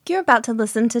You're about to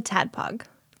listen to Tadpog.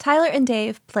 Tyler and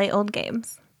Dave play old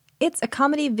games. It's a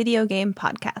comedy video game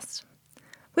podcast.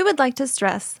 We would like to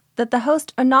stress that the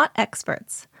hosts are not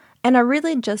experts and are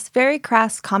really just very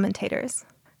crass commentators.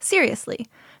 Seriously,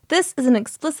 this is an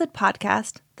explicit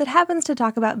podcast that happens to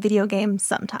talk about video games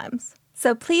sometimes.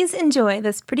 So please enjoy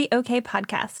this pretty okay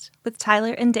podcast with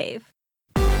Tyler and Dave.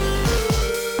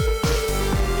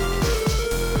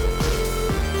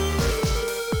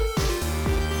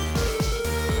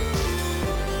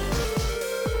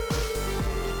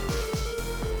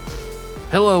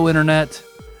 Hello, Internet,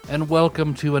 and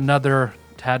welcome to another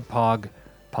Tadpog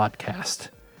podcast.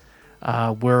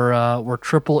 We're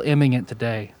triple Ming it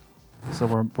today, so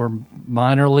we're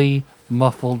minorly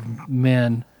muffled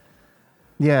men.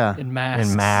 Yeah, in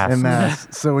masks. In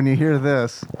masks. So when you hear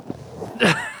this,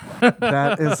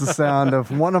 that is the sound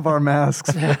of one of our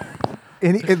masks.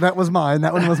 That was mine.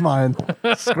 That one was mine.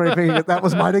 Scraping it. That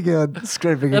was mine again.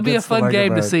 Scraping. That'd be a fun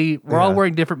game to see. We're all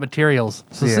wearing different materials,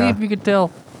 so see if you can tell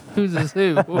whose is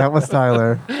who. That was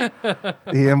Tyler.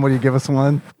 Ian, will you give us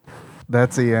one?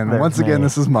 That's Ian. Once again,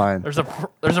 this is mine. There's a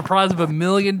prize of $1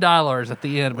 million at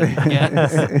the end when you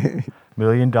guess. $1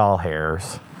 million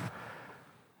hairs.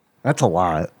 That's a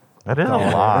lot. That is a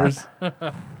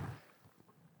lot.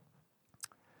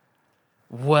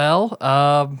 Well,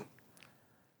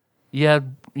 yeah,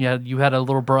 you had a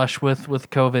little brush with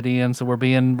COVID, Ian, so we're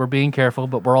being careful,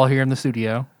 but we're all here in the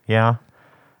studio. Yeah.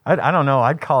 I don't know.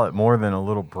 I'd call it more than a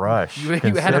little brush. You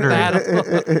had a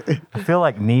battle. I feel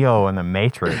like Neo in the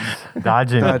Matrix,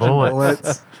 dodging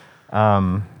bullets.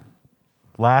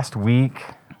 Last week,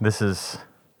 this is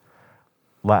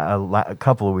a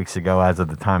couple of weeks ago as of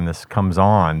the time this comes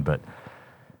on, but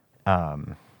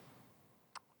Cohen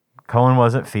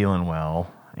wasn't feeling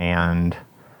well, and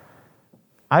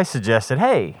I suggested,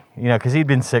 hey, because he'd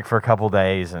been sick for a couple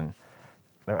days, and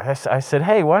I said,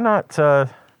 hey, why not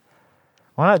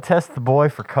test the boy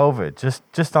for COVID,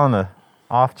 just on the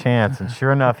off chance? And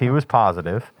sure enough, he was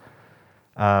positive.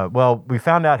 Well, we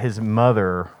found out his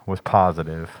mother was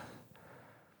positive,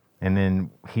 and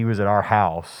then he was at our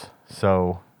house,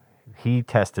 so he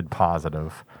tested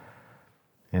positive.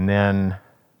 And then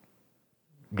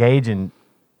Gage and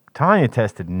Tanya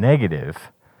tested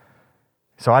negative,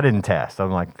 so I didn't test.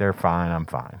 I'm like, they're fine, I'm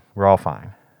fine. We're all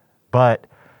fine. But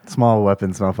small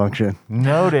weapons malfunction.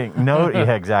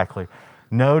 Yeah, exactly.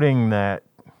 Noting that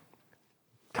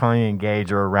Tanya and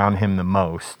Gage are around him the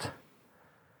most,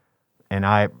 and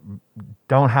I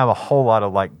don't have a whole lot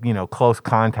of close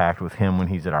contact with him when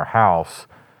he's at our house,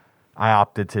 I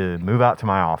opted to move out to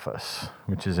my office,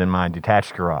 which is in my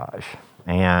detached garage.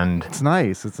 And it's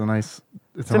nice. It's a nice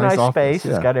office. Space.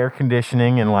 Yeah. It's got air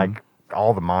conditioning and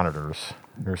all the monitors.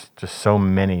 There's just so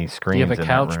many screens. Do you have a in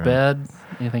couch, that room. bed,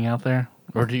 anything out there?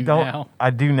 Or do you now?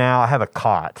 I do now. I have a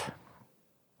cot.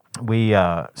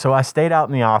 So I stayed out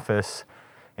in the office,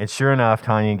 and sure enough,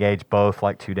 Tanya and Gage both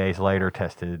 2 days later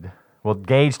tested. Well,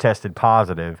 Gage tested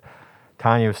positive.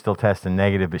 Tanya was still testing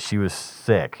negative, but she was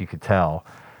sick. You could tell.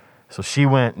 So she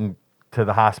went to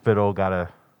the hospital, got a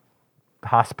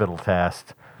hospital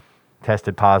test,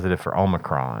 tested positive for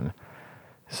Omicron.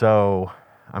 So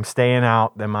I'm staying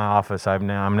out in my office. I'm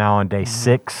now on day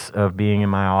 6 of being in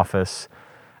my office.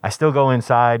 I still go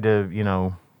inside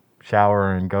to,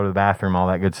 shower and go to the bathroom, all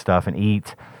that good stuff, and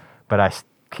eat, but I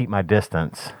keep my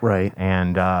distance. Right.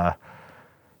 And,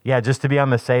 just to be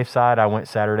on the safe side, I went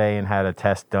Saturday and had a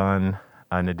test done,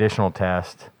 an additional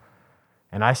test,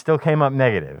 and I still came up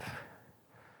negative.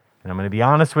 And I'm going to be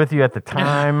honest with you, at the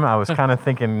time, I was kind of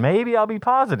thinking maybe I'll be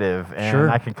positive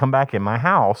and I can come back in my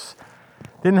house.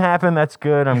 Didn't happen. That's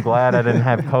good. I'm glad I didn't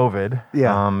have COVID.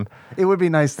 Yeah. It would be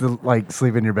nice to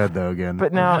sleep in your bed though again.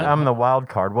 But now I'm the wild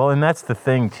card. Well, and that's the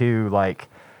thing too.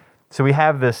 So we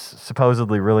have this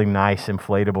supposedly really nice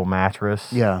inflatable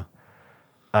mattress. Yeah.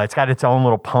 It's got its own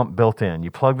little pump built in.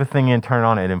 You plug the thing in, turn it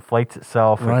on, it inflates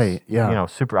itself. Right.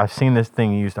 It's, super. I've seen this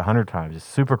thing used 100 times. It's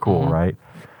super cool, right?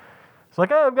 It's like,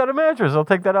 oh, I've got a mattress. I'll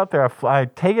take that out there. I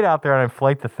take it out there and I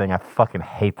inflate the thing. I fucking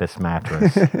hate this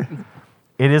mattress.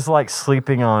 It is like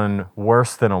sleeping on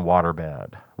worse than a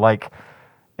waterbed.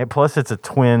 Plus it's a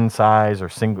twin size or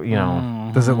single,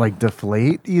 Does it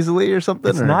deflate easily or something?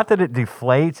 It's not that it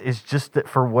deflates. It's just that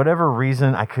for whatever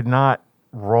reason, I could not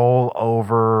roll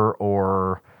over,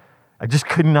 or I just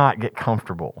could not get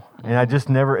comfortable. And I just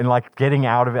never, getting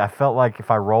out of it, I felt like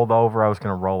if I rolled over, I was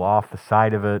going to roll off the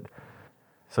side of it.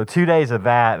 So 2 days of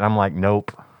that, and I'm like,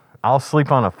 nope. I'll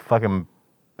sleep on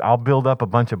I'll build up a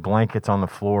bunch of blankets on the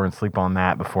floor and sleep on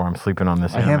that before I'm sleeping on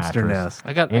this hamster mattress. nest.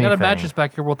 I got a mattress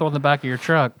back here we'll throw in the back of your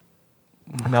truck.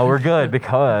 No, we're good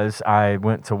because I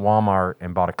went to Walmart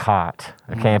and bought a cot,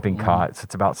 a camping cot. So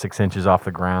it's about 6 inches off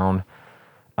the ground.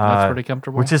 That's pretty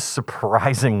comfortable. Which is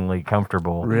surprisingly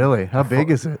comfortable. Really? How big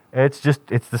is it? It's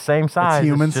the same size.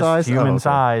 human it's just size? Human Oh, okay.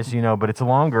 size, but it's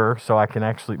longer, so I can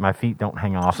actually, my feet don't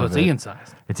hang off So of it's it. Ian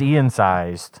sized. It's Ian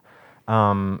sized.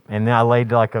 And then I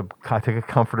took a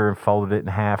comforter and folded it in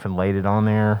half and laid it on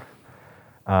there.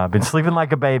 Been sleeping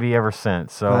like a baby ever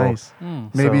since. So Nice.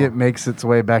 Maybe So- it makes its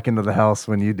way back into the house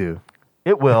when you do.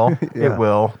 it will. Yeah. It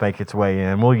will make its way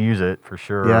in. We'll use it for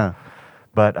sure. Yeah.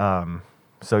 But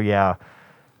so yeah,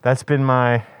 that's been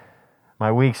my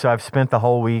week. So I've spent the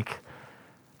whole week,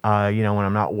 when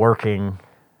I'm not working,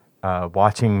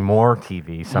 watching more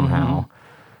TV somehow.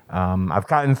 I've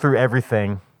gotten through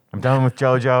everything. I'm done with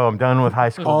JoJo. I'm done with High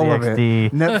School All of DxD.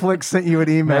 it. Netflix sent you an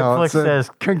email. Netflix It said, says,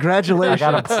 I congratulations.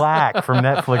 got a plaque from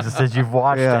Netflix that says you've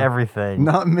watched Yeah. everything.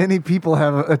 Not many people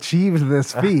have achieved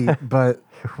this feat, but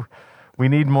We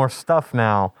need more stuff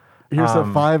now. here's a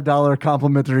 $5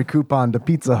 complimentary coupon to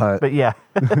Pizza Hut. But yeah,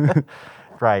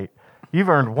 right. You've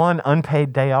earned one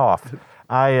unpaid day off.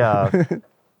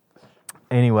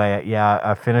 Anyway, yeah,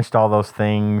 I finished all those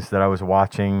things that I was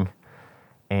watching,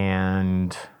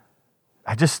 and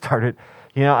I just started.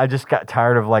 I just got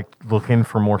tired of looking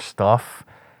for more stuff.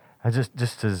 I just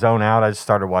to zone out. I just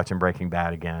started watching Breaking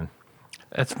Bad again.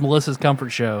 That's Melissa's comfort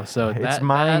show. So It's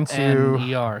mine too.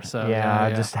 And ER. So Yeah,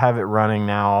 I just have it running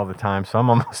now all the time. So I'm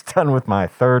almost done with my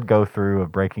third go through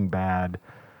of Breaking Bad.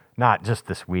 Not just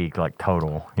this week,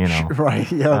 total, Right,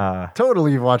 yeah.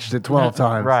 Totally, you've watched it 12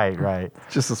 times. Right.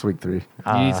 Just this week 3.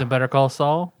 you need some Better Call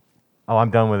Saul. Oh, I'm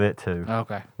done with it too.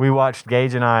 Okay. We watched,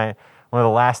 Gage and I, one of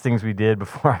the last things we did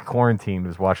before I quarantined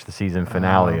was watch the season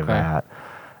finale of okay.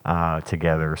 that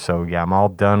together. So yeah, I'm all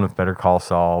done with Better Call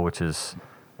Saul, which is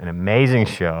an amazing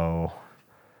show.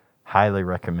 Highly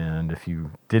recommend. If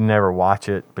you didn't ever watch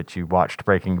it, but you watched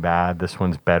Breaking Bad, this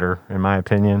one's better, in my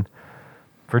opinion.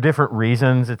 For different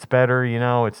reasons, it's better.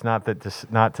 It's not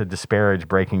not to disparage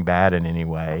Breaking Bad in any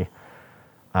way.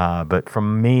 But for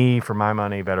my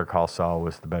money, Better Call Saul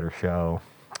was the better show.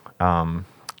 Well,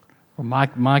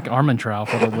 Mike Armentrout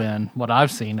for the win. What I've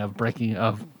seen of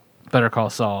Better Call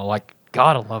Saul,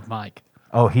 gotta love Mike.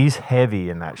 Oh, he's heavy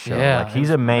in that show. Yeah, he's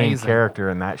it's a main amazing. character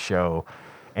in that show.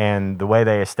 And the way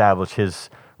they establish his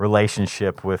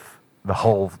relationship with the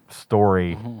whole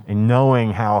story and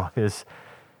knowing how his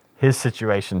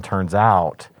situation turns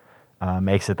out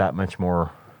makes it that much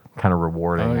more kind of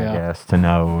rewarding, I guess, to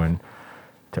know and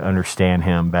to understand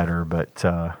him better. But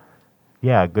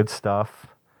yeah, good stuff.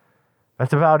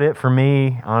 That's about it for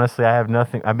me. Honestly, I have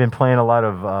nothing. I've been playing a lot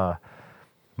of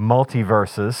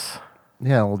multiverses.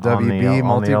 Yeah, well, On the WB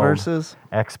old multiverses.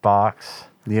 Xbox,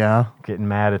 Yeah. getting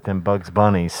mad at them Bugs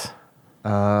Bunnies.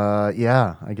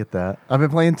 Yeah, I get that. I've been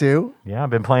playing too. Yeah, I've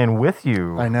been playing with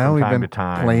you. I know from we've time been to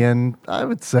time. playing. I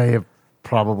would say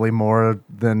probably more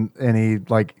than any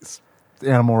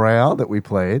Animal Royale that we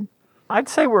played. I'd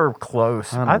say we're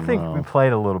close. I I don't think know. we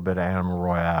played a little bit of Animal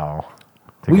Royale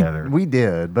together. We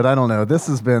did, but I don't know. This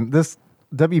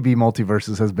WB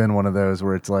Multiverses has been one of those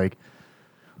where it's like,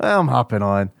 well, I'm hopping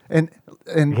on, and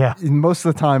Yeah. most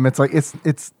of the time it's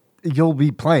it's you'll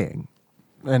be playing,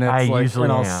 and it's I usually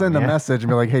and I'll am, send a yeah. message and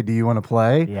be like, hey, do you want to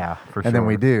play? Yeah, for and then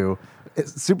we sure. do.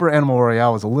 Super Animal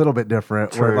Royale was a little bit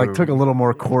different, where it True. took a little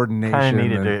more coordination. Kind of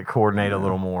needed and- to coordinate a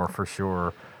little more for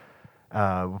sure.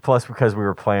 Plus, because we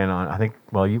were playing on, I think,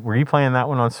 were you playing that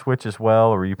one on Switch as well,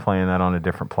 or were you playing that on a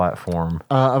different platform?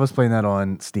 I was playing that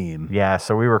on Steam. Yeah,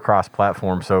 so we were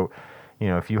cross-platform. So,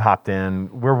 if you hopped in,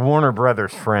 we're Warner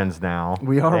Brothers friends now.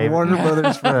 We are Dave- Warner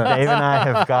Brothers friends. Dave and I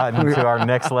have gotten to our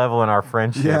next level in our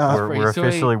friendship. Yeah. We're Pretty sweet.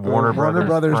 officially Warner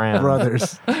Brothers friends.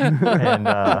 brothers.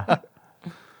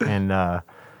 and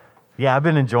yeah, I've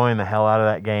been enjoying the hell out of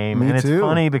that game. Me and it's too.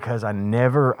 funny because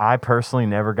I personally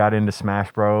never got into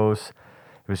Smash Bros.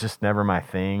 It was just never my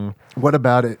thing. What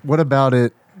about it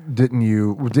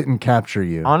didn't capture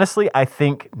you? Honestly, I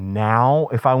think now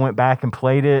if I went back and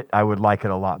played it, I would like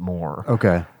it a lot more.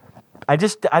 Okay. I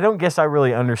don't guess I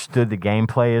really understood the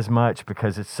gameplay as much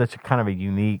because it's such a kind of a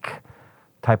unique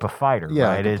type of fighter, Yeah,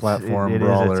 right? like a platform It's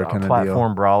brawler a kinda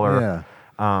platform deal. brawler,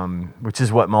 Yeah. which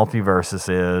is what Multiversus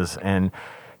is. And,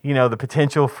 the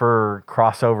potential for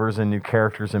crossovers and new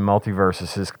characters in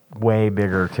Multiversus is way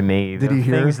bigger to me. Did There you are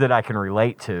hear? things that I can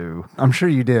relate to. I'm sure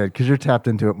you did because you're tapped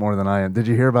into it more than I am. Did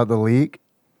you hear about the leak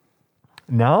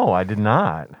No, I did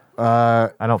not. I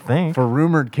don't think. for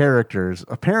rumored characters?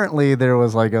 Apparently, there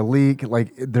was a leak.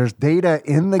 There's data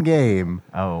in the game.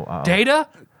 Data?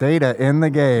 Data in the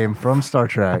game from Star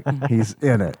Trek. He's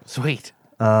in it. Sweet.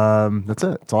 That's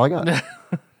it. That's all I got.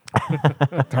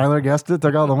 Tyler guessed it,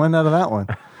 took all the wind out of that one.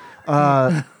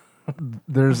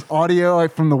 There's audio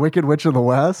from the Wicked Witch of the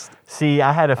West. See,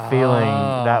 I had a feeling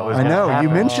that was I gonna know, you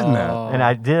happen. mentioned that. And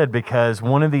I did, because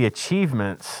one of the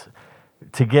achievements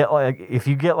to get, like, if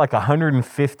you get like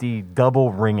 150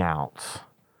 double ring outs,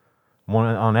 one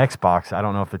on Xbox, I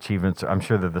don't know if the achievements, I'm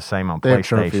sure they're the same on They have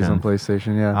trophies PlayStation. on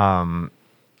PlayStation, yeah.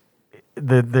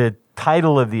 The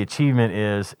title of the achievement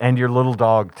is "And Your Little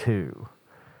Dog Too."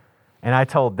 And I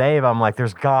told Dave, I'm like,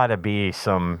 there's got to be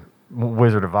some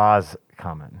Wizard of Oz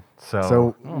coming.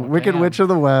 So Wicked damn. Witch of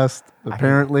the West,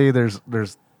 apparently there's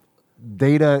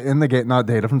data in the game, not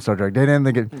data from Star Trek, data in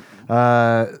the game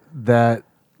that,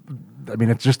 I mean,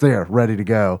 it's just there, ready to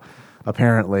go,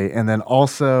 apparently. And then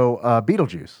also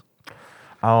Beetlejuice.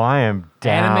 oh, I am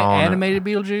down. Animated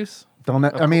Beetlejuice.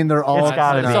 I mean, they're all. It's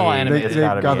gotta It's all be. animated. It's They've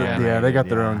gotta got be it- yeah, animated, they got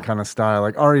their own kind of style.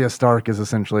 Like Arya Stark is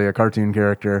essentially a cartoon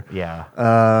character. Yeah.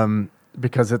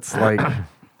 Because it's like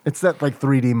it's that like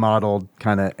 3D modeled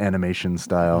kind of animation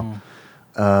style.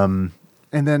 And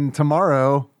then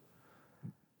tomorrow,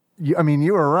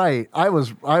 you were right.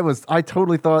 I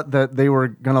totally thought that they were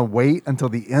gonna wait until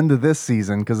the end of this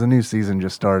season because the new season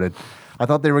just started. I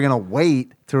thought they were gonna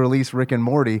wait to release Rick and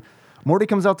Morty. Morty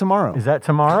comes out tomorrow. Is that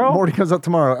tomorrow? Morty comes out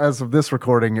tomorrow. As of this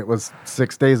recording, it was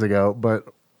 6 days ago, but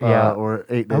Yeah. or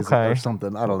 8 days Okay. ago or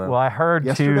something. I don't know. Well, I heard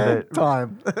Yesterday? too that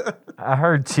Time. I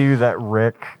heard too that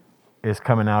Rick is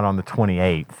coming out on the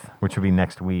 28th, which would be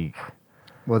next week.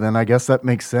 Well, then I guess that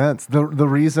makes sense. The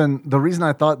reason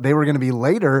I thought they were going to be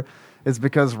later is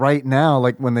because right now,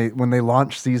 like when they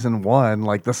launched season 1,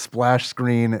 like the splash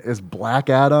screen is Black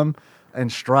Adam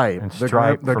and Stripe, And the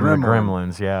Stripe the from Gremlin. the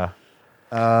Gremlins, yeah.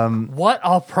 What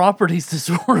all properties does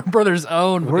Warner Brothers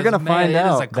own? We're Because, gonna man, find it is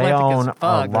out. eclectic They own as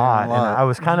fuck. a lot. And lot. I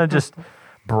was kind of just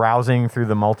browsing through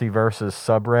the Multiverses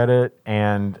subreddit,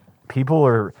 and people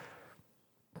are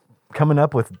coming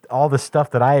up with all the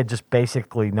stuff that I had just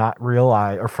basically not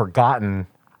realized or forgotten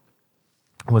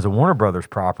was a Warner Brothers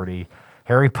property.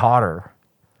 Harry Potter.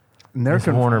 And they're It's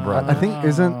Warner I Brothers.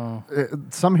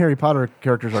 think some Harry Potter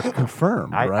characters are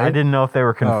confirmed, right? I didn't know if they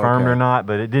were confirmed okay. or not,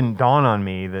 but it didn't dawn on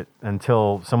me that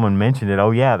until someone mentioned it.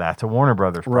 Oh yeah, that's a Warner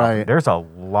Brothers property. Right. There's a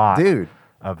lot Dude.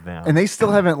 of them. And they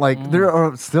still haven't there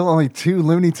are still only 2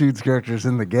 Looney Tunes characters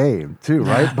in the game, too,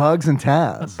 right? Bugs and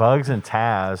Taz. Bugs and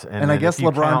Taz, and I then guess if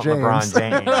you LeBron count James. LeBron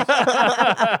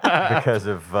James because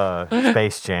of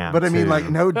Space Jam. But I mean, too. like,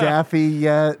 no Daffy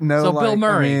yet. No, So Bill like,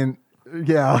 Murray. I mean,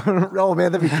 yeah. Oh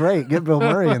man, that'd be great. Get Bill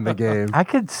Murray in the game. I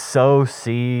could so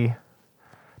see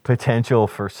potential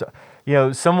for,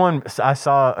 someone. I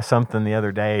saw something the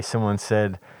other day. Someone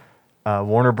said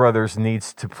Warner Brothers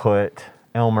needs to put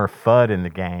Elmer Fudd in the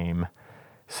game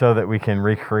so that we can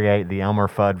recreate the Elmer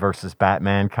Fudd versus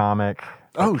Batman comic.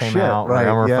 that Oh, came shit, out where right,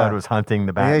 Elmer yeah. Fudd was hunting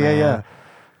the Batman. yeah.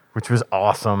 Which was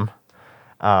awesome.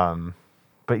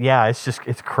 But yeah,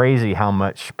 it's crazy how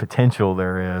much potential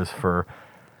there is for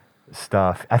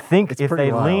stuff. I think It's if pretty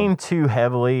they wild. lean too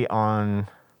heavily on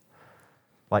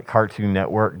like Cartoon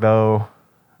Network though,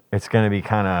 it's going to be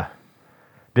kind of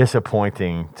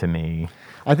disappointing to me.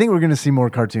 I think we're gonna see more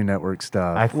Cartoon Network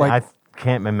stuff. I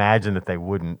can't imagine that they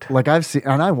wouldn't. Like I've seen,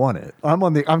 and I want it. I'm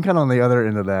kind of on the other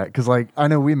end of that because, like, I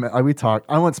know we talked.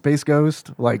 I want Space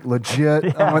Ghost, like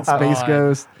legit. I want Space God.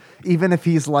 Ghost, even if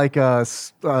he's like a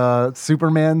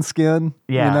Superman skin.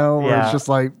 Yeah, you know, where yeah. it's just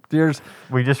like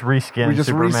We just reskin we just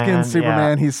Superman. reskin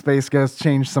Superman. Yeah. He's Space Ghost.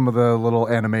 Change some of the little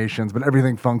animations, but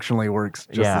everything functionally works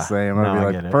just Yeah. the same. No, I'd I be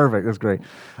get like, it. perfect. That's great.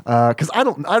 Because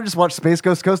I just watched Space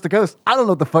Ghost Coast to Coast. I don't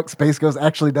know what the fuck Space Ghost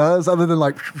actually does, other than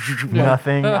like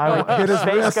Nothing. hit his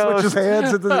Space wrist, switch his Ghost.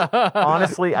 hands into the.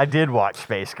 Honestly, I did watch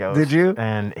Space Ghost. Did you?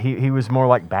 And he was more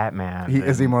like Batman.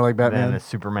 Is he more like Batman? Than a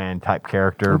Superman type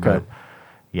character. Okay. But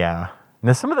yeah.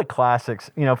 Now some of the classics,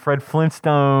 Fred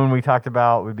Flintstone we talked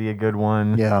about would be a good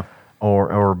one. Yeah.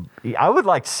 Or I would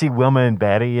like to see Wilma and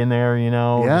Betty in there.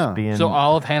 Yeah. Just being, So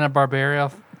all of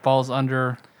Hanna-Barbera falls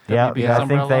under yeah, WB's I think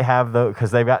umbrella? they have those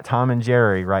because they've got Tom and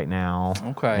Jerry right now.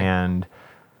 Okay. And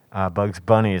Bugs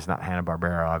Bunny is not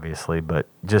Hanna-Barbera, obviously, but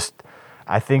just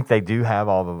I think they do have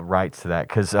all the rights to that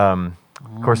because, of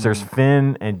course, there's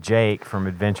Finn and Jake from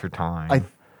Adventure Time.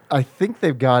 I think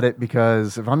they've got it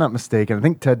because, if I'm not mistaken, I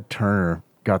think Ted Turner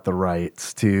got the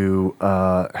rights to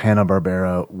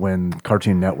Hanna-Barbera when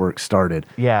Cartoon Network started.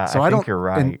 Yeah, I think don't- you're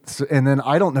right. And then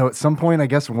I don't know, at some point, I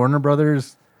guess Warner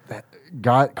Brothers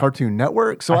got Cartoon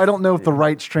Network, so I don't know if the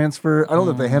rights transfer. I don't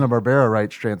know if the Hanna-Barbera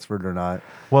rights transferred or not.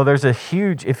 Well, there's a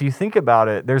huge, if you think about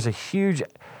it, there's this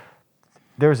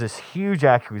huge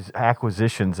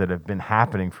acquisitions that have been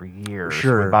happening for years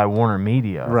Sure. by Warner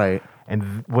Media. Right.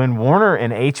 And when Warner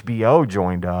and HBO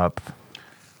joined up,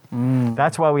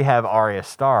 That's why we have Arya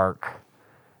Stark.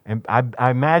 And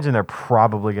I imagine they're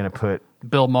probably going to put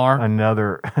Bill Maher.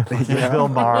 another Bill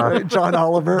Maher. John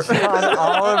Oliver. John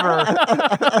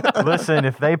Oliver. Listen,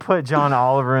 if they put John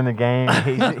Oliver in the game,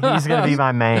 he's going to be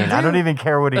my main. I don't even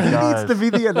care what he He does. needs to be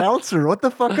the announcer. What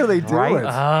the fuck are they doing? Right?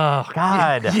 Oh,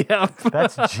 God, yeah.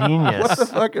 that's genius. What the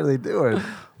fuck are they doing?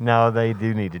 No, they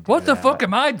do need to do What the that. fuck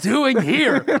am I doing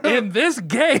here in this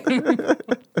game?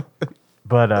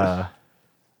 But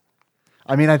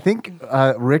I mean, I think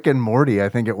Rick and Morty, I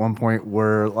think at one point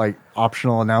were like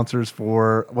optional announcers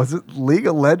for, was it League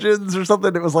of Legends or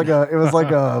something? It was like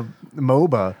a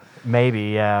MOBA. maybe,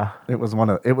 yeah. It was one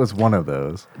of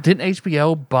those. Didn't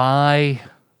HBO buy?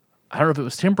 I don't know if it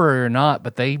was temporary or not,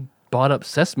 but they bought up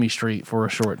Sesame Street for a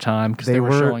short time because they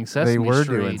were showing Sesame They were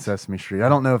Street. doing Sesame Street. I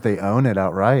don't know if they own it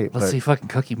outright. Let's but see fucking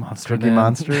Cookie Monster. Cookie then.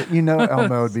 Monster. You know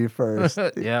Elmo would be first.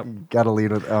 Yep. Got to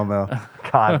lead with Elmo.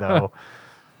 God, though.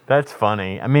 That's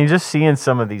funny. I mean, just seeing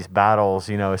some of these battles,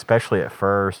 especially at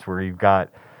first, where you've got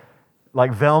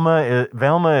like Velma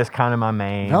is kind of my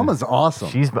main. Velma's awesome.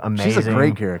 She's amazing. She's a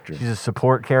great character. She's a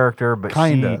support character, but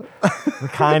Kinda.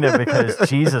 because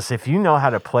Jesus, if you know how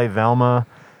to play Velma,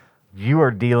 you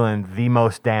are dealing the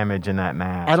most damage in that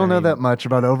match. I don't know mean, that much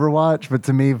about Overwatch, but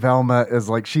to me, Velma is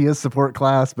like, she is support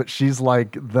class, but she's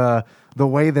like the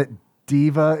way that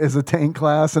Diva is a tank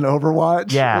class in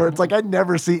Overwatch. Yeah. Where it's like, I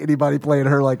never see anybody playing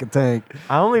her like a tank.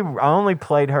 I only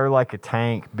played her like a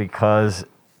tank because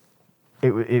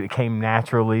it came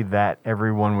naturally that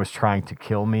everyone was trying to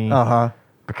kill me. Uh-huh.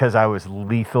 Because I was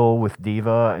lethal with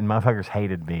Diva, and motherfuckers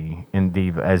hated me in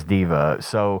Diva.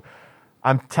 So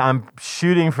I'm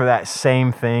shooting for that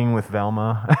same thing with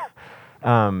Velma.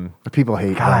 People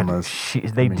hate God,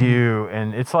 Velmas. they do,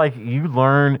 and it's like you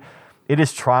learn. It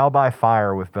is trial by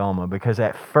fire with Velma because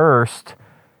at first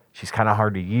she's kind of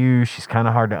hard to use. She's kind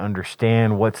of hard to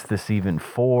understand. What's this even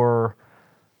for?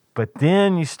 But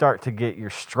then you start to get your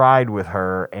stride with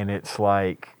her, and it's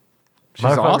like She's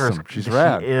motherfuckers- awesome. She's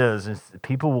rad. She is. And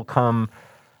people will come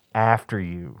after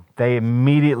you. They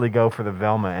immediately go for the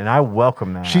Velma, and I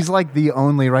welcome that. She's like the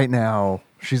only, right now,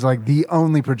 she's like the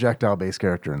only projectile-based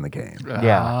character in the game.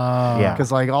 yeah.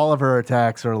 Because like all of her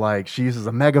attacks are like, she uses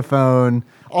a megaphone.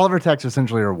 All of her attacks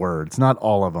essentially are words. Not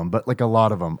all of them, but like a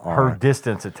lot of them are. Her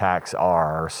distance attacks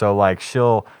are. So like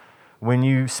when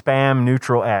you spam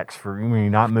neutral X for when you're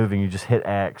not moving, you just hit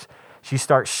X. She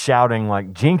starts shouting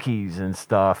like jinkies and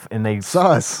stuff, and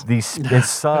Sus. It's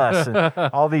sus, and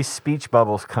all these speech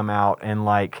bubbles come out, and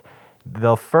like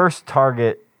they'll first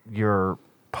target your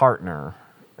partner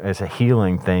as a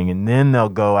healing thing, and then they'll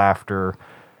go after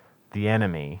the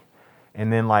enemy.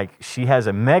 And then like she has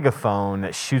a megaphone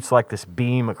that shoots like this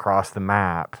beam across the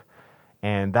map,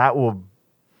 and that will,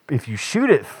 if you shoot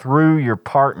it through your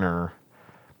partner,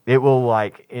 it will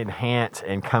like enhance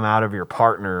and come out of your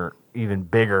partner even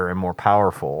bigger and more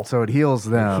powerful. So it heals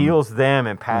them. It heals them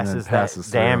and passes passes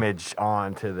that through. damage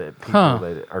on to the people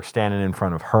that are standing in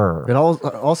front of her. It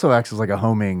also acts as like a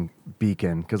homing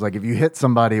beacon because, like, if you hit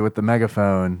somebody with the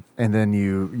megaphone and then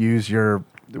you use your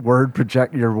word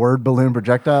balloon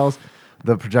projectiles,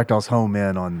 the projectiles home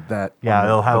in on that. Yeah,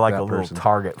 they'll have like a that little person.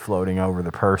 target floating over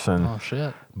the person. Oh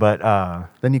shit. But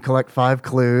Then you collect 5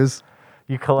 clues.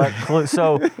 you collect clues.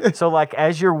 So like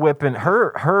as you're whipping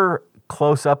her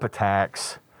close up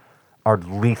attacks are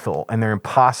lethal and they're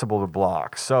impossible to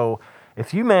block. So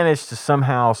if you manage to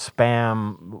somehow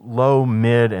spam low,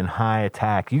 mid, and high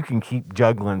attack, you can keep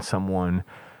juggling someone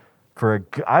for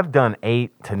I've done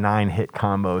 8 to 9 hit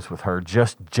combos with her,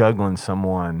 just juggling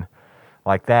someone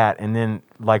like that. And then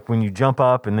like when you jump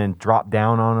up and then drop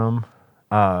down on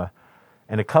them,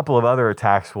 and a couple of other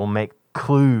attacks will make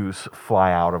clues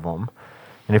fly out of them.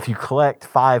 And if you collect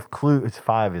 5 clues, it's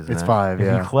 5, isn't it? It's 5, If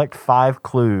yeah. you collect 5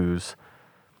 clues,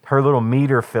 her little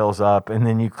meter fills up, and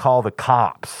then you call the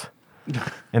cops.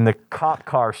 And the cop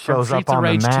car shows From up Streets of on the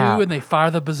Rage 2 map. and they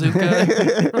fire the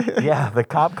bazooka. Yeah, the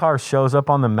cop car shows up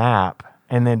on the map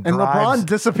and then And drives. LeBron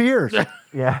disappears.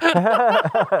 Yeah.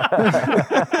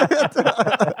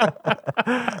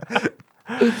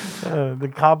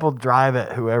 The cop will drive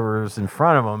at whoever's in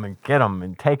front of them and get them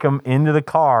and take them into the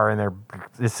car, and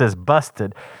it says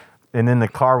busted, and then the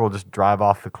car will just drive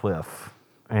off the cliff,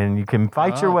 and you can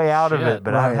fight your Oh, way out of shit. it.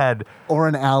 But I've Right. had Or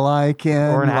an ally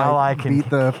can. or an like, ally can beat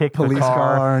the kick police the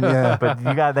car. And, yeah. but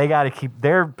they got to keep.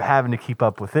 They're having to keep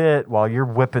up with it while you're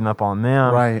whipping up on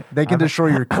them. Right. They can destroy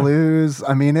your clues.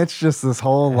 I mean, it's just this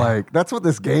whole, like, that's what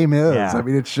this game is. Yeah. I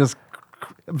mean, it's just,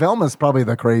 Velma's probably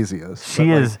the craziest. She But,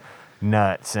 like, is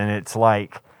nuts, and it's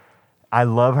like I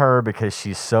love her because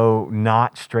she's so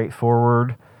not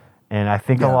straightforward, And I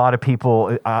think a Yeah. lot of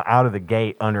people out of the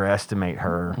gate underestimate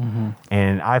her.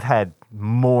 And I've had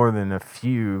more than a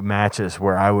few matches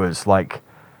where I was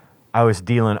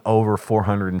dealing over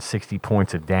 460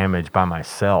 points of damage by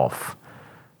myself.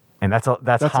 And that's high.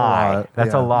 a lot.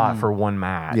 That's a Yeah. lot for one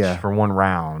match, Yeah. for one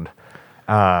round.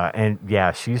 And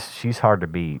yeah, she's hard to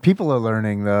beat. People are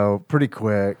learning though pretty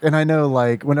quick, and I know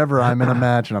like whenever I'm in a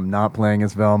match and I'm not playing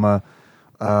as Velma,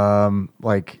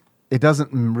 like it doesn't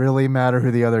really matter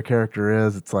who the other character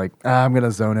is. It's like I'm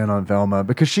gonna zone in on Velma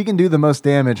because she can do the most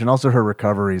damage, and also her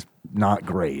recovery's not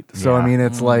great. So I Yeah. mean,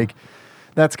 it's like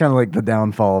that's kind of like the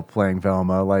downfall of playing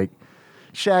Velma. Like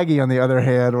Shaggy, on the other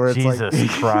hand, where it's Jesus like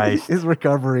Christ. his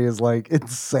recovery is like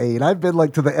insane. I've been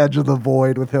like to the edge of the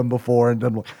void with him before and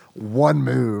done like one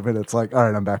move, and it's like, all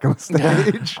right, I'm back on the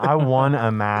stage. I won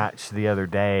a match the other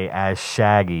day as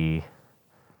Shaggy,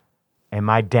 and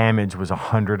my damage was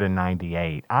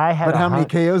 198. I had But how many 100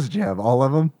 KOs did you have? All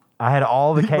of them? I had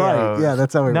all the KOs. Right, yeah,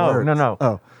 that's how it works. No.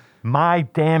 Oh. My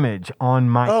damage on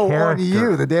my character. On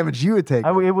you, the damage you would take.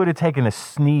 It would have taken a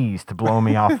sneeze to blow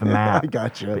me off the map. I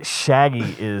gotcha. But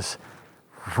Shaggy is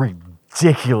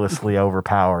ridiculously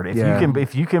overpowered. Yeah.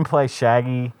 If you can play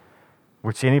Shaggy,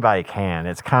 which anybody can,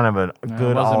 it's kind of a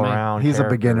good wasn't me. all around. He's a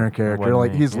beginner character.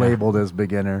 Like he's labeled as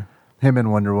beginner. Him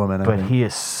and Wonder Woman. I but think. he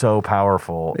is so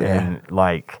powerful Yeah. and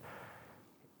like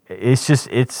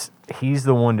he's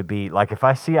the one to beat. Like if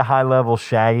I see a high level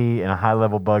Shaggy and a high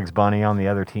level Bugs Bunny on the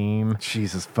other team,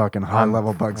 Jesus fucking high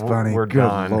level Bugs Bunny. we're Good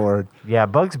done. Lord. Yeah,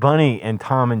 Bugs Bunny and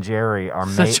Tom and Jerry are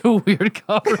Such a weird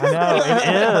cover. I know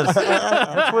it is.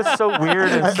 That's what's so weird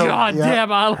and so. God yeah.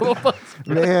 damn, I love Bugs.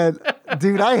 Man,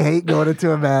 dude, I hate going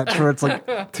into a match where it's like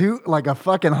a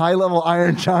fucking high level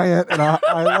Iron Giant and a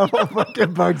high level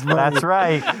fucking Bugs Bunny. That's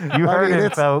right. You I heard mean,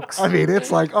 it, folks. I mean,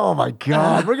 it's like, oh my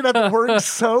God, we're going to have to work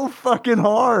so fucking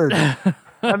hard.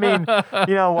 I mean,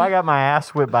 I got my ass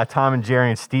whipped by Tom and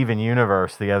Jerry and Steven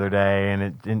Universe the other day, and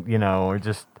it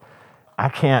just, I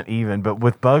can't even. But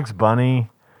with Bugs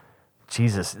Bunny,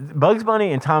 Jesus, Bugs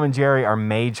Bunny and Tom and Jerry are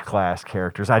mage class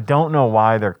characters. I don't know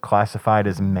why they're classified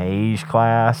as mage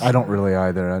class. I don't really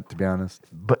either, to be honest.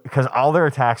 But because all their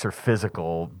attacks are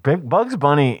physical. Bugs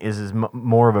Bunny is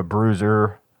more of a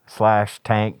bruiser /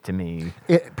 tank to me.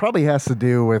 It probably has to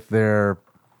do with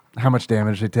how much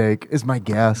damage they take, is my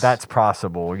guess. That's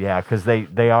possible, yeah, because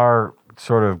they are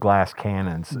sort of glass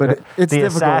cannons. But it's the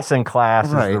difficult. assassin class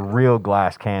is Right. the real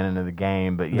glass cannon of the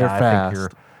game. But yeah, They're I fast.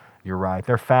 think you're right.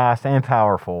 They're fast and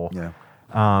powerful. Yeah.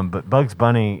 But Bugs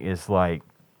Bunny is like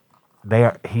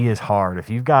he is hard. If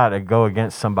you've got to go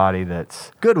against somebody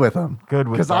that's good with them. Good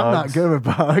with Because I'm not Bugs. good with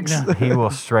Bugs. he will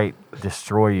straight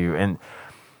destroy you. And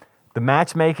the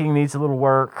matchmaking needs a little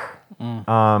work.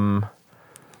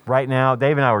 Right now,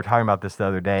 Dave and I were talking about this the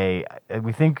other day.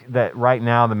 We think that right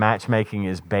now the matchmaking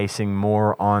is basing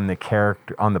more on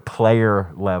the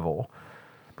player level,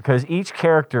 because each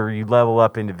character you level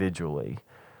up individually.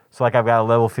 So, like I've got a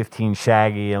level 15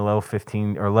 Shaggy and level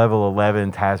 15 or level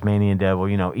 11 Tasmanian Devil.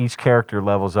 Each character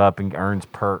levels up and earns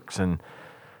perks and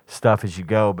stuff as you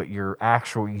go, but you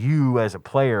as a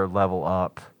player level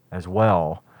up as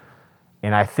well.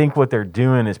 And I think what they're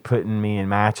doing is putting me in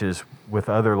matches with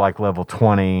other like level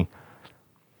 20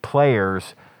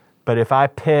 players. But if I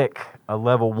pick a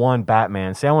level 1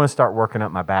 Batman, say I want to start working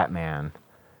up my Batman,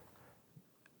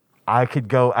 I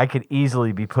could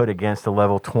easily be put against a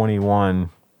level 21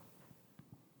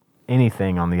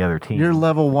 anything on the other team. You're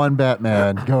level 1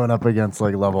 Batman going up against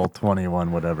like level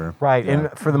 21, whatever. Right. Yeah.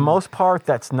 And for the most part,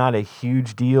 that's not a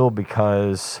huge deal,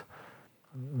 because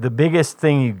the biggest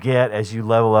thing you get as you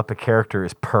level up a character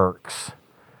is perks.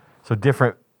 So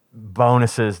different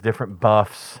bonuses, different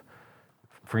buffs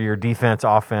for your defense,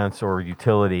 offense, or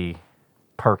utility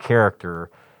per character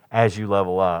as you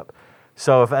level up.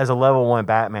 So if as a level 1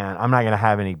 Batman, I'm not going to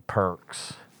have any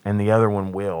perks, and the other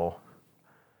one will.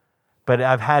 But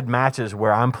I've had matches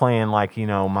where I'm playing like,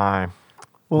 my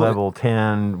level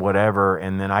 10, whatever,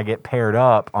 and then I get paired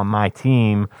up on my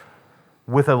team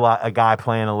with a guy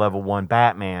playing a level 1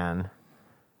 Batman,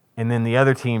 and then the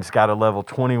other team's got a level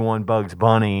 21 Bugs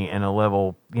Bunny and a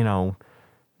level,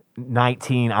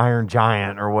 19 Iron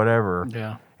Giant or whatever.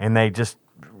 Yeah. And they just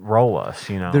roll us,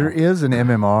 There is an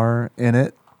MMR in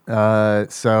it.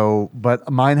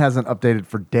 But mine hasn't updated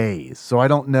for days. So I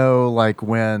don't know like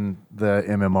when the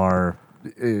MMR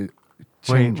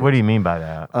changes. What do you mean by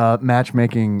that?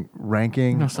 Matchmaking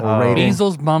ranking or rating.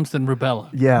 Measles, mumps, and rubella.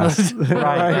 Yes.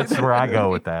 Right, that's where I go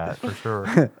with that, for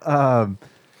sure.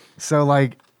 So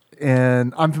like,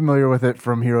 and I'm familiar with it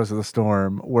from Heroes of the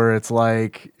Storm, where it's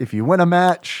like, if you win a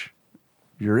match,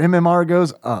 your MMR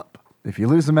goes up. If you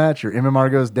lose a match, your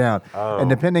MMR goes down. Oh. And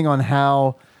depending on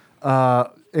how and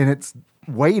it's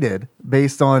weighted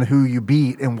based on who you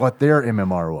beat and what their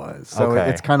MMR was. So Okay.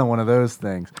 it's kind of one of those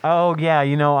things. Oh yeah,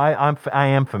 I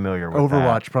am familiar with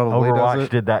Overwatch that. probably does Overwatch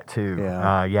it. did that too.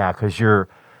 Yeah. Because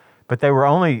but they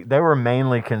were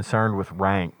mainly concerned with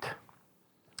ranked.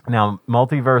 Now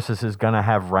Multiversus is going to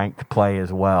have ranked play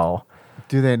as well.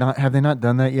 Do they not? Have they not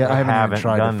done that yet? I haven't even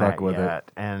tried done to fuck that with yet,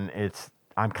 it. and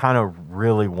I'm kind of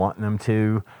really wanting them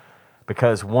to,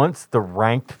 because once the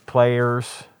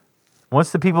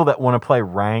people that want to play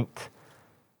ranked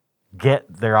get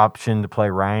their option to play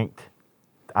ranked,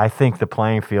 I think the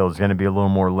playing field is going to be a little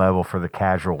more level for the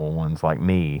casual ones like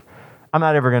me. I'm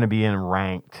not ever going to be in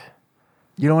ranked.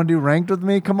 You don't want to do ranked with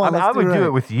me? Come on, I would do it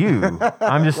ranked. with you.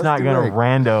 I'm just not do going to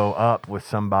ranked. rando up with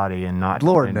somebody and not.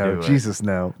 Lord and no, do it. Jesus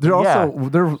no.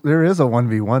 There there is a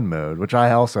 1v1 mode, which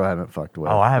I also haven't fucked with.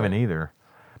 Oh, I haven't either.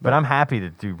 But I'm happy to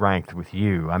do ranked with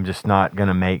you. I'm just not going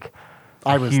to make.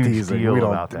 I was huge teasing. deal We don't.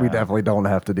 about that. We definitely don't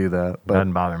have to do that. But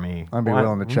Doesn't bother me. I'd be Well,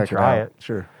 willing to we check can it try out.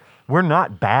 Sure. We're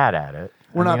not bad at it.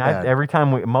 We're not bad. Every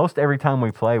time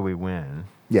we play, we win.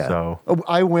 Yeah. So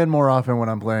I win more often when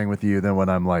I'm playing with you than when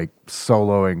I'm like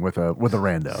soloing with a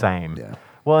rando. same. Yeah.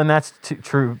 Well, and that's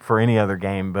true for any other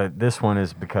game, but this one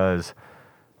is because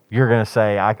you're going to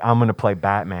say, I'm going to play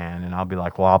Batman, and I'll be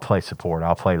like, well, I'll play support.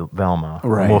 I'll play Velma.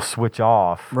 Right. And we'll switch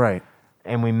off. Right.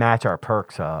 And we match our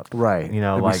perks up. Right. You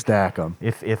know, And like we stack them.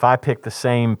 If I pick the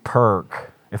same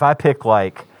perk, if I pick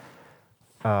like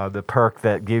the perk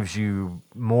that gives you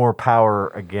more power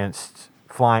against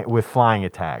flying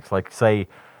attacks, like say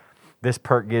this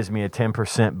perk gives me a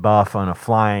 10% buff on a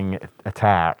flying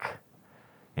attack,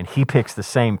 and he picks the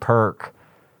same perk,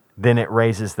 then it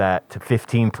raises that to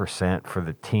 15% for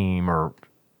the team or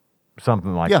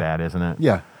something like Yeah. that, isn't it?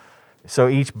 Yeah. So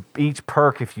each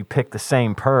perk, if you pick the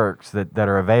same perks that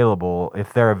are available,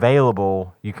 if they're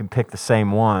available, you can pick the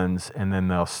same ones, and then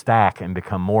they'll stack and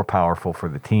become more powerful for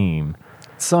the team.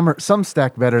 Some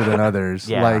stack better than others.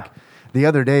 Yeah. Like the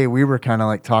other day, we were kind of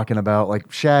like talking about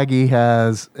like Shaggy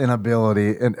has an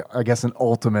ability, and I guess an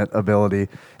ultimate ability.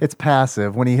 It's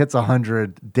passive. When he hits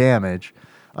 100 damage,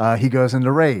 he goes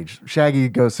into rage. Shaggy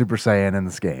goes Super Saiyan in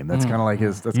this game. That's kind of like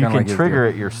his. That's You kind of can like his trigger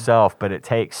deal. it yourself, but it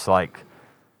takes like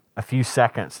a few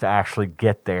seconds to actually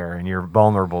get there, and you're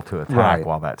vulnerable to attack Right.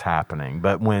 while that's happening.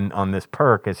 But when on this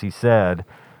perk, as he said,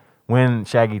 when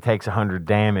Shaggy takes 100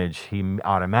 damage, he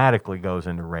automatically goes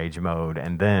into rage mode,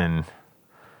 and then,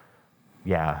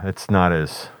 yeah, it's not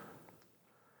as.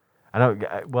 I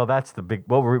don't. Well, that's the big.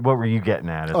 What were you getting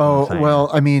at? is what I'm Oh saying. well,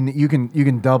 I mean, you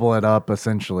can double it up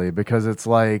essentially, because it's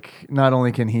like not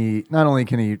only can he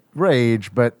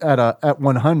rage, but at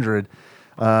 100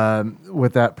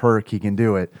 with that perk he can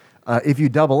do it. If you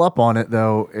double up on it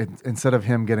though, instead of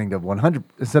him getting to 100,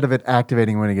 instead of it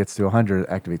activating when he gets to 100, it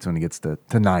activates when he gets to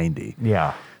 90.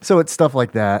 Yeah. So it's stuff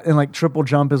like that. And like triple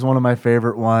jump is one of my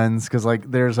favorite ones, because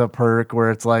like there's a perk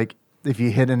where it's like if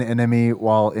you hit an enemy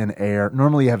while in air,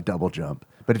 normally you have double jump,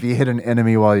 but if you hit an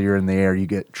enemy while you're in the air, you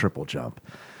get triple jump.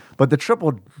 But the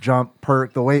triple jump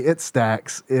perk, the way it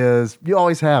stacks is you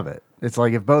always have it. It's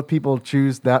like if both people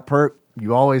choose that perk,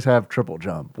 you always have triple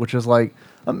jump, which is like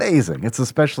amazing. It's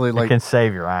especially It like can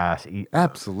save your ass.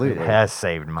 Absolutely. It has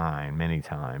saved mine many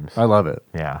times. I love it.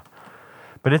 Yeah.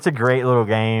 But it's a great little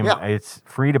game. Yeah. It's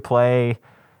free to play.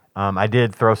 I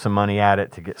did throw some money at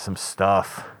it to get some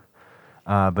stuff.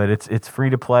 But it's free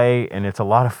to play, and it's a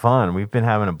lot of fun. We've been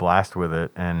having a blast with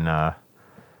it. And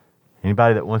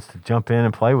anybody that wants to jump in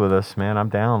and play with us, man, I'm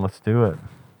down. Let's do it.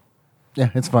 Yeah,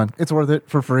 it's fun. It's worth it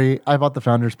for free. I bought the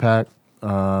Founders Pack.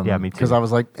 Yeah, me too. Because I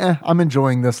was like, I'm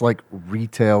enjoying this like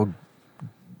retail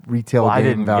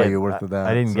game value worth of that.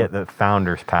 I didn't so. get the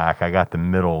Founders Pack. I got the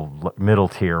middle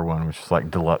tier one, which is like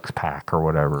Deluxe Pack or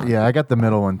whatever. Yeah, I got the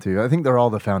middle one too. I think they're all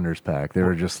the Founders Pack. They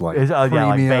were just like Yeah, like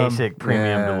premium. basic, premium,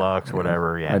 Yeah, deluxe,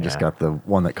 whatever. Yeah, I just yeah. got the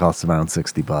one that costs around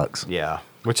 $60. Yeah,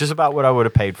 which is about what I would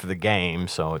have paid for the game,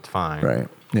 so it's fine. Right.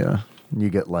 Yeah. You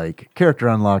get like character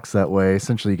unlocks that way.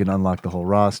 Essentially, you can unlock the whole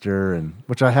roster, and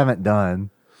which I haven't done.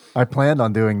 I planned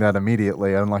on doing that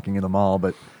immediately, unlocking them all,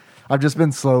 but I've just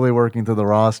been slowly working through the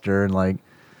roster and like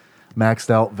maxed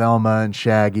out Velma and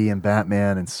Shaggy and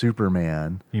Batman and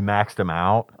Superman. You maxed them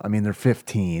out? I mean, they're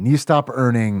 15. You stop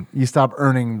earning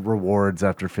rewards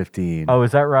after 15. Oh,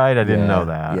 is that right? I didn't Yeah, know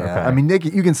that. Yeah. Okay. I mean, Nick,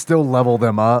 you can still level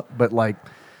them up, but like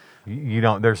you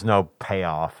don't. There's no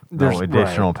payoff. There's- No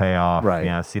additional right. payoff. Right.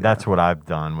 Yeah. See, that's what I've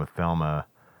done with Velma.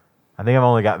 I think I've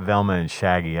only got Velma and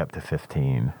Shaggy up to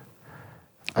 15.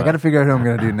 I got to figure out who I'm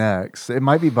going to do next. It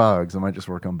might be Bugs. I might just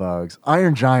work on Bugs.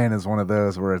 Iron Giant is one of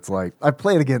those where it's like I've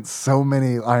played against so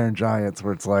many Iron Giants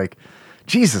where it's like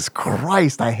Jesus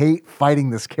Christ, I hate fighting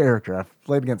this character. I've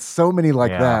played against so many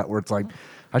like Yeah. that where it's like,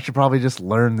 I should probably just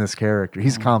learn this character.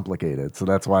 He's complicated, so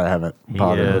that's why I haven't He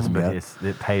bothered is, with him but yet.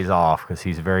 it pays off because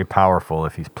he's very powerful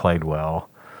if he's played well.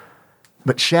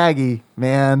 But Shaggy,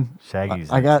 man,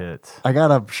 Shaggy's I the got tits. I got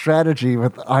a strategy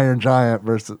with Iron Giant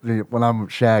versus when I'm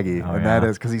Shaggy, Oh, and that yeah?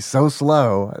 is because he's so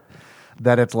slow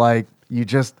that it's like you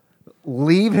just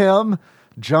leave him,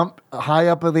 jump high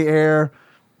up in the air,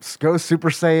 go Super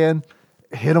Saiyan,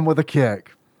 hit him with a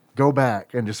kick, go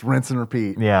back, and just rinse and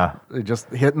repeat. Yeah, Just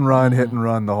hit and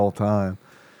run the whole time.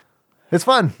 It's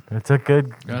fun. it's a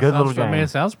good little game. I mean, it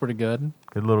sounds pretty good.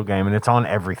 Good little game, and it's on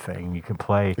everything. You can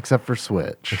play Except for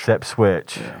Switch. except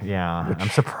Switch. Yeah, I'm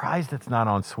surprised it's not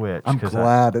on Switch. I'm 'cause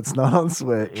glad it's not on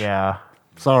Switch. yeah.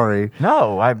 Sorry.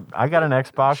 No, I got an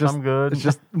Xbox. Just- I'm good. It's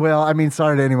just, well, I mean,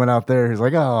 sorry to anyone out there who's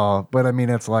like, oh, but I mean,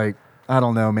 it's like, I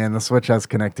don't know, man. The Switch has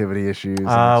connectivity issues. and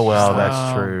it's well, just like-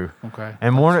 that's true. Okay.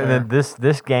 And more That's fair. than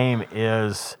this game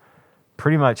is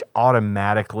pretty much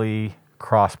automatically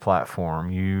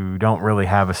cross-platform. You don't really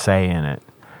have a say in it.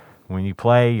 When you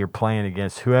play, you're playing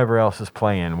against whoever else is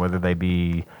playing, whether they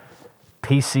be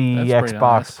PC, That's pretty Xbox,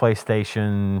 nice.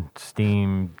 PlayStation,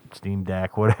 Steam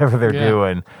Deck, whatever they're Yeah.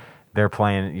 doing. They're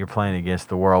playing. You're playing against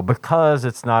the world because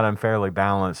it's not unfairly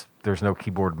balanced. There's no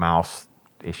keyboard mouse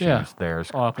issues. Yeah.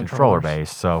 There's All controller controllers.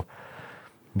 based. So,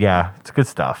 yeah, it's good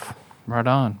stuff. Right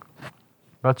on. What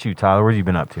about you, Tyler? What have you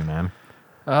been up to, man?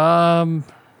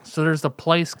 So there's a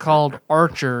place called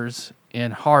Archer's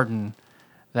in Hardin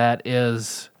that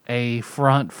is a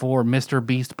front for Mr.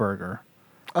 Beast Burger.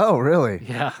 Oh, really?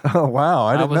 Yeah. Oh, wow.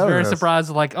 I I didn't was know very this. surprised.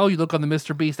 Like, oh, you look on the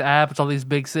Mr. Beast app, it's all these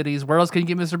big cities. Where else can you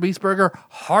get Mr. Beast Burger?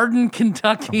 Hardin,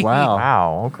 Kentucky. Wow.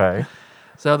 Wow. Okay.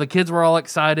 So the kids were all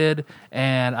excited,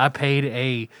 and I paid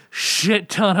a shit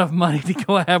ton of money to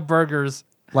go have burgers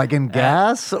Like in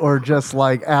gas or just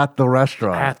like at the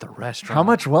restaurant? at the restaurant. How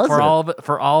much was for it?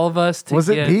 For all of us to Was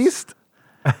it get, Beast?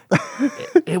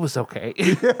 It was okay.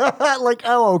 Like,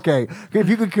 oh, okay. If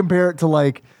you could compare it to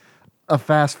like a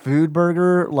fast food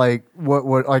burger, like what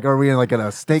like are we in like in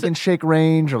a steak and shake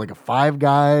range or like a Five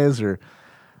Guys or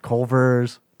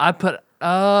Culver's? I put it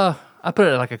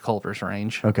at like a Culver's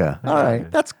range. Okay. All right.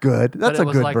 That's good. That's But a it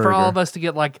was good like burger. for all of us to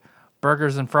get like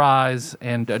burgers and fries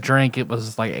and a drink, it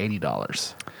was like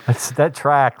 $80. That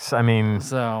tracks. I mean,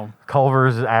 So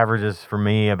Culver's averages for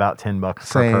me about $10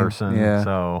 Same, per person. yeah.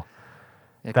 So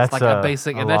yeah, 'cause That's like a a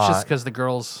basic, a and that's just lot. because the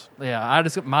girls. Yeah, I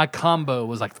just my combo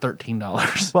was like $13.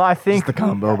 well, I Just think the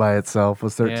combo by itself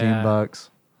was $13.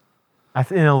 Yeah.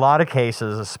 in a lot of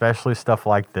cases, especially stuff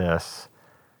like this,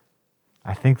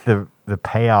 I think the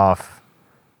payoff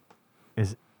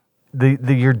is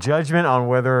your judgment on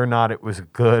whether or not it was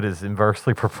good is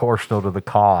inversely proportional to the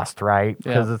cost, right?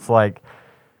 Because Yeah. it's like,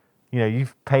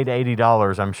 you've paid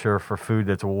 $80, I'm sure, for food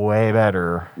that's way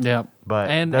better, Yeah, but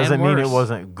and doesn't mean it worse.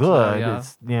 wasn't good. yeah.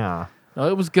 It's yeah. No,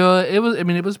 it was good. It was. I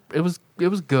mean, it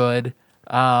was good.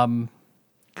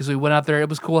 Because we went out there, it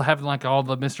was cool having like all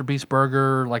the Mr. Beast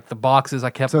Burger, like the boxes. I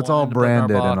kept. So it's all wanting to put in our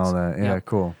branded and box. all that. Yeah,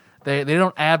 cool. They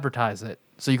don't advertise it,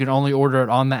 so you can only order it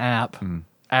on the app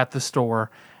at the store.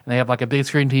 And they have like a big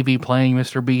screen TV playing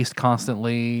Mr. Beast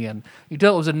constantly, and you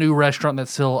tell it was a new restaurant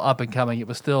that's still up and coming. It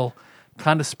was still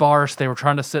kind of sparse. They were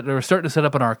starting to set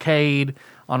up an arcade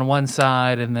on one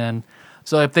side, and then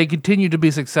so if they continue to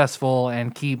be successful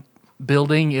and keep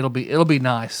building, it'll be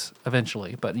nice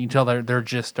eventually. But you can tell they're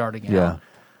just starting out. Yeah.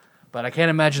 But I can't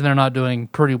imagine they're not doing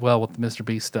pretty well with the Mr.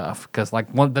 Beast stuff because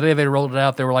like the day they rolled it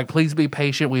out, they were like, "Please be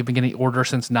patient. We've been getting orders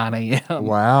since 9 a.m."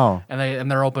 Wow. and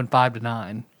they're open 5 to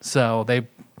 9, so they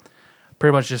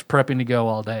pretty much just prepping to go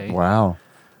all day. Wow.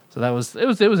 So it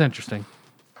was interesting.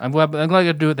 I'm glad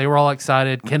to do it. They were all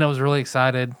excited. Kenna was really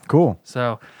excited. Cool.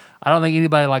 So I don't think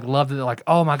anybody like loved it. Like,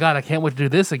 oh my god, I can't wait to do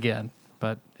this again.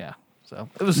 But yeah, so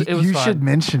it was You fun. should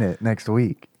mention it next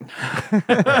week.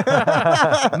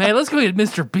 Man, let's go get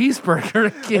Mr. Beast Burger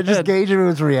again. And just gauge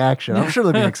everyone's reaction. I'm sure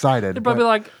they'll be excited. They're probably but-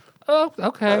 like, oh,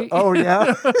 okay, oh,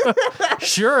 yeah.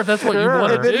 sure, if that's what you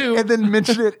want and, to then, do. and then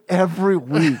mention it every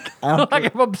week. After.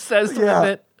 Like I'm obsessed Yeah. with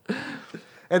it.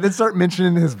 And then start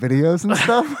mentioning his videos and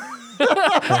stuff.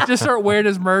 Just start wearing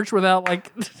his merch without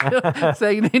like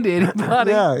saying anything to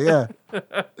anybody. Yeah.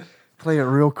 Play it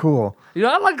real cool. You know,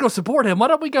 I'd like to go support him. Why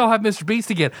don't we go have Mr. Beast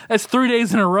again? That's 3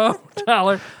 days in a row,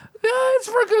 Tyler. Yeah, it's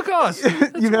for a good cause.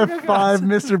 You have 5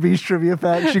 Mr. Beast trivia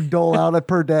facts you dole out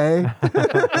per day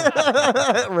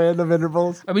at random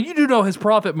intervals. I mean, you do know his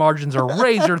profit margins are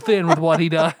razor thin with what he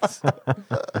does.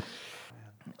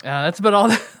 That's about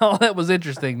all that was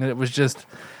interesting. That it was just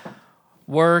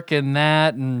work and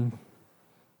that, and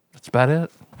that's about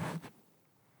it.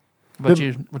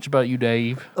 What about you,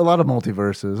 Dave? A lot of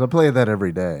multiverses. I play that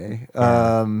every day.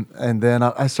 And then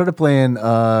I started playing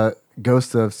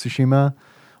Ghost of Tsushima,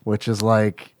 which is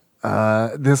like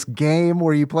this game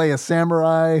where you play a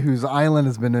samurai whose island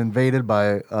has been invaded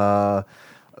by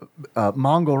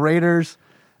Mongol raiders,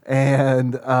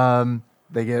 and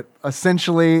they get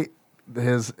essentially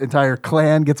his entire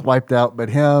clan gets wiped out, but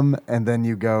him, and then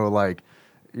you go like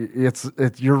it's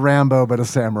you're Rambo but a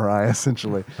samurai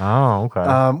essentially. Oh,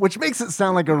 okay. Which makes it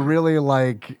sound like a really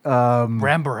like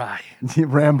Rambarai.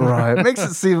 Rambarai. It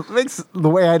makes the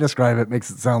way I describe it makes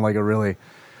it sound like a really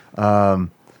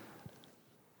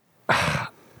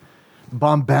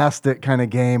bombastic kind of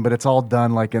game, but it's all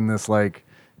done like in this like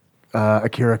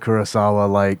Akira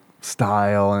Kurosawa like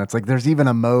style, and it's like there's even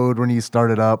a mode when you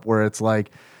start it up where it's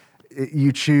like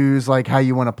you choose like how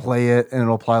you want to play it, and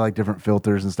it'll apply like different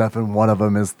filters and stuff. And one of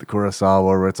them is the Kurosawa,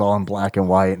 where it's all in black and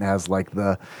white and has like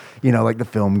the, like the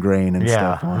film grain and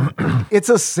stuff on it. It's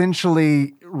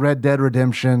essentially Red Dead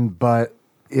Redemption, but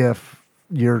if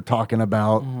you're talking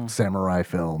about samurai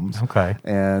films. Okay.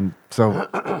 And so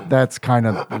that's kind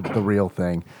of the real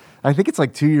thing. I think it's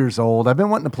like 2 years old. I've been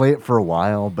wanting to play it for a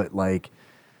while, but like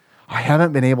I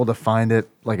haven't been able to find it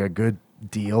like a good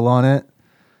deal on it.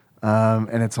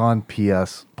 And it's on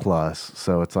PS Plus,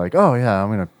 so it's like, oh yeah,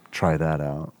 I'm gonna try that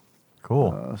out.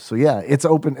 Cool. So yeah, it's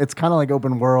open. It's kind of like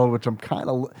open world, which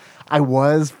I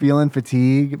was feeling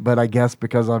fatigue, but I guess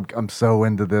because I'm so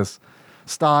into this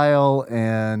style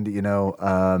and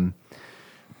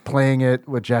playing it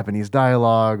with Japanese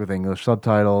dialogue with English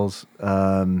subtitles.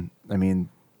 I mean,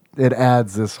 it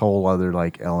adds this whole other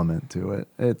like element to it.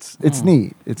 It's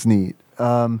neat. It's neat.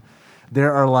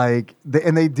 There are like,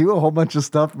 and they do a whole bunch of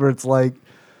stuff where it's like,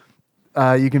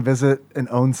 you can visit an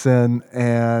onsen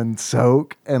and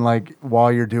soak, and like while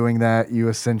you're doing that, you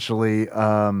essentially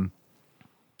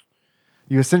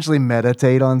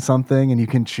meditate on something, and you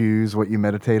can choose what you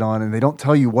meditate on, and they don't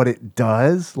tell you what it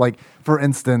does. Like for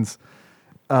instance,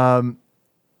 the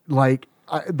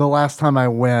last time I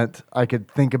went, I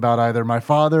could think about either my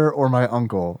father or my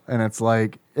uncle, and it's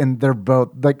like, and they're both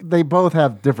like they both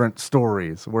have different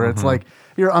stories where it's like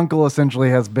your uncle essentially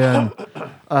has been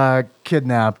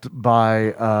kidnapped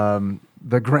by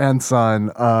the grandson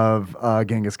of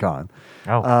Genghis Khan.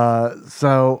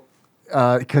 So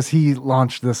because he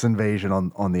launched this invasion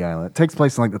on the island. It takes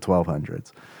place in like the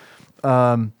 1200s.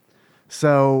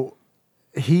 So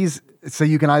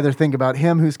you can either think about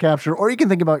him who's captured, or you can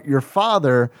think about your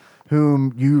father,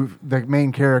 whom the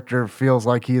main character feels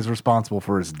like he is responsible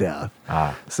for his death.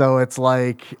 So it's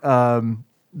like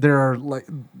there are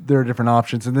different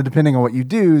options, and then depending on what you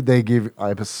do, they give.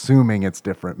 I'm assuming it's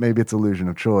different. Maybe it's illusion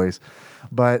of choice,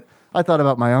 but I thought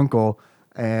about my uncle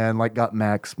and like got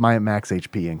my max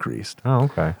HP increased. Oh,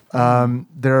 okay.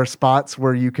 There are spots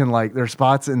where you can there are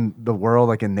spots in the world,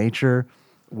 like in nature,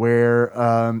 where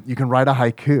you can write a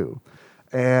haiku.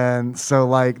 And so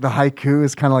like the haiku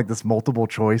is kind of like this multiple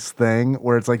choice thing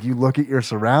where it's like you look at your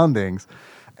surroundings,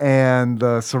 and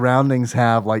the surroundings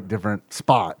have like different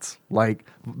spots. Like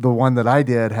the one that I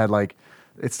did had like,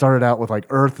 it started out with like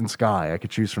earth and sky. I could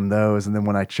choose from those. And then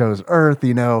when I chose earth,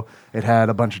 it had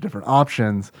a bunch of different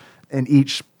options, and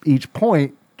each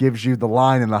point gives you the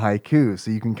line in the haiku.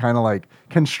 So you can kind of like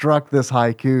construct this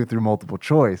haiku through multiple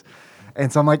choice.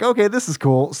 And so I'm like, okay, this is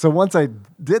cool. So once I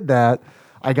did that,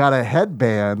 I got a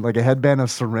headband, like a headband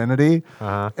of serenity,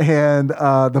 and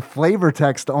the flavor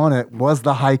text on it was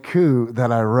the haiku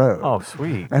that I wrote. Oh,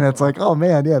 sweet! And it's like, oh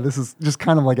man, yeah, this is just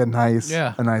kind of like a nice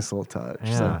little touch.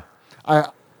 Yeah.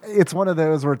 So it's one of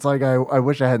those where it's like I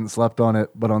wish I hadn't slept on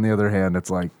it, but on the other hand, it's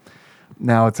like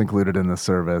now it's included in the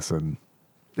service, and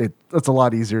it's a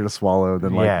lot easier to swallow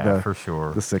than for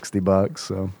sure the $60.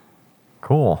 So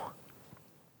cool.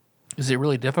 Is it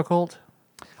really difficult?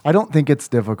 I don't think it's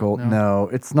difficult. No,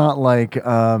 it's not like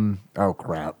oh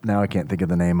crap! Now I can't think of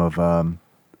the name of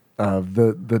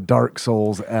the Dark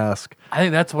Souls-esque. I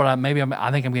think that's what I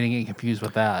think I'm getting confused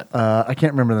with that. I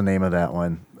can't remember the name of that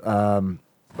one.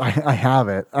 I have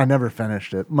it. I never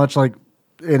finished it. Much like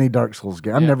any Dark Souls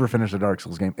game, I've never finished a Dark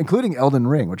Souls game, including Elden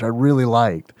Ring, which I really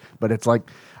liked. But it's like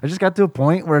I just got to a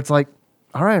point where it's like,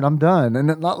 all right, I'm done,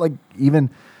 and not like even.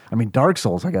 I mean, Dark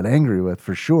Souls I got angry with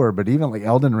for sure, but even like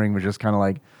Elden Ring was just kind of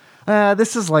like,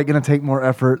 this is like going to take more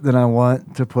effort than I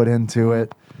want to put into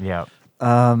it. Yeah.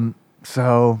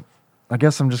 So I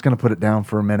guess I'm just going to put it down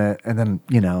for a minute, and then,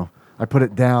 I put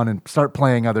it down and start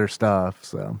playing other stuff.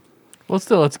 So, well,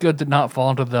 still, it's good to not fall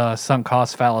into the sunk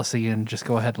cost fallacy and just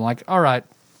go ahead and like, all right,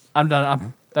 I'm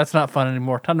done. That's not fun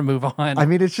anymore. Time to move on. I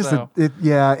mean, it's just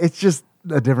it's just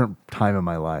a different time in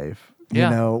my life,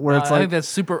 where it's I think that's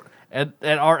super. at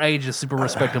our age, it's super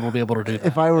respectable to be able to do that.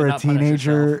 If I were and a not punish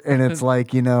teenager yourself. and it's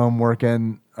like, I'm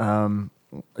working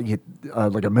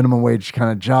like a minimum wage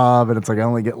kind of job, and it's like I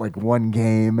only get like one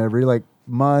game every like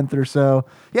month or so,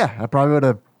 yeah, I probably would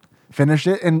have finished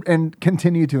it and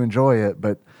continue to enjoy it.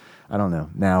 But I don't know.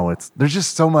 Now there's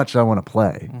just so much I want to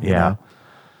play. you Yeah. know?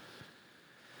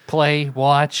 Play,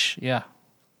 watch, Yeah.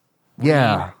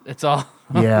 it's all.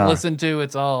 Yeah. Listen to,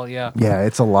 it's all. Yeah. Yeah,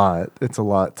 it's a lot. It's a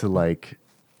lot to like.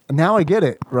 Now I get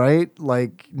it, right?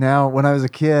 Like now, when I was a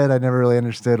kid, I never really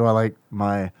understood why like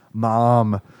my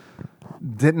mom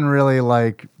didn't really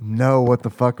like know what the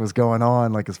fuck was going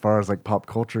on, like as far as like pop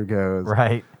culture goes,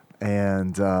 Right.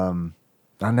 And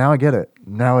now I get it.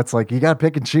 Now it's like you got to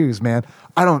pick and choose, man.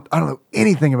 I don't know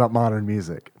anything about modern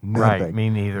music. Nothing. Right. Me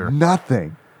neither.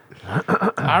 Nothing.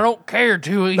 I don't care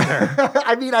to either.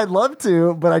 I mean, I'd love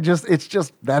to, but it's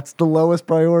just that's the lowest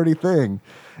priority thing.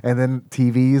 And then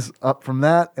TV's up from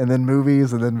that, and then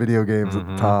movies, and then video games at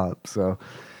the top. So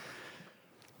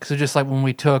So just like when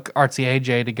we took Artsy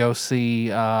AJ to go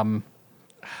see, I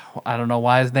don't know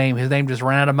why his name just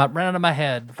ran out of my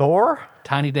head. Thor?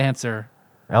 Tiny Dancer.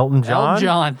 Elton John? Elton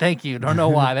John, thank you. Don't know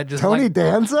why. That just Tony like,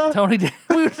 Danza.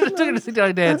 We took her to see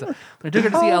Tony Danza. We took her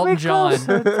to see Elton John.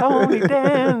 Tony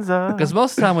Danza. Because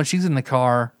most of the time when she's in the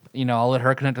car, I'll let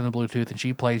her connect to the Bluetooth and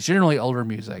she plays generally older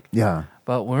music. Yeah.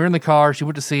 But when we were in the car, she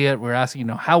went to see it. We were asking,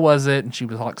 how was it? And she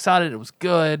was all excited. It was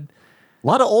good. A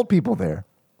lot of old people there.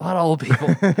 A lot of old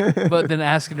people. But then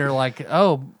asking her, like,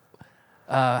 how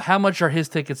much are his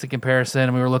tickets in comparison?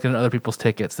 And we were looking at other people's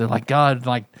tickets. They're like, God,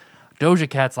 like, Doja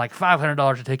Cat's like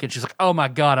 $500 a ticket. She's like, oh my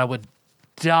God, I would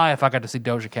die if I got to see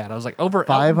Doja Cat. I was like, over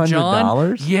Elton John?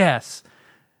 $500? Yes.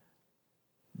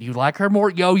 Do you like her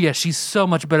more? Oh, yeah, she's so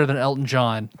much better than Elton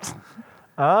John.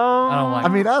 I don't like I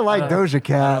mean, I like Doja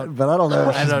Cat, but I don't know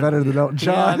if she's don't- better than Elton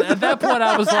John. Yeah, at that point,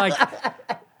 I was like,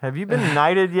 Have you been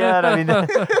knighted yet? I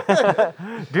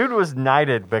mean, dude was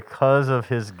knighted because of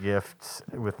his gifts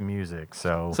with music.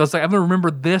 So so it's like, I'm going to remember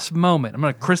this moment. I'm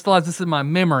going to crystallize this in my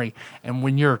memory. And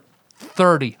when you're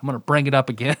 30, I'm going to bring it up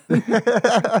again.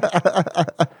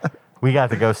 we got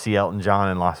to go see Elton John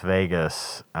in Las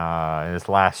Vegas. His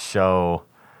last show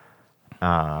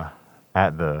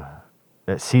at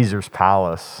Caesar's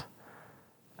Palace.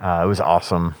 It was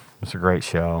awesome. It was a great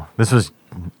show. This was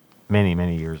many,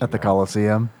 many years ago. At the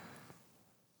Coliseum.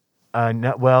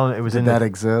 No, well, it was Did in that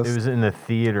exist? It was in the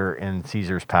theater in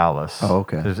Caesar's Palace. Oh,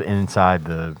 okay. It was inside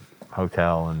the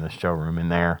hotel and the showroom in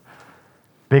there.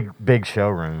 Big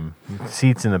showroom.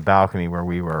 Seats in the balcony where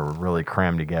we were really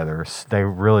crammed together. They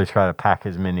really try to pack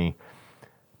as many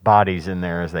bodies in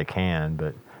there as they can,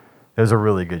 but it was a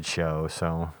really good show.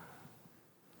 So,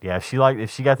 yeah,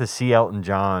 if she got to see Elton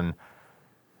John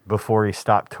before he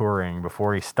stopped touring,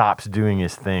 before he stops doing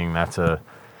his thing, that's a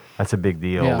big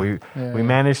deal. Yeah. We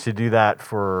managed to do that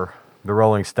for the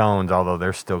Rolling Stones, although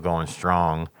they're still going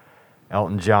strong.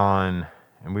 Elton John,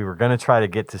 and we were going to try to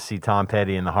get to see Tom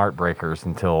Petty and the Heartbreakers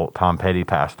until Tom Petty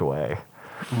passed away.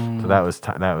 So that was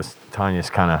Tanya's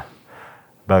kind of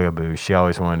bugaboo. She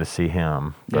always wanted to see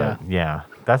him. But yeah,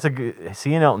 that's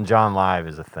seeing Elton John live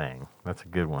is a thing. That's a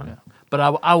good one. Yeah. But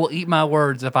I will eat my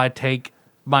words if I take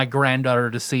my granddaughter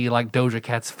to see like Doja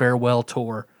Cat's farewell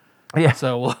tour. Yeah.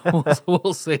 So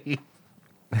we'll see.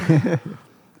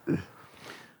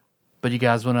 But you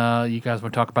guys wanna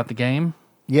talk about the game?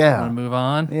 Yeah. Wanna move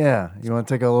on? Yeah. You want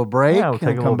to take a little break? Yeah, we'll take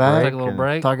and a come little back? break. Take a little and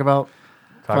break. Talk about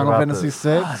Final about Fantasy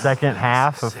the VI, second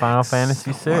half of Final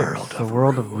Fantasy VI. the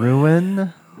World of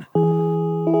Ruin.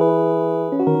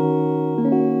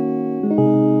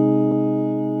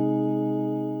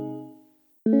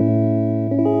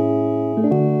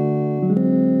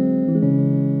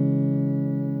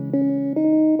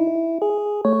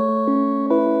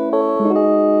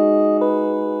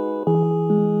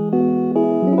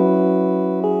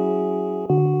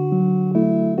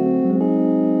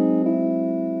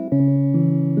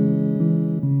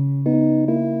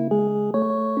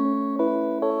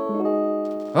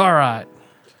 All right.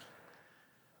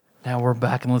 Now we're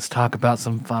back and let's talk about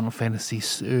some Final Fantasy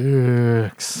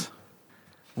VI.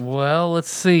 Well, let's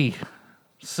see.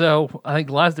 So I think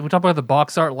we talked about the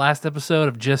box art last episode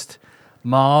of just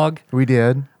Mog. We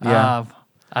did. Yeah.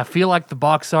 I feel like the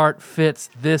box art fits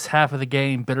this half of the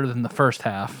game better than the first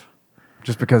half.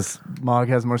 Just because Mog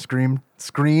has more screen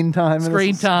time. in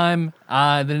Screen this? time,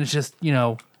 then it's just,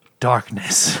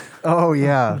 darkness. Oh,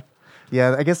 yeah.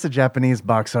 Yeah, I guess the Japanese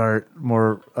box art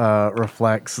more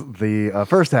reflects the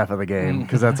first half of the game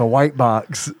because that's a white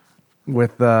box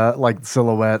with like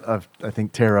silhouette of, I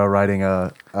think, Terra riding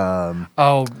a...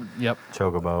 Oh, yep.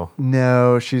 Chocobo.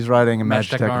 no, she's riding a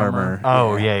Magitech Magitech armor. armor.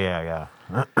 Oh, yeah.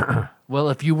 Well,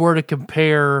 if you were to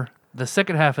compare the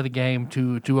second half of the game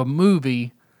to a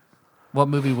movie, what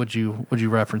movie would you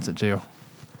reference it to?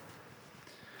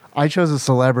 I chose a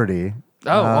celebrity.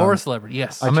 Oh, or a celebrity,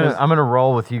 yes. I'm gonna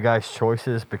roll with you guys'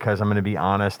 choices because I'm gonna be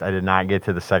honest. I did not get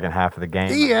to the second half of the game.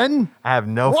 Ian, I have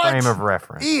no What? frame of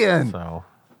reference. Ian! So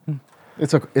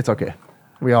it's okay.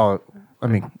 We all, I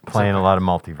mean, playing a lot of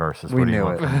multiverses. we What do you knew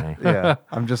want it. from me? Yeah,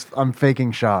 I'm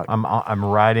faking shock. I'm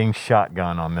riding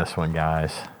shotgun on this one,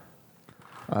 guys.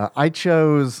 I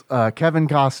chose Kevin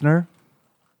Costner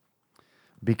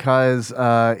because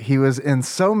he was in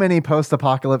so many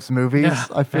post-apocalypse movies.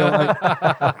 I feel like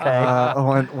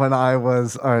when I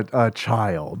was a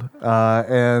child,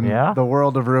 and Yeah? The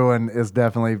World of Ruin is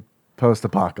definitely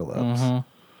post-apocalypse.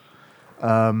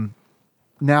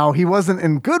 Now he wasn't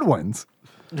in good ones.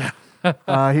 He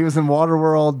was in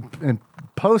Waterworld and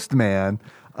Postman,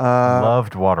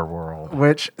 Loved Waterworld.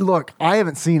 which look I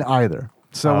haven't seen either.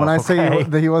 So when I say okay.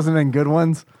 that he wasn't in good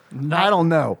ones, I don't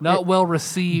know. Not well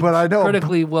received, But I know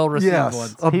critically well received yes,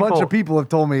 ones. a bunch People- of people have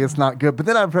told me it's not good. But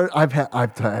then I've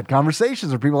had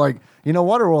conversations where people are like,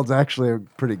 Waterworld's actually a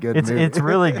pretty good movie. It's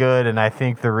really good, and I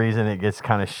think the reason it gets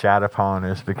kind of shat upon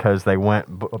is because they went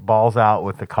balls out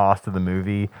with the cost of the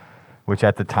movie, which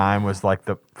at the time was like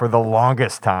for the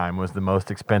longest time was the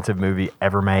most expensive movie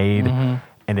ever made, and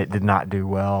it did not do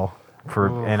well.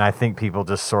 And I think people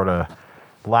just sort of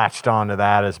latched onto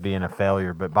that as being a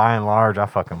failure. But by and large, I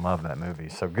fucking love that movie.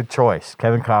 So good choice,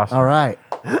 Kevin Costner. All right.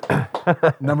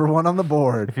 Number one on the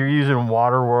board. If you're using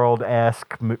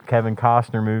Waterworld-esque Kevin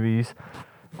Costner movies,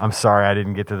 I'm sorry I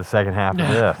didn't get to the second half of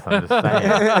this. I'm just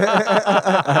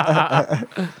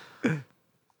saying.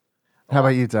 How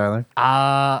about you, Tyler?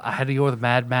 I had to go with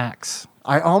Mad Max.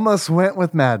 I almost went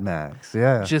with Mad Max.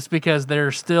 Yeah. Just because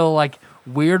there's still like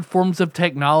weird forms of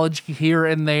technology here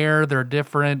and there. There are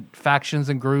different factions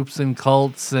and groups and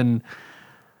cults and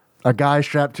A guy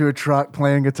strapped to a truck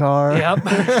playing guitar. yep.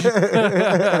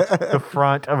 The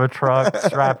front of a truck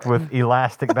strapped with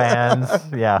elastic bands.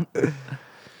 Yeah.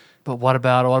 But what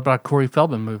about a Corey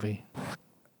Feldman movie?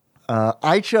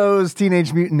 I chose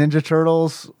Teenage Mutant Ninja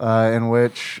Turtles, in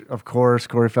which, of course,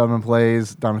 Corey Feldman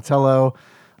plays Donatello.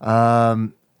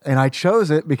 And I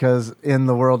chose it because in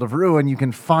the World of Ruin, you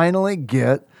can finally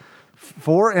get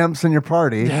 4 imps in your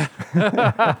party.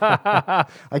 I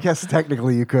guess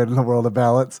technically you could in the World of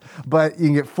Ballots, but you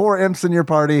can get 4 imps in your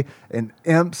party, and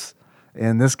imps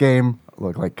in this game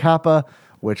look like Kappa,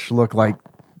 which look like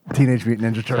Teenage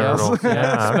Mutant Ninja Turtles.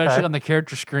 Yeah, Especially okay. on the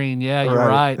character screen. Yeah, you're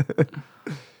Right. right.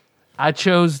 I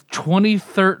chose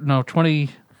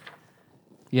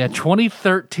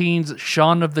 2013's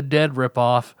Shaun of the Dead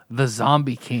ripoff, The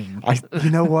Zombie King.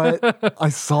 You know what? I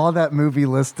saw that movie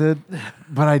listed,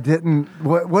 but I didn't.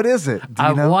 What is it? Do you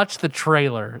I know? watched the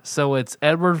trailer, so it's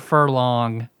Edward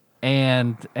Furlong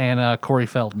and Corey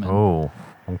Feldman, Oh,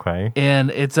 okay.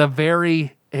 and it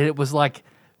was like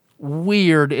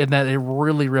weird in that it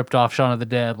really ripped off Shaun of the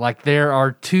Dead. Like there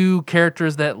are 2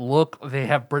 characters that they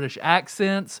have British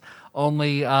accents.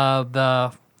 Only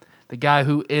the guy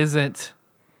who isn't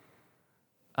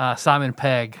Simon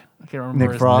Pegg, I can't remember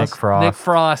Nick his Frost? name. Nick Frost. Nick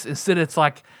Frost. Instead, it's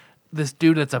like this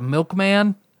dude that's a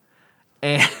milkman,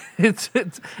 and it's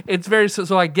very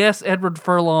so. I guess Edward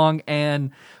Furlong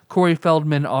and Corey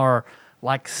Feldman are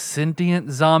like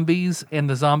sentient zombies in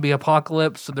the zombie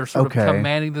apocalypse. So they're sort Okay. of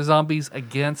commanding the zombies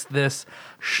against this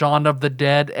Shaun of the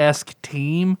Dead-esque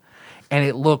team, and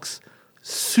it looks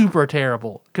super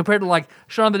terrible compared to like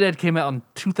Shaun of the Dead came out in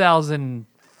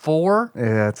 2004,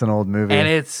 Yeah, it's an old movie. and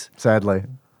it's sadly.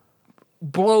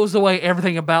 blows away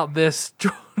everything about this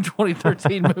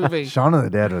 2013 movie. Shaun of the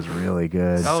Dead was really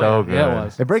good. Oh, So yeah, good. Yeah, it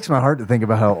was. It breaks my heart to think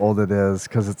about how old it is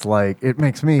because it's like it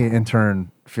makes me in turn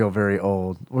feel very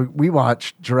old. We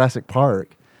watched Jurassic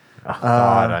Park,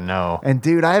 God, I know. and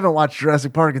dude, I haven't watched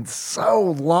Jurassic Park in so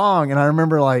long. And I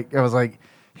remember I was like,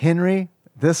 Henry,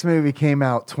 this movie came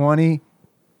out 30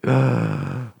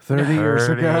 years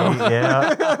 30, ago.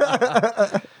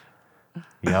 Yeah.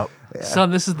 Yep. Son,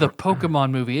 this is the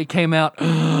Pokemon movie. It came out.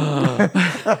 I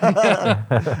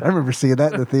remember seeing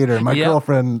that in the theater. My Yep.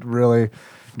 girlfriend really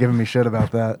giving me shit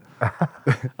about that.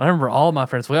 I remember all my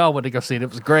friends. We all went to go see it. It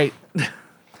was great.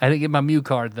 I didn't get my Mew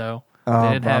card though. Oh,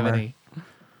 They didn't have bummer. any.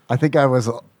 I think I was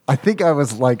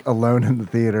like alone in the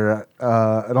theater.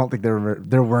 I don't think there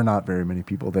were not very many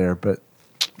people there, but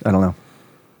I don't know.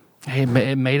 Hey,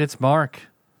 it made its mark.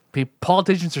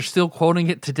 Politicians are still quoting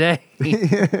it today.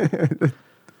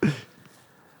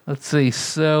 Let's see.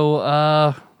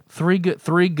 So, 3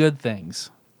 good things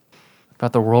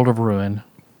about the World of Ruin.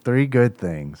 3 good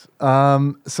things.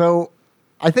 So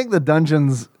I think the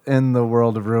dungeons in the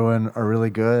World of Ruin are really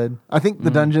good. I think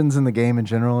the dungeons in the game in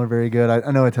general are very good.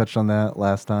 I know I touched on that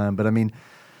last time, but I mean,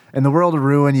 in the World of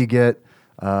Ruin, you get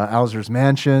Owser's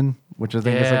Mansion, which I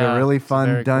think is like a Yeah, really it's a fun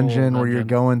very cool dungeon where you're dungeon.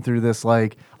 going through this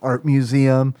like art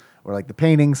museum where like the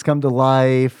paintings come to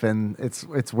life, and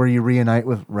it's where you reunite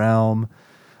with Realm.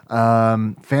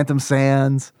 Phantom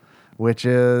Sands, which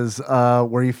is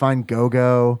where you find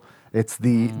Go-Go. It's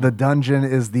the dungeon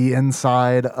is the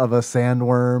inside of a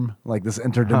sandworm, like this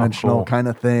interdimensional cool. kind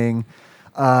of thing.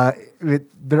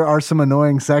 There are some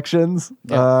annoying sections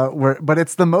but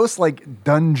it's the most like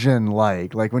dungeon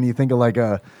like when you think of like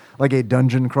a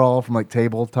dungeon crawl from like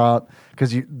tabletop,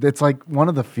 because it's like one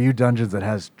of the few dungeons that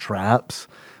has traps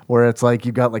where it's like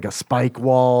you've got like a spike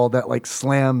wall that like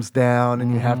slams down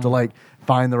and you have to like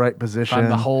find the right position.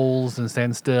 Find the holes and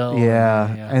stand still. Yeah.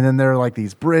 And then there are like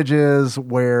these bridges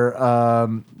where,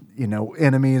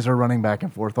 enemies are running back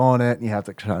and forth on it and you have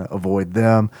to kind of avoid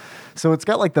them. So it's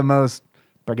got like the most,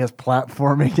 I guess,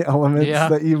 platforming elements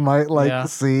that you might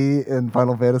see in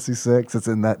Final Fantasy VI. It's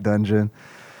in that dungeon.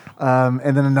 And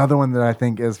then another one that I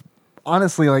think is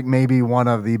honestly like maybe one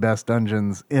of the best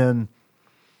dungeons in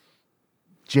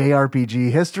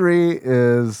JRPG history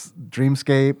is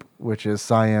Dreamscape, which is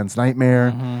Cyan's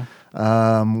Nightmare,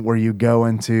 where you go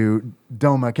into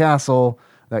Doma Castle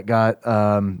that got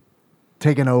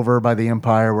taken over by the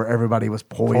Empire, where everybody was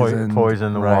poisoned.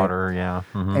 Poison the right? water, yeah.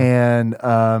 Mhm.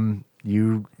 And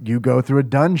you go through a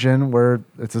dungeon where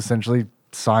it's essentially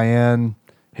Cyan,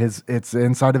 it's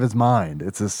inside of his mind.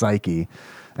 It's his psyche.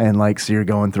 And like, so you're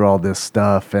going through all this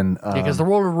stuff, and Because the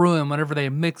World of Ruin, whenever they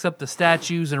mix up the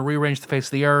statues and rearrange the face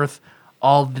of the earth,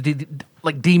 all the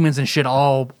like demons and shit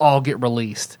all get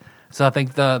released. So I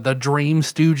think the Dream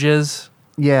Stooges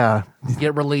yeah,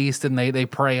 get released and they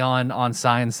prey on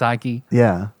Cyan's psyche.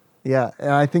 yeah,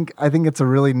 and I think it's a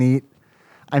really neat.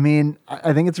 I mean,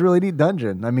 I think it's a really neat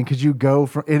dungeon. I mean, because you go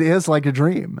from it is like a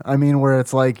dream. I mean, where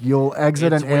it's like you'll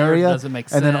exit It's an weird, area, doesn't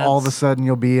make and then all of a sense. sudden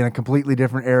you'll be in a completely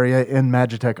different area in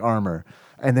Magitech armor,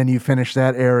 and then you finish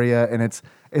that area, and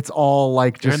it's all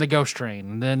like You're just in the ghost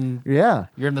train, and then yeah.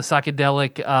 you're in the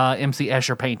psychedic MC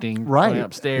Escher painting Right going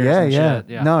upstairs. Yeah, and yeah. Shit.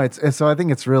 Yeah. No, it's so I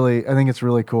think it's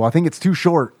really cool. I think it's too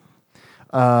short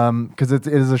because it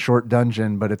is a short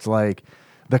dungeon, but it's like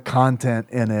the content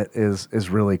in it is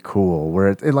really cool. Where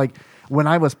it like when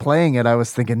I was playing it, I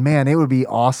was thinking, man, it would be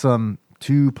awesome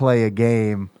to play a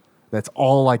game that's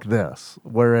all like this,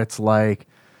 where it's like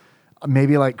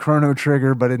maybe like Chrono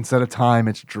Trigger, but instead of time,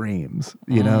 it's dreams.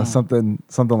 You know, something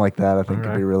like that. I think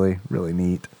could be really, really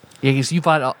neat. Yeah, because you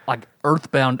fight like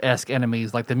Earthbound-esque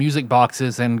enemies, like the music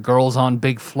boxes and girls on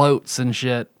big floats and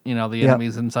shit. You know, the Yep.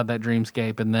 enemies inside that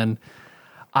dreamscape. And then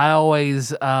I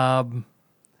always,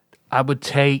 I would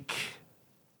take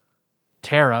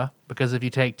Terra, because if you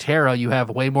take Terra, you have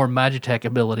way more Magitech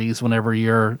abilities whenever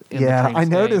you're in the Yeah, I dreamscape,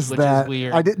 noticed which that. is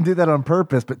weird. I didn't do that on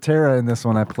purpose, but Terra in this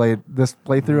one, I played as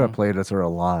her a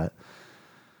lot.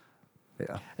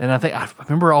 Yeah. And I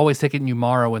remember always taking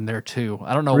Umaro in there too.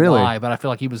 I don't know Really? why, but I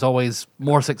feel like he was always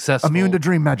more successful. Immune to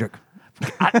dream magic.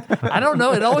 I don't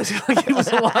know. It always felt like he was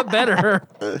a lot better.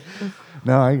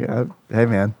 No, hey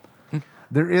man,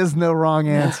 there is no wrong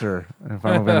answer in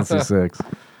Final Fantasy VI.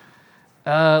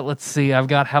 Let's see. I've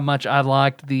got how much I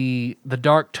liked the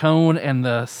dark tone and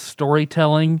the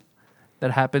storytelling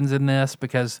that happens in this,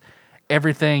 because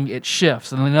everything, it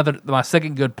shifts. And my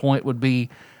second good point would be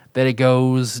that it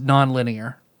goes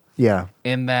non-linear, Yeah,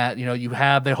 in that, you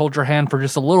know, they hold your hand for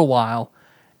just a little while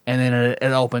and then it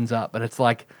opens up, and it's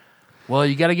like, well,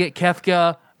 you got to get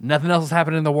Kefka. Nothing else is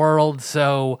happening in the world,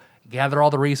 so gather all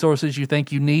the resources you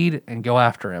think you need and go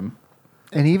after him.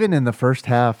 and even in the first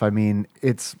half, I mean,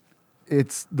 it's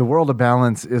the World of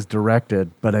Balance is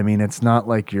directed, but I mean, it's not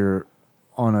like you're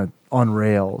on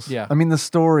rails. Yeah. I mean, the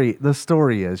story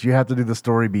is you have to do the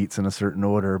story beats in a certain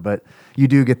order, but you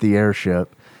do get the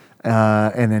airship,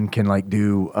 and then can like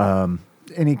do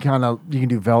any kind of, you can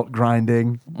do Velt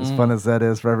grinding, as fun as that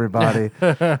is for everybody,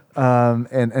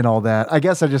 and all that. I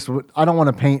guess I don't want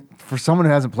to paint, for someone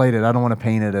who hasn't played it, I don't want to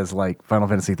paint it as like Final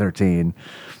Fantasy 13,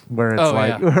 where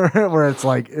it's where it's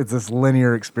like it's this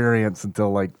linear experience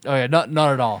until like. Oh yeah, not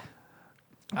at all.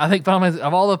 I think Final Fantasy,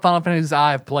 of all the Final Fantasies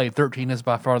I've played, 13 is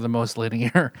by far the most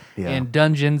linear in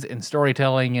dungeons, in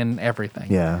storytelling, and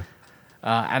everything. Yeah.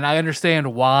 And I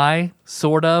understand why,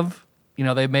 sort of. You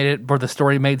know, they made it where the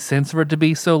story made sense for it to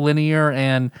be so linear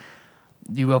and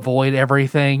you avoid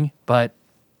everything. But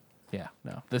yeah,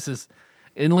 no, this is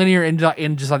in linear, in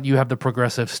just like you have the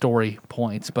progressive story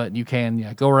points, but you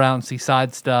can go around and see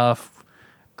side stuff,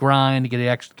 grind,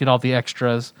 get all the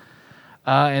extras,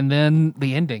 and then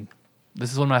the ending.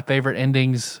 This is one of my favorite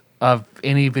endings of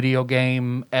any video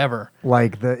game ever.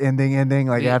 Like the ending,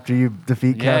 like Yeah. after you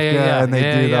defeat Yeah, Kefka yeah. and they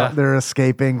Yeah, do yeah. they're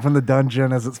escaping from the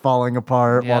dungeon as it's falling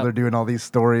apart while Yeah. they're doing all these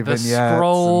story The vignettes.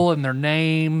 scroll and their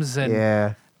names and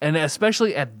Yeah. and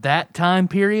especially at that time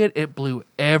period, it blew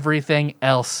everything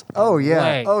else Oh yeah.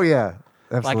 away. Oh yeah.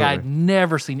 Like Absolutely. I'd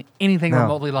never seen anything No,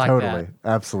 remotely like totally. that.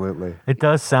 Absolutely. It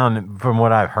does sound, from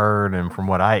what I've heard and from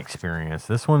what I experienced,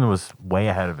 this one was way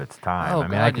ahead of its time. Oh, I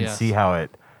mean, I God, can yes. see how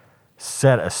it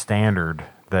set a standard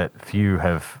that few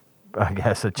have, I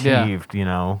guess, achieved. You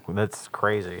know, that's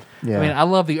crazy. Yeah. I mean, I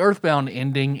love the Earthbound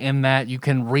ending in that you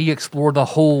can re-explore the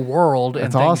whole world and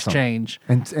That's things awesome. change.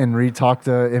 and re-talk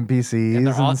to NPCs And and,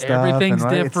 they're all- stuff. everything's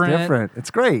and, right, different. It's different.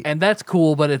 It's great. And that's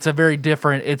cool, but it's a very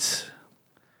different. It's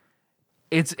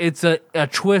a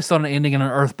twist on an ending in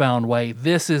an Earthbound way.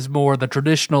 This is more the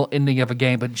traditional ending of a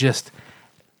game, but just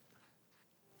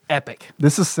epic.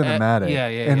 This is cinematic. yeah,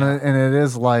 and yeah. And it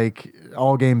is like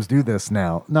all games do this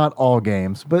now. Not all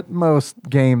games, but most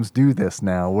games do this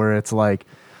now, where it's like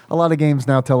a lot of games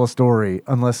now tell a story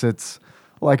unless it's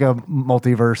like a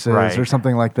multiverses Right. or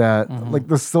something like that. Like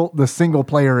the single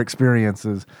player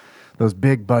experiences, those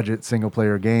big budget single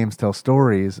player games tell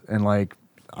stories, and like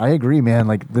I agree, man.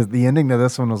 Like the ending to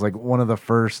this one was like one of the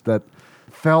first that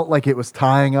felt like it was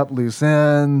tying up loose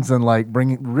ends and like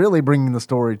bringing the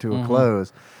story to a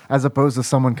close, as opposed to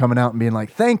someone coming out and being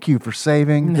like, "Thank you for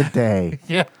saving the day.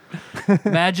 Yeah,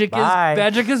 magic Bye.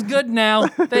 is good now.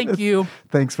 Thank you.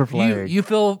 Thanks for playing." You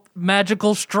feel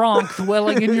magical strength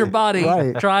welling in your body.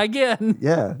 Right. Try again.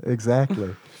 Yeah,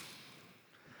 exactly.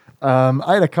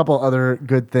 I had a couple other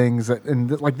good things,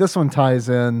 like this one ties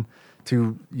in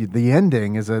to the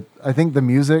ending. Is that I think the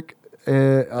music,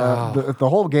 the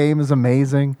whole game is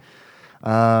amazing.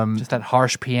 Just that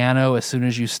harsh piano as soon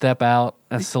as you step out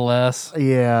as Celeste.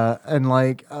 Yeah, and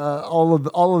like all of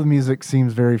the music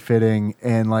seems very fitting,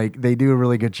 and like they do a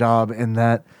really good job in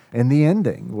the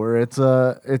ending where it's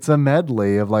a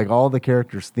medley of like all the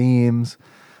characters' themes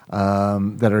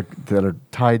that are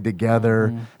tied together,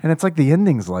 and it's like the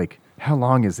ending's like, how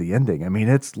long is the ending? I mean,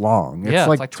 it's long. Yeah,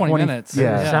 it's like 20 minutes.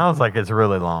 Yeah, It sounds like it's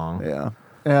really long. yeah.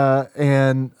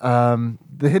 And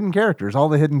the hidden characters, all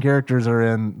the hidden characters are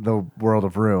in the World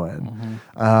of Ruin.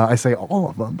 I say all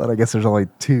of them, but I guess there's only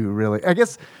two really. I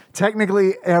guess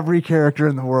technically every character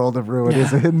in the World of Ruin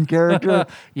is a hidden character.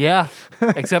 Yeah,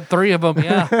 except 3 of them.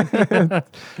 Yeah,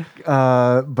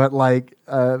 But like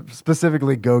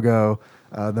specifically Gogo,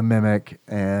 the Mimic,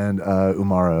 and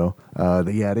Umaro,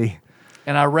 the Yeti.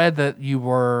 and I read that you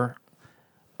were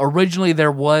originally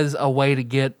there was a way to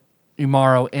get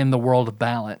Umaro in the World of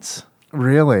Balance,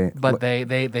 Really? but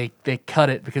they cut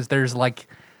it because there's like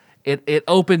it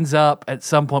opens up at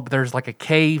some point, but there's like a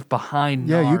cave behind.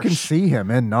 Yeah, you can Narsh. see him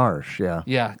in Narsh. Yeah.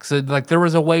 Yeah, so like there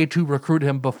was a way to recruit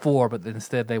him before, but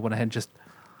instead they went ahead and just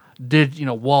did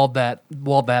walled that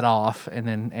off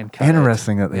and cut it.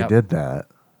 Interesting that they Yep. did that.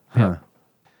 Huh.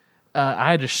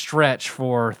 I had to stretch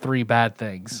for 3 bad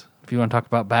things. If you want to talk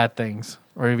about bad things,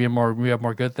 or if you have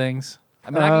more good things. I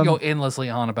mean, I can go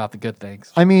endlessly on about the good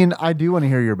things. I mean, I do want to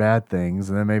hear your bad things,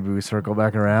 and then maybe we circle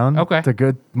back around. Okay.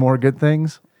 To more good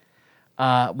things.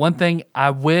 One thing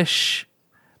I wish,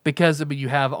 because you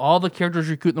have all the characters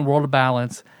recruit in the World of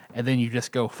Balance, and then you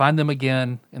just go find them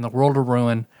again in the World of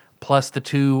Ruin, plus the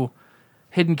 2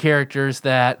 hidden characters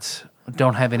that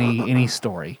don't have any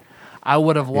story. I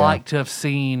would have liked to have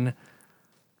seen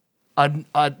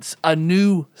a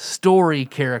new story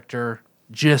character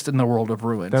just in the World of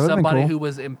Ruin. That would've been Somebody cool. who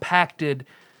was impacted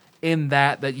in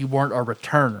that you weren't a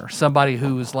returner. Somebody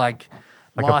who was like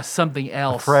lost something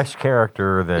else. Fresh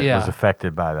character that Yeah. was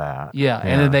affected by that. Yeah,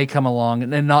 and then they come along,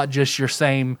 and then not just your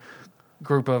same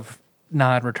group of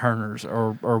 9 returners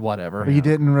or whatever. But you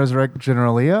didn't resurrect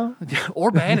General Leo?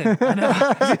 Or Bannon. I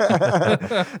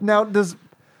know. Now,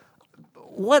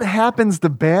 what happens to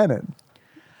Bannon?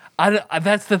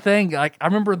 That's the thing. Like I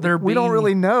remember We don't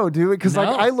really know, do we? Because No.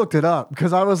 like I looked it up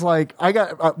because I was like,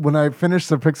 when I finished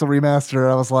the Pixel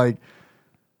remaster, I was like,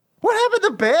 what happened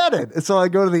to Bannon? And so I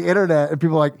go to the internet and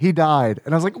people are like, he died,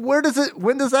 and I was like, when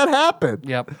does that happen?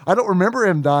 Yep. I don't remember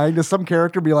him dying. Does some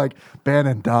character be like,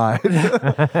 Bannon died?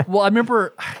 Well, I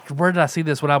remember where did I see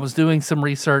this when I was doing some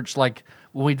research, like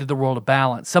when we did the World of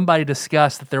Balance. Somebody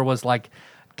discussed that there was like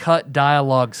cut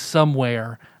dialogue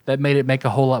somewhere that made it make a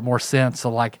whole lot more sense. So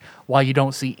like why you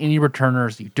don't see any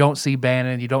returners, you don't see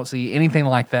Bannon, you don't see anything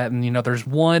like that, and there's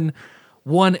one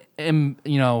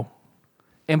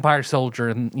Empire soldier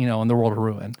in the World of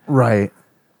Ruin. Right.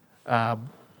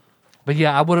 But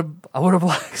yeah, I would have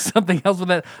liked something else with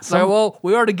that. So, well,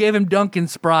 we already gave him Duncan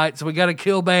Sprite, so we got to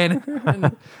kill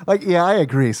Bannon. Like, yeah, I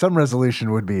agree. Some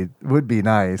resolution would be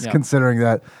nice, Yeah. considering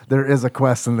that there is a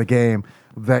quest in the game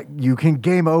that you can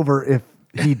game over if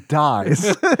he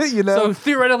dies. You know, So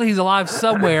theoretically, he's alive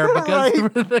somewhere because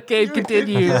Right. the game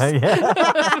continues.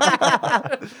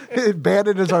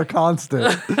 Bannon is our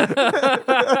constant.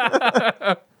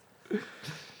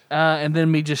 And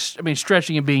then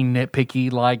stretching and being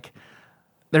nitpicky, like,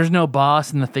 there's no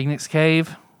boss in the Phoenix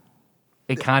Cave.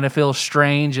 It kind of feels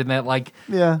strange in that, like,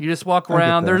 Yeah, you just walk I get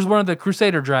around. that. There's one of the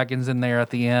Crusader dragons in there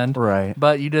at the end. Right.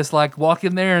 But you just, like, walk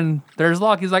in there and there's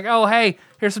Locke. He's like, oh, hey,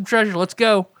 here's some treasure. Let's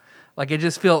go. Like, it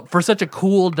just felt, for such a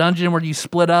cool dungeon where you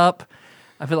split up,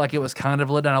 I feel like it was kind of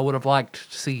lit, and I would have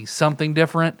liked to see something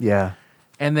different. Yeah.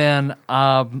 And then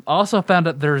also found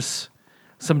that there's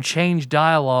some changed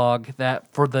dialogue that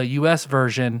for the US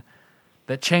version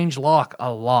that changed Locke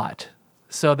a lot.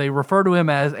 So they refer to him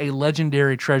as a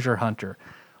legendary treasure hunter.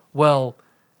 Well,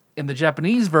 in the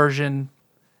Japanese version,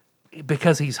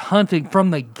 because he's hunting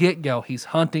from the get-go, he's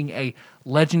hunting a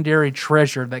legendary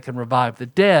treasure that can revive the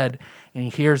dead, and he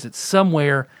hears it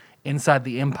somewhere inside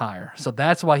the Empire. So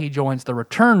that's why he joins the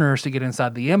Returners to get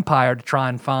inside the Empire to try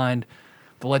and find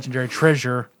the legendary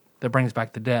treasure that brings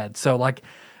back the dead. So, like,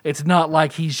 it's not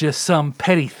like he's just some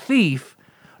petty thief.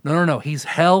 No. He's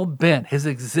hell-bent. His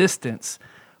existence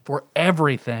for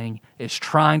everything is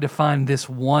trying to find this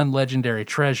one legendary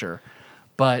treasure.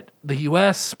 But the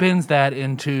U.S. spins that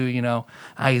into, he don't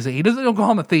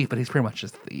call him a thief, but he's pretty much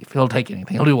just a thief. He'll take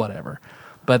anything. He'll do whatever.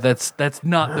 But that's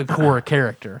not the core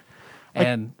character.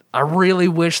 And I really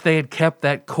wish they had kept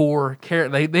that core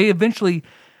character. They eventually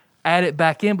add it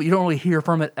back in, but you don't really hear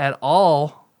from it at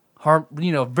all.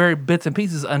 Very bits and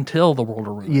pieces until the World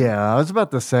of Ruin. Yeah, I was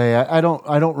about to say I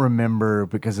don't remember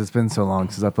because it's been so long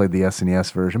since I played the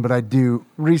SNES version, but I do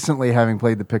recently, having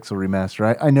played the Pixel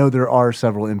remaster. I know there are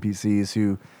several NPCs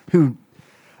who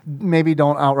maybe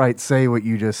don't outright say what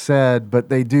you just said, but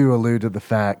they do allude to the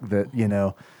fact that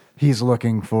he's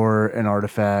looking for an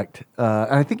artifact.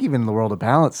 And I think even in the World of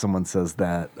Balance, someone says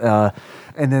that.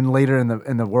 And then later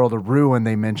in the World of Ruin,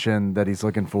 they mention that he's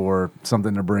looking for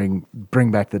something to bring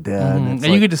back the dead. And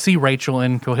you get to see Rachel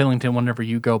in Cohillington whenever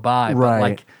you go by. Right. But,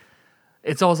 like,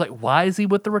 it's always like, why is he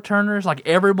with the Returners? Like,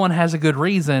 everyone has a good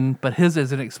reason, but his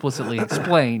isn't explicitly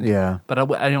explained. Yeah. But I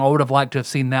would have liked to have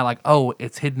seen that, like, oh,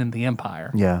 it's hidden in the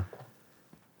Empire. Yeah.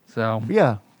 So,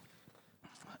 Yeah.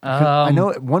 I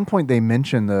know at one point they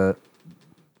mentioned this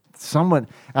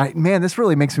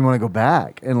really makes me want to go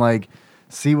back and like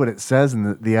see what it says in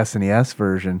the SNES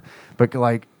version. But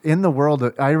like in the world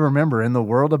of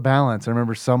Balance, I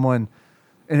remember someone,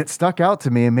 and it stuck out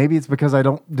to me, and maybe it's because I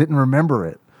didn't remember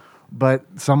it, but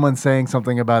someone saying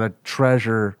something about a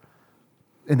treasure,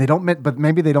 and but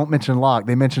maybe they don't mention Locke.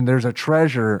 They mentioned there's a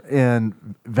treasure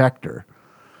in Vector.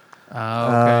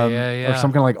 okay, yeah. Or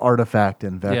some kind of like artifact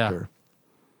in Vector.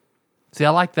 See, I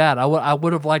like that. I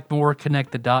would have liked more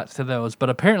connect the dots to those, but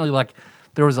apparently, like,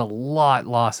 there was a lot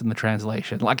lost in the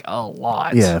translation, like a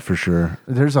lot. Yeah, for sure.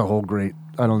 There's a whole great.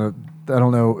 I don't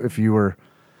know if you were.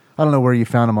 I don't know where you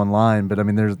found them online, but I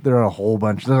mean, there are a whole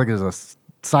bunch. There's a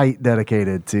site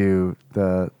dedicated to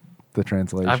the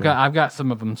translation. I've got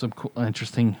some of them, some cool,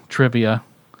 interesting trivia.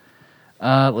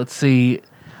 Let's see.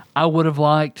 I would have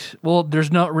liked. Well,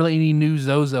 there's not really any new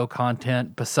Zozo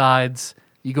content besides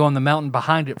you go on the mountain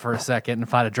behind it for a second and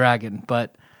fight a dragon,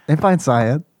 but. And find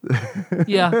Cyan.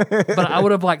 Yeah, but I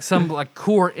would have liked some like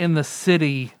core in the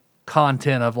city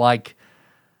content of like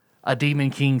a Demon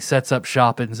King sets up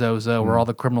shop in Zozo where all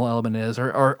the criminal element is,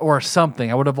 or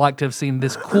something. I would have liked to have seen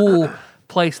this cool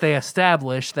place they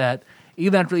established that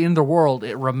even after the end of the world,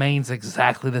 it remains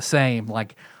exactly the same.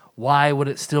 Like, why would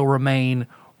it still remain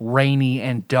rainy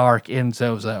and dark in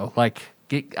Zozo? Like,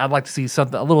 I'd like to see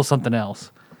a little something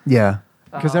else. Yeah,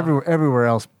 because everywhere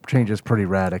else changes pretty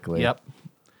radically. Yep.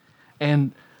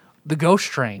 And the ghost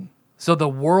train. So the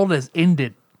world has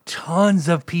ended. Tons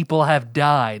of people have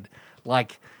died.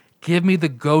 Like, give me the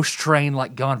ghost train,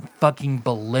 like, gone fucking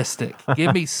ballistic.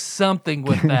 Give me something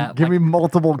with that. Give me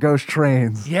multiple ghost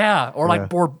trains. Yeah. Or,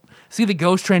 like, see the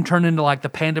ghost train turn into, like, the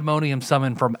Pandemonium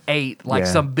summon from 8. Like,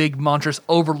 some big monstrous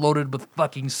overloaded with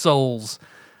fucking souls.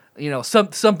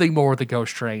 Something more with the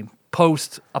ghost train.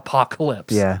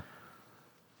 Post-apocalypse. Yeah.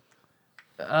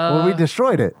 Well, we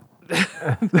destroyed it.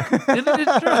 Didn't it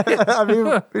destroy it? I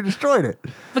mean, we destroyed it.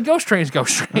 The ghost train's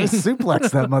ghost train.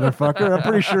 Suplex that motherfucker. I'm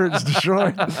pretty sure it's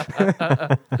destroyed.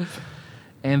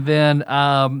 And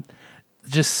then,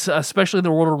 just especially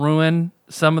the World of Ruin.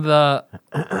 some of the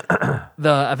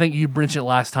I think you mentioned it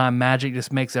last time, magic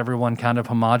just makes everyone kind of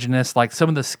homogenous. Like some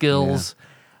of the skills,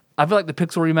 I feel like the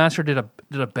Pixel Remaster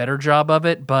did a better job of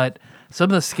it, but some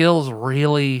of the skills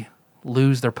really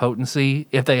lose their potency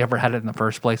if they ever had it in the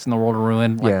first place in the World of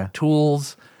Ruin. Like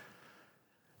tools,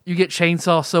 you get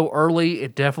chainsaw so early,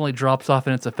 it definitely drops off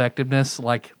in its effectiveness.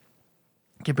 Like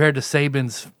compared to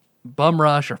Sabin's Bum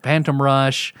Rush or Phantom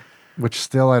Rush. Which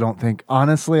still, I don't think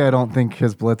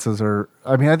his blitzes are.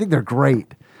 I mean, I think they're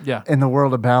great. Yeah. In the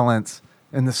World of Balance,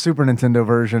 in the Super Nintendo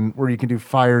version, where you can do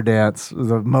Fire Dance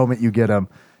the moment you get him,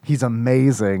 he's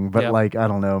amazing. But like, I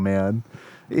don't know, man.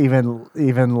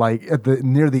 Even like at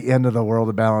near the end of the World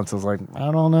of Balance, I was like,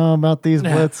 I don't know about these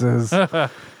blitzes.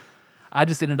 I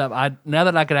just ended up, now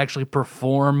that I could actually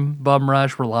perform Bum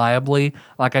Rush reliably,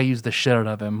 like I used the shit out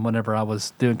of him whenever I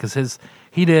was doing, because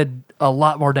he did a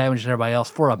lot more damage than everybody else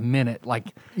for a minute, like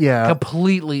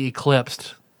completely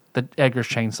eclipsed the Edgar's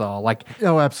chainsaw. Like,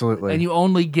 oh, absolutely. And you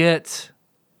only get,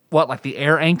 like the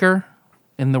air anchor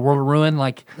in the World of Ruin,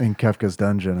 like in Kefka's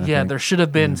dungeon. I think. There should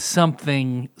have been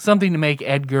something to make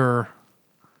Edgar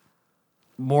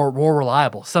more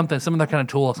reliable, some other kind of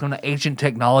tool, some ancient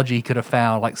technology he could have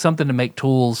found, like something to make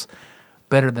tools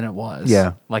better than it was.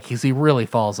 Yeah. Like he really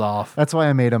falls off. That's why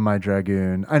I made him my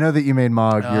Dragoon. I know that you made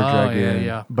Mog your Dragoon.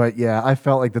 Yeah. But yeah, I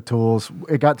felt like the tools,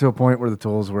 it got to a point where the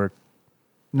tools were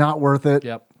not worth it.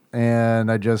 Yep.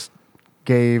 And I just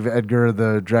gave Edgar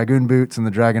the Dragoon boots and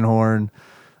the Dragon Horn,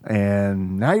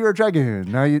 and now you're a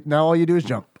Dragoon. Now all you do is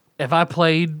jump. If I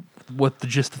played with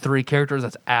just the 3 characters,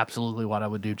 that's absolutely what I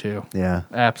would do too. Yeah.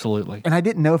 Absolutely. And I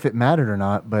didn't know if it mattered or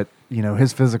not, but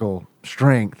his physical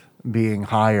strength being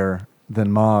higher than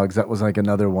Mog's, that was like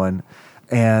another one.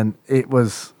 And it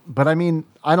was, but I mean,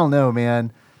 I don't know,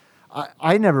 man.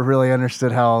 I never really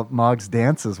understood how Mog's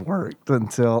dances worked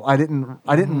until I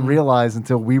didn't realize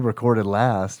until we recorded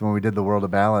last when we did the World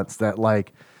of Balance that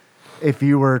like if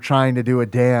you were trying to do a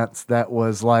dance that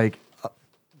was like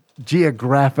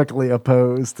geographically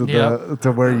opposed to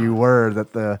to where you were,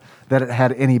 that it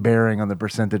had any bearing on the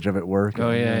percentage of it working.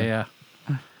 Oh yeah.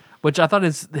 Which I thought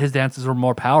his dances were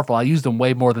more powerful. I used them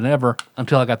way more than ever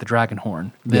until I got the Dragon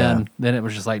Horn. Then it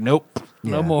was just like, nope,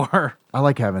 no more. I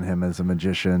like having him as a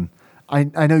magician.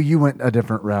 I know you went a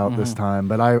different route this time,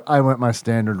 but I went my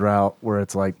standard route where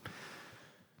it's like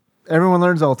everyone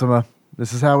learns Ultima.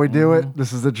 This is how we do it.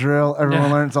 This is the drill.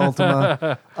 Everyone learns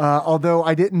Ultima. Although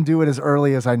I didn't do it as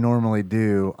early as I normally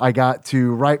do. I got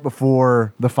to right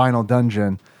before the final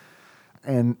dungeon.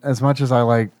 And as much as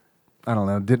I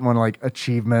didn't want to like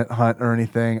achievement hunt or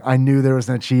anything, I knew there was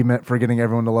an achievement for getting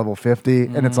everyone to level 50.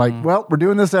 And it's like, well, we're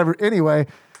doing this anyway.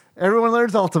 Everyone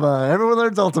learns Ultima. Everyone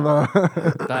learns Ultima.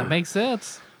 That makes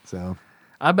sense. So,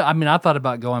 I thought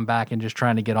about going back and just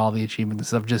trying to get all the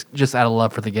achievements and stuff, just out of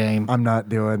love for the game. I'm not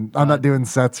doing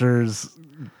Setzer's.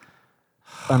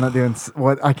 I'm not doing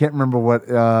what I can't remember what.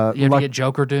 You have to get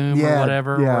Joker Doom or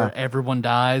whatever, where everyone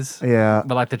dies. Yeah,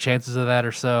 but like the chances of that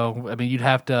are so. I mean, you'd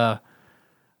have to.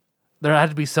 There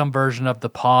had to be some version of the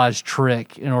pause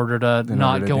trick in order to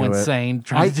not go insane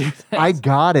trying to do that. I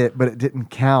got it, but it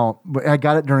didn't count. But I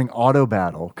got it during auto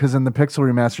battle because in the Pixel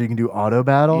Remaster you can do auto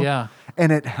battle. Yeah,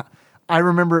 and I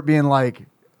remember it being like,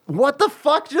 "What the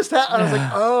fuck just happened?" I was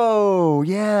like, "Oh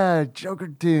yeah, Joker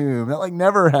Doom. That like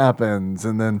never happens."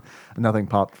 And then nothing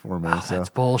popped for me. So that's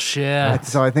bullshit.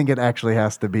 So I think it actually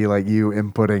has to be like you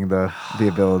inputting the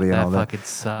ability and all that. Fucking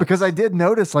sucks. Because I did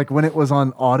notice like when it was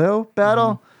on auto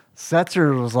battle.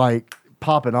 Setzer was like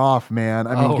popping off, man.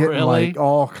 I mean, getting like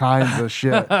all kinds of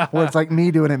shit. Where it's like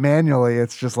me doing it manually.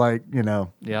 It's just like,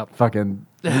 fucking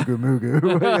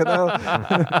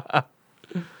mugu,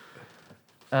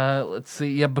 Let's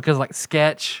see. Yeah, because like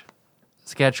Sketch,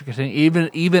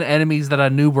 even enemies that I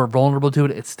knew were vulnerable to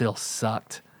it, it still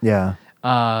sucked. Yeah.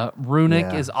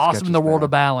 Runic is awesome in the World of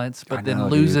Balance, but then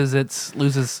loses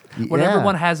when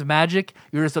everyone has magic,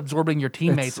 you're just absorbing your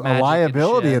teammates' it's magic. A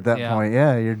liability at that point.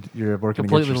 Yeah, you're working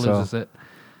completely against yourself. loses it.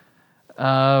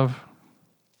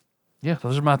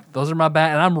 Those are my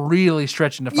bad, and I'm really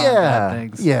stretching to find bad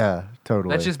things. Yeah,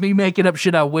 totally. That's just me making up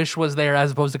shit I wish was there,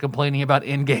 as opposed to complaining about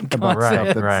in-game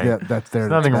content. Right. Yeah, that's there.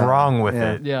 There's nothing wrong with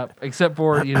it. Yeah, except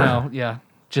for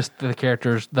just the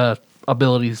characters, the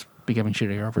abilities becoming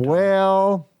shittier over time.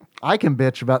 Well, I can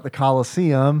bitch about the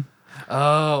Colosseum.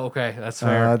 Oh, okay, that's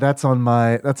fair. That's on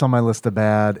my list of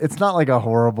bad. It's not like a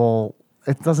horrible.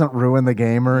 It doesn't ruin the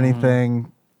game or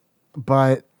anything,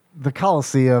 but the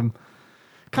Colosseum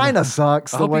kind of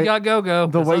sucks. I hope you got Go-Go.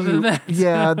 The way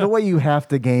the way you have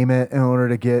to game it in order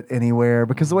to get anywhere,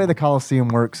 because the way the Colosseum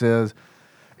works is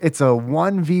it's a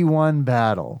 1v1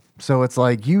 battle. So it's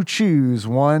like you choose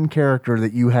one character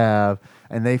that you have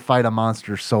and they fight a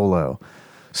monster solo.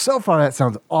 So far, that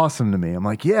sounds awesome to me. I'm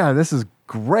like, yeah, this is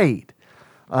great.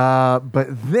 But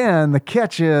then the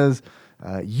catch is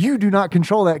you do not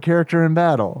control that character in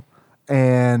battle.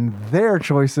 And their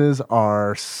choices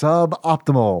are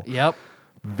suboptimal. Yep.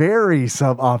 Very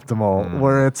suboptimal,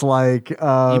 where it's like...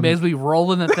 You may as well be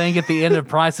rolling the thing at the end of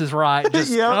Price is Right.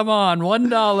 Just Yep. come on,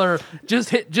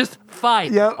 $1. Just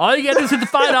fight. Yep. All you got to do is hit the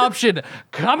fight option.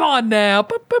 Come on now.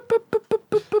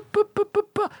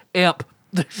 Imp.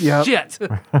 Yep. Shit.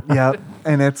 Yep.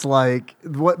 And it's like,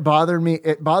 what bothered me,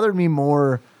 it bothered me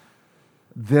more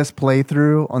this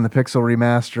playthrough on the Pixel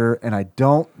Remaster, and I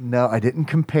don't know, I didn't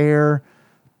compare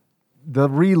the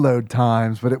reload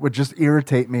times, but it would just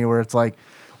irritate me where it's like,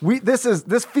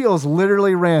 this feels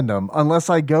literally random unless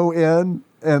I go in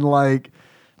and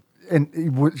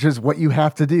which is what you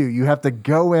have to do. You have to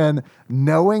go in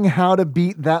knowing how to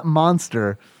beat that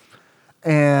monster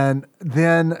and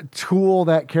then tool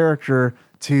that character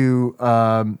to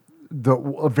a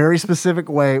very specific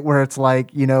way where it's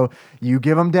like, you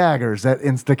give them daggers that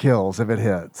insta kills if it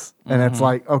hits. And it's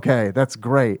like, okay, that's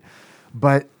great.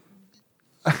 But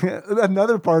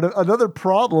another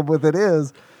problem with it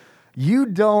is you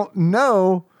don't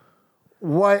know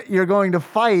what you're going to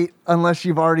fight unless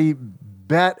you've already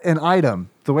bet an item.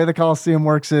 The way the Coliseum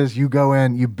works is you go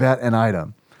in, you bet an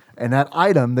item. And that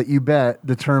item that you bet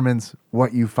determines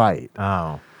what you fight.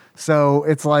 Oh. So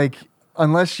it's like,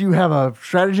 unless you have a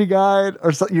strategy guide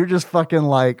or something, you're just fucking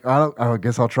like, I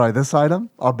guess I'll try this item.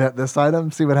 I'll bet this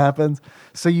item, see what happens.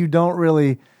 So you don't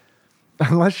really,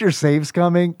 unless your save's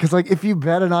coming, because like if you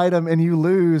bet an item and you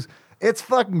lose, it's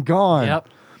fucking gone.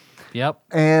 Yep.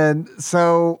 And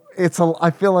so I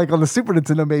feel like on the Super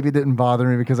Nintendo maybe it didn't bother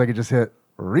me because I could just hit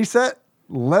reset,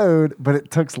 load, but it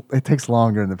takes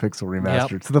longer in the Pixel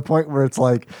Remaster to the point where it's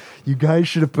like, you guys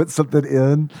should have put something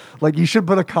in. Like you should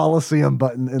put a Coliseum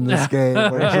button in this game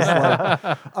where it's just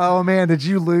like, oh man, did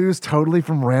you lose totally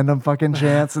from random fucking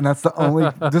chance? And that's the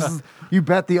only, you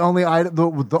bet the only item,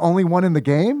 the only one in the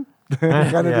game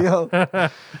kind of deal.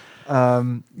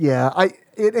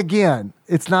 Again,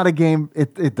 it's not a game.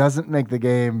 It doesn't make the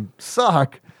game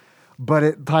suck,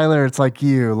 but Tyler, it's like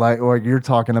or you're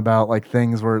talking about like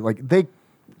things where like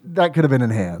that could have been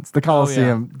enhanced. The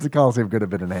Coliseum could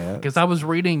have been enhanced. Because I was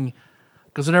reading,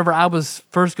 because whenever I was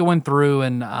first going through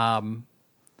and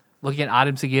looking at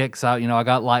items to get, because I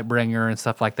got Lightbringer and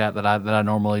stuff like that I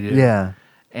normally do. Yeah.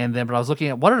 And then, but I was looking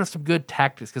at what are some good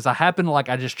tactics, because I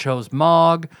just chose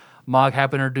Mog. Mog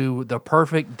happened to do the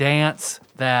perfect dance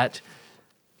that,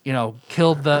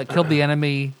 killed the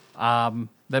enemy.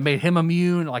 That made him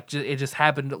immune. Like it just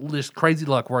happened. Just crazy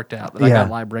luck worked out that I got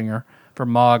Lightbringer for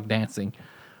Mog dancing.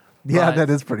 Yeah, that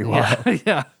is pretty wild.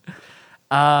 Yeah.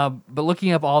 But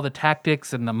looking up all the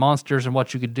tactics and the monsters and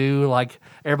what you could do, like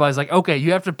everybody's like, okay,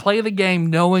 you have to play the game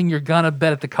knowing you're gonna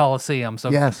bet at the Coliseum.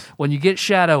 So when you get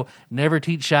Shadow, never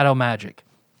teach Shadow magic.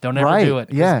 Don't ever do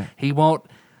it. Yeah, he won't.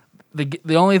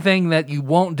 The only thing that you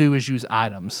won't do is use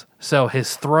items. So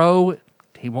his throw,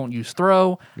 he won't use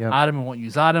throw. Item, he won't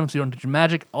use items. You don't teach him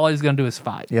magic. All he's gonna do is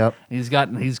fight. Yep. He's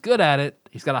good at it.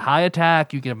 He's got a high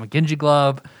attack. You give him a Genji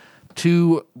glove,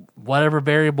 2 whatever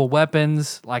variable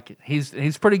weapons. Like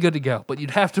he's pretty good to go. But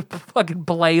you'd have to fucking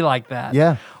play like that.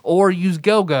 Yeah. Or use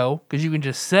Go-Go, because you can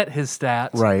just set his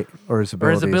stats. Right. Or his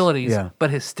abilities. Yeah. But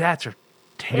his stats are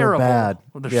terrible. They're bad.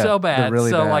 They're so bad. They're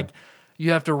really so bad. like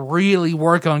you have to really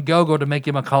work on Go-Go to make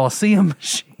him a Coliseum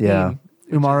machine. Yeah.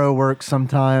 Umaro works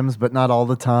sometimes, but not all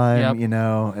the time,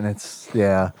 Yep. and it's,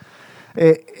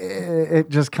 it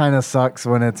just kind of sucks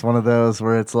when it's one of those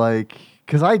where it's like,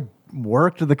 because I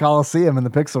worked at the Coliseum in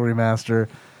the Pixel Remaster,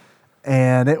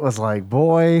 and it was like,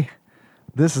 boy,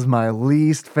 this is my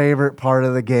least favorite part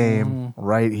of the game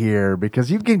right here,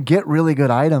 because you can get really good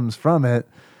items from it,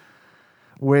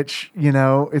 which,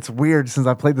 it's weird since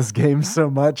I played this game so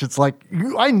much. It's like,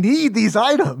 I need these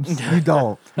items. You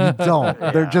don't.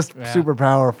 They're just super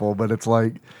powerful, but it's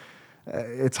like,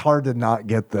 it's hard to not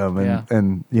get them.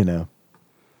 And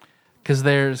Because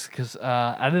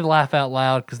I did laugh out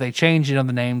loud because they changed the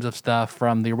names of stuff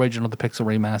from the original to the Pixel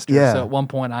Remaster. Yeah. So at one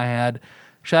point I had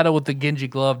Shadow with the Genji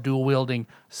glove dual wielding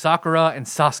Sakura and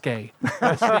Sasuke. It's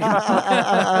like,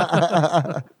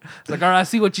 all right, I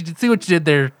see what you did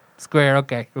there, Square.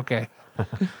 Okay. Because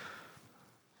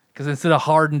instead of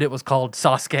Hardened, it was called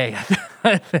Sasuke,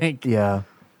 I think. Yeah.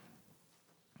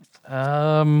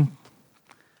 Let's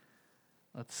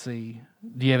see.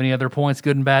 Do you have any other points,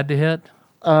 good and bad, to hit?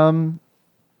 I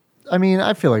mean,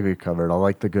 I feel like we covered all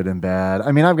like the good and bad.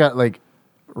 I mean, I've got like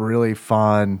really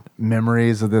fond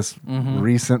memories of this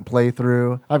recent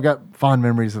playthrough. I've got fond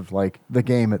memories of like the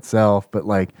game itself, but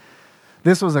like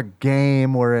this was a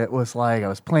game where it was like I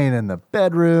was playing in the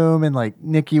bedroom and like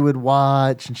Nikki would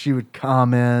watch and she would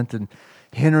comment and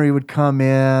Henry would come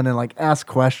in and like ask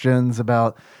questions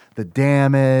about the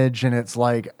damage, and it's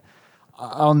like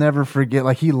I'll never forget,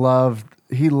 like he loved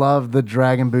the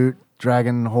dragon boot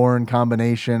dragon horn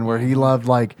combination where he loved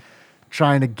like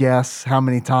trying to guess how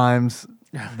many times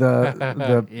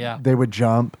they would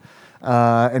jump,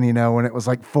 and you know when it was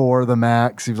like 4 the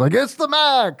max, he was like it's the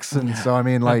max, and so I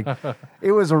mean like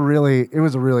it was a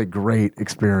really great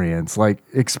experience, like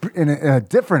in a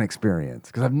different experience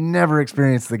because I've never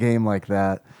experienced the game like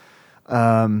that.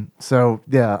 So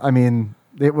yeah, I mean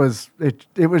it was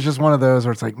just one of those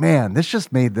where it's like, man, this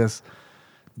just made this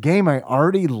game I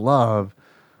already love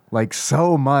like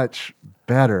so much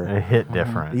better. It hit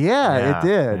different. Yeah, it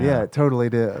did. Yeah, it totally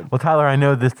did. Well, Tyler, I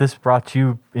know this brought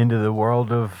you into the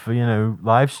world of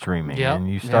live streaming,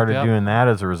 and you started doing that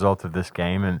as a result of this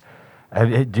game. And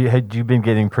had you been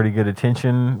getting pretty good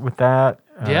attention with that?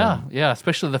 Yeah,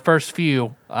 especially the first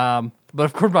few. But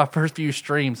of course, my first few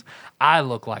streams, I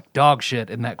look like dog shit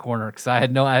in that corner because I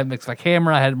had mixed my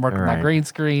camera, I hadn't worked with my green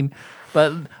screen.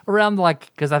 But around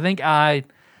because I think I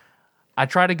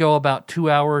try to go about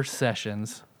 2 hour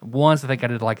sessions. Once I think I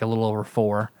did like a little over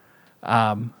 4,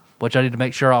 which I need to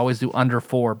make sure I always do under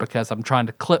 4 because I'm trying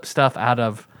to clip stuff out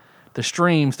of the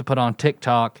streams to put on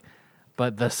TikTok.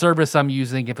 But the service I'm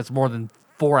using, if it's more than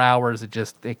 4 hours,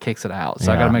 it kicks it out.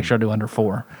 So I got to make sure I do under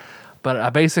 4. But I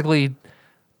basically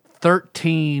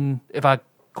 13. If I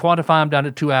quantify them down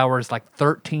to 2 hours, like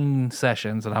 13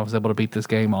 sessions, and I was able to beat this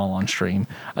game all on stream.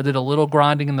 I did a little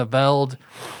grinding in the Veld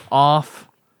off,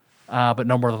 but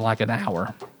no more than like an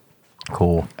hour.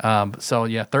 Cool. So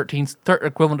yeah,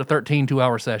 equivalent to 13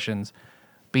 2-hour sessions.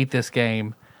 Beat this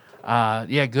game.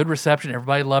 Good reception.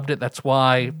 Everybody loved it. That's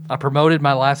why I promoted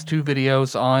my last 2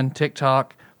 videos on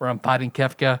TikTok where I'm fighting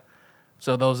Kefka.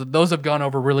 So those have gone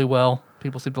over really well.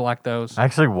 People seem to like those. I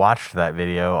actually watched that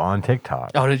video on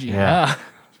TikTok. Oh, did you? Yeah. It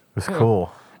was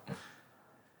cool.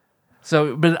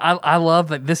 So, but I love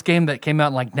that this game that came out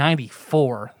in like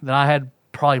 94 that I had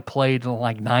probably played in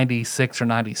like 96 or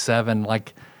 97.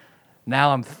 Like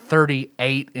now I'm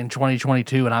 38 in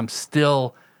 2022 and I'm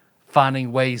still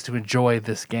finding ways to enjoy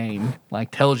this game.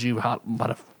 Like tells you what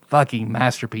a fucking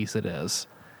masterpiece it is.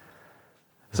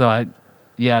 So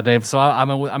Dave. So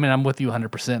I'm with you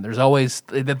 100%. There's always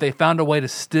that they found a way to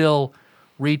still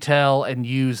retell and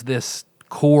use this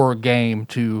core game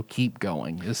to keep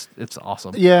going. It's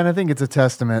awesome. Yeah, and I think it's a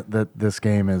testament that this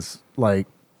game is like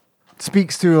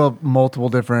speaks to multiple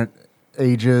different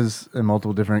ages and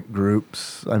multiple different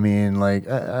groups. I mean, like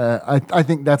I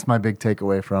think that's my big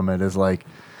takeaway from it is like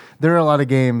there are a lot of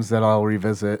games that I'll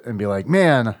revisit and be like,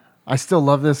 man, I still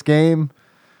love this game,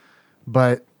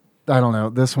 but I don't know.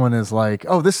 This one is like,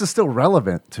 oh, this is still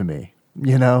relevant to me,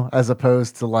 as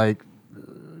opposed to like,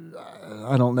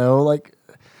 I don't know, like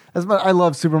as much I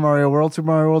love Super Mario World. Super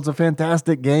Mario World's a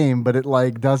fantastic game, but it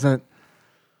like doesn't.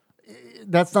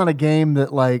 That's not a game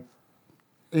that like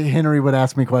Henry would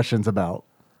ask me questions about.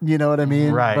 You know what I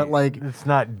mean? Right. But like, it's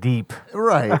not deep.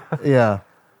 Right. Yeah.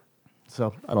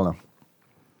 So I don't know.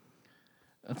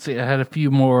 Let's see. I had a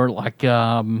few more like.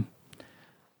 You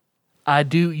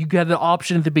got the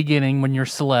option at the beginning when you're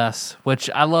Celeste, which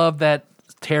I love that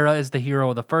Terra is the hero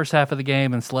of the first half of the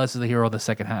game and Celeste is the hero of the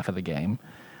second half of the game.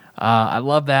 I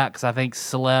love that because I think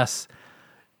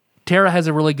Terra has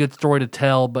a really good story to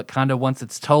tell, but kind of once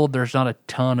it's told, there's not a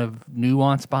ton of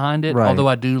nuance behind it. Right. Although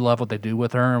I do love what they do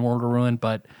with her in World of Ruin,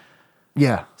 but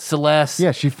yeah, Celeste,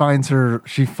 yeah, she finds her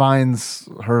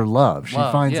love. She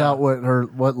finds out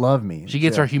what love means. She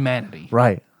gets her humanity,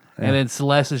 right. Yeah. And then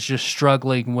Celeste is just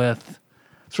struggling with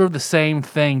sort of the same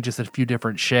thing, just a few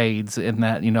different shades in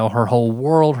that, her whole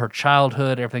world, her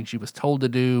childhood, everything she was told to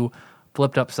do,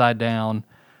 flipped upside down.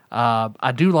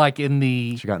 I do like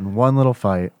she got in one little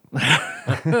fight.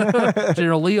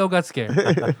 General Leo got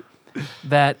scared.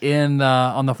 That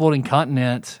on the floating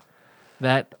continent,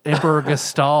 that Emperor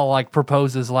Gestal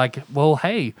proposes well,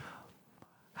 hey,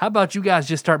 how about you guys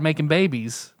just start making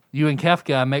babies? You and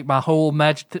Kefka make my whole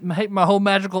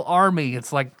magical army.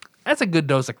 It's like that's a good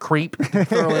dose of creep to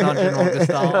throw in on General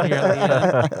Gestal here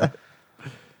at the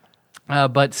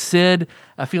end. But Sid,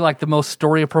 I feel like the most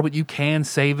story appropriate. You can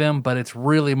save him, but it's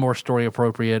really more story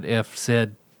appropriate if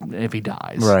he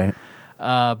dies, right?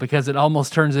 Because it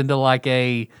almost turns into like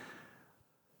a,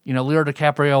 Leonardo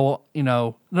DiCaprio,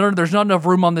 there's not enough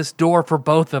room on this door for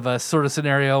both of us sort of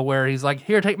scenario where he's like,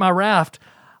 here, take my raft.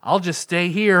 I'll just stay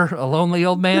here, a lonely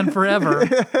old man forever,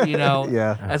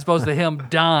 Yeah. as opposed to him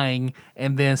dying.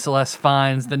 And then Celeste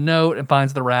finds the note and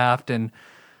finds the raft and,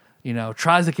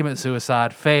 tries to commit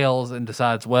suicide, fails, and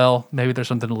decides, well, maybe there's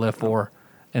something to live for,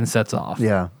 and sets off.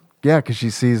 Yeah. Yeah, because she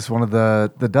sees one of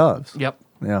the doves. Yep.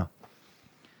 Yeah.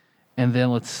 And then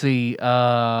let's see.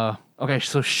 Okay,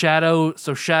 so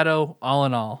Shadow, all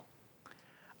in all.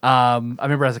 I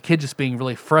remember as a kid just being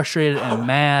really frustrated and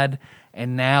mad,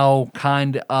 and now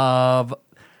kind of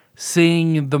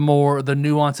seeing the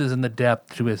nuances and the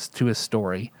depth to his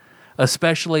story,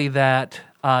 especially that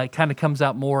it kind of comes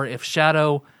out more if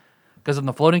Shadow, because on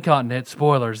the floating continent,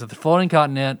 spoilers, at the floating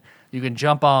continent you can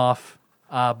jump off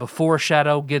before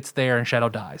Shadow gets there, and Shadow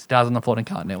dies on the floating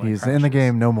continent. When He's in the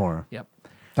game no more. Yep.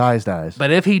 Dies.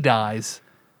 But if he dies,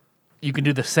 you can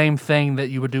do the same thing that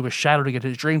you would do with Shadow to get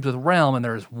his dreams with Realm, and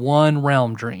there's one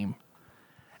Realm dream.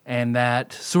 And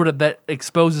that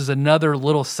exposes another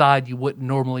little side you wouldn't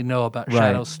normally know about Right.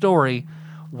 Shadow's story,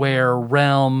 where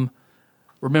Realm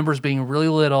remembers being really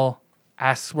little,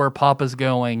 asks where Papa's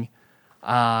going,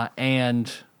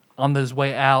 and on his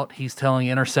way out, he's telling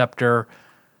Interceptor,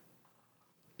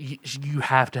 you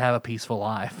have to have a peaceful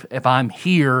life. If I'm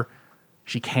here,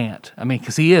 she can't. I mean,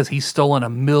 because he's stolen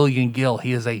 1 million gil.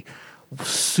 He is a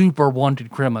super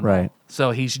wanted criminal. Right.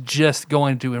 So he's just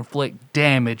going to inflict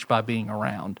damage by being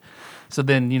around. So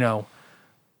then,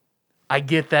 I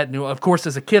get that. Of course,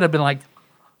 as a kid, I've been like,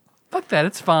 fuck that,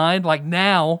 it's fine. Like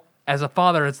now, as a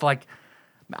father, it's like,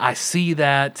 I see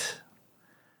that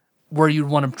where you'd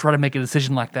want to try to make a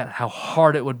decision like that, how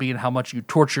hard it would be and how much you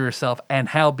torture yourself, and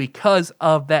how because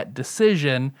of that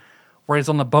decision, where he's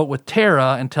on the boat with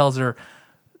Tara and tells her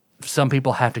some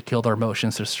people have to kill their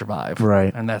emotions to survive.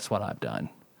 Right. And that's what I've done.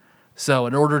 So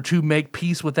in order to make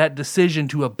peace with that decision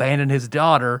to abandon his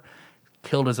daughter,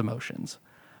 killed his emotions.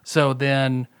 So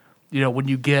then, when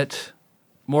you get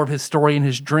more of his story and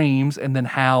his dreams, and then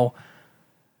how,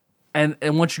 and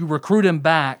once you recruit him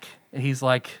back, and he's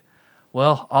like,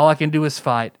 well, all I can do is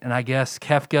fight, and I guess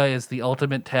Kefka is the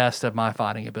ultimate test of my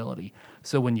fighting ability.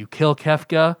 So when you kill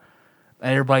Kefka,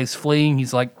 and everybody's fleeing,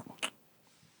 he's like,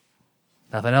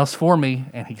 nothing else for me,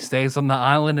 and he stays on the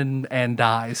island and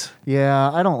dies.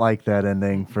 Yeah, I don't like that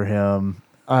ending for him.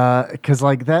 Because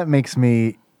that makes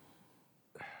me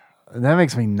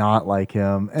not like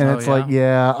him. And Oh, it's yeah? like,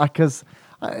 yeah, because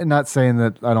I'm not saying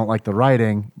that I don't like the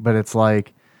writing, but it's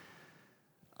like,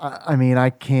 I mean, I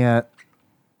can't,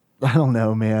 I don't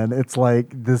know, man. It's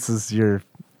like, this is your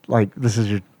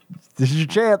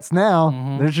chance now.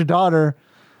 Mm-hmm. There's your daughter.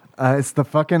 It's the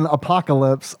fucking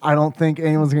apocalypse. I don't think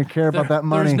anyone's going to care about that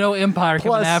money. There's no empire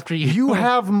Plus, coming after you. You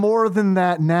have more than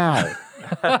that now.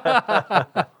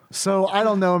 So I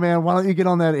don't know, man. Why don't you get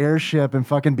on that airship and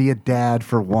fucking be a dad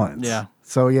for once? Yeah.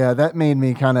 So yeah, that made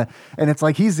me kind of, and it's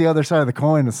like he's the other side of the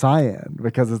coin to Cyan,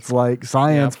 because it's like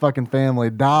Cyan's fucking family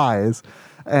dies,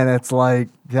 and it's like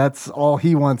that's all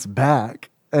he wants back.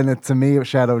 And to me,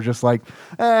 Shadow was just like,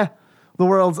 the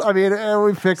world's. I mean,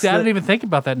 we fixed See, it. I didn't even think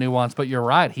about that nuance, but you're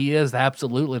right. He is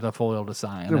absolutely the foil to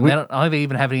Cyan. And I don't think they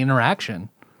even have any interaction.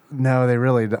 No, they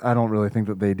really. I don't really think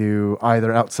that they do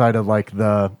either. Outside of like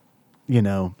the,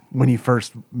 when you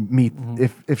first meet,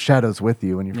 if Shadow's with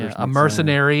you when you first A meet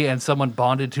mercenary and someone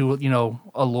bonded to,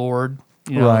 a lord.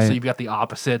 Right. So you've got the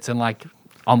opposites in like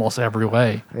almost every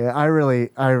way. Yeah,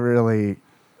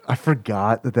 I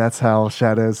forgot that that's how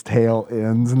Shadow's tale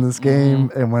ends in this game.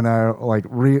 And when I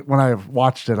when I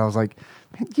watched it, I was like,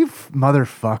 man, you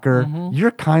motherfucker,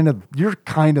 you're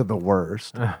kind of the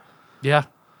worst. Yeah.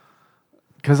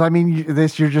 Because I mean,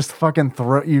 you're just fucking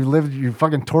you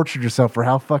fucking tortured yourself for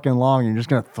how fucking long? You're just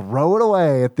gonna throw it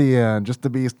away at the end just to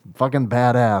be fucking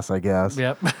badass, I guess.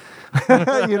 Yep.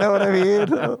 You know what I mean?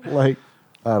 Like,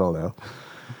 I don't know.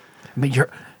 I mean,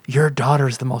 your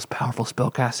daughter's the most powerful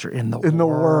spellcaster in the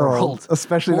world,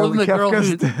 especially more now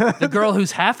than that the girl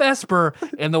who's half Esper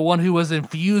and the one who was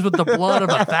infused with the blood of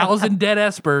 1,000 dead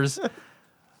Espers.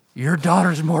 Your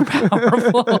daughter's more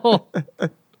powerful.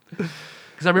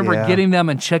 Because I remember getting them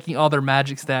and checking all their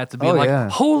magic stats and being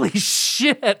holy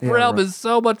shit, Realm is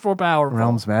so much more powerful.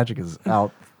 Realm's magic is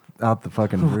out the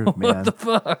fucking roof, man. What the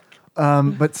fuck?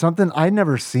 But something I had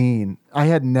never seen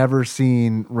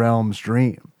Realm's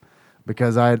Dream,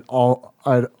 because I'd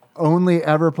only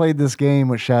ever played this game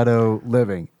with Shadow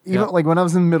living. Even like when I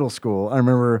was in middle school, I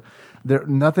remember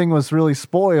nothing was really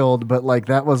spoiled, but like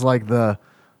that was the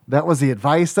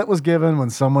advice that was given when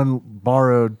someone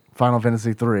borrowed Final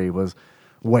Fantasy III was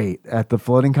wait at the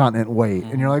floating continent, wait.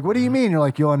 And you're like, what do you mean? You're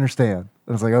like, you'll understand.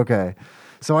 And it's like, okay.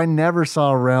 So I never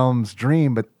saw Realm's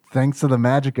Dream, but thanks to the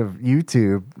magic of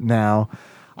YouTube now,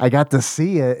 I got to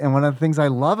see it, and one of the things I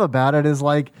love about it is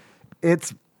like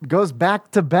it's goes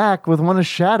back to back with one of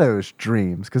Shadow's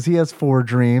dreams, because he has 4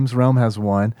 dreams, Realm has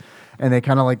 1, and they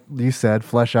kind of, like you said,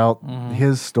 flesh out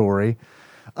his story.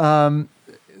 One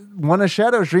of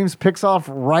Shadow's dreams picks off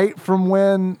right from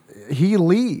when he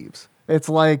leaves. It's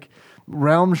like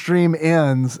Realm's dream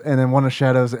ends, and then one of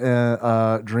Shadow's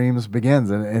dreams begins,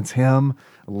 and it's him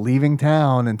leaving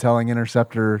town and telling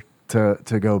Interceptor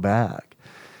to go back.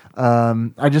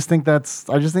 I just think that's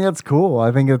cool.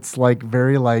 I think it's like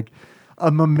very like a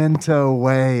Memento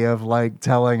way of like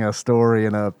telling a story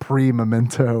in a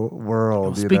pre-Memento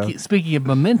world. Speaking of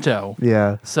Memento,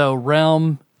 yeah. So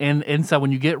Realm and inside,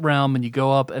 when you get Realm and you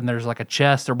go up and there's like a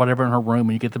chest or whatever in her room,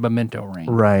 and you get the Memento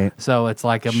ring. Right. So it's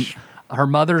like her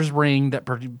mother's ring that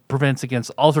prevents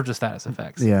against all sorts of status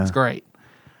effects. Yeah. It's great.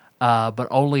 But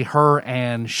only her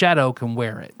and Shadow can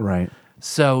wear it. Right.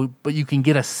 So, but you can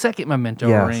get a second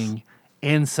Memento ring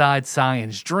inside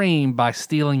Cyan's dream by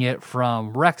stealing it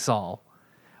from Rexall,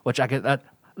 which I get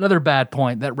another bad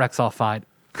point. That Rexall fight,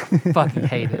 fucking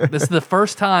hate it. This is the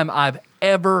first time I've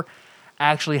ever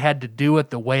actually had to do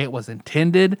it the way it was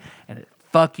intended, and it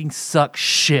fucking sucks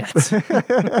shit.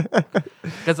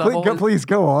 Please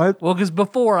go on. Well, because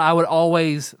before I would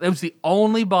always, it was the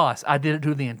only boss I did it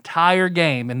to the entire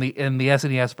game in the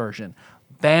SNES version.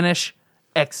 Banish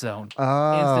X-Zone.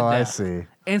 Oh, Instant I death. see.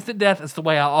 Instant death is the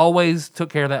way I always took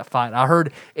care of that fight. I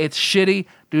heard it's shitty,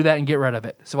 do that and get rid of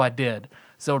it. So I did.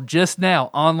 So just now,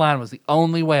 online was the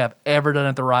only way I've ever done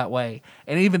it the right way.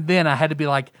 And even then, I had to be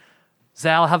like,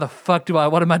 Zal, how the fuck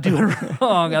what am I doing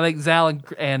wrong? I think Zal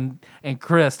and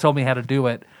Chris told me how to do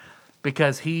it,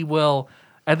 because he will,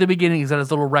 at the beginning, he's at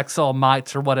his little Rexall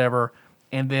mites or whatever,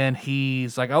 and then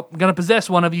he's like, oh, I'm going to possess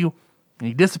one of you, and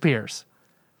he disappears.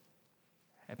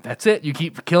 And that's it. You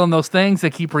keep killing those things. They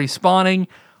keep respawning.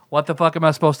 What the fuck am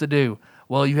I supposed to do?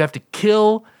 Well, you have to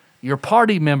kill your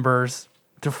party members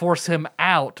to force him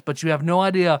out, but you have no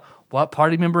idea what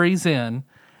party member he's in.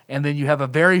 And then you have a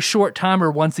very short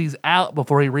timer once he's out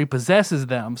before he repossesses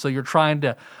them. So you're trying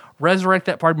to resurrect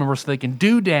that party member so they can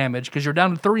do damage, because you're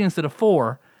down to 3 instead of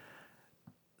 4.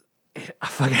 I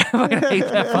fucking hate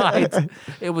that fight.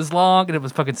 It was long and it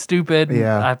was fucking stupid.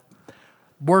 Yeah.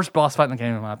 Worst boss fight in the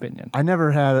game, in my opinion. I've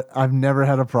never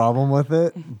had a problem with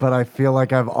it, but I feel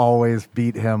like I've always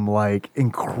beat him like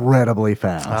incredibly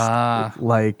fast.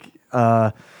 Like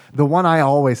the one I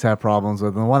always have problems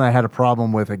with, and the one I had a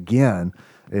problem with again,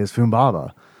 is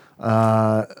Fumbaba.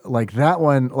 Like that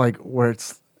one, like where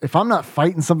it's, if I'm not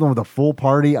fighting something with a full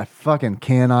party, I fucking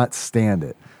cannot stand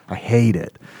it. I hate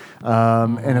it.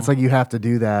 And it's like you have to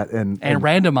do that and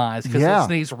randomize, because it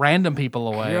sneaks random people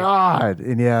away. God.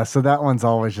 And yeah, so that one's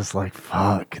always just like,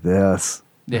 fuck this.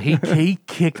 Yeah, he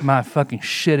kicked my fucking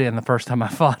shit in the first time I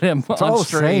fought him on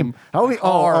stream. Same. I was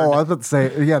about to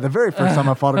say, yeah, the very first time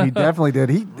I fought him, he definitely did.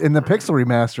 He in the Pixel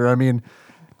remaster, I mean,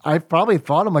 I probably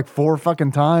fought him like 4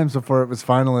 fucking times before it was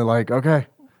finally like, okay,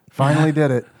 finally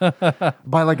did it.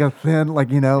 By like a thin,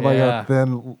 like, a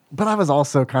thin, but I was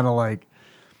also kind of like,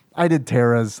 I did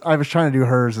Terra's. I was trying to do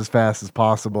hers as fast as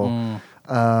possible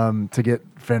to get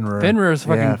Fenrir. Fenrir is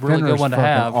fucking really good one to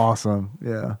have. Awesome,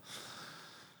 yeah.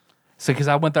 So, because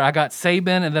I went there, I got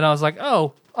Sabin, and then I was like,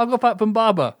 oh, I'll go fight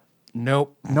Fumbaba.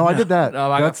 Nope. No, I did that.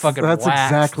 No, I got fucking That's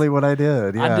waxed. exactly what I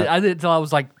did. Yeah. I did it until I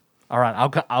was like, all right,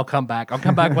 I'll come back. I'll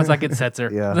come back once I get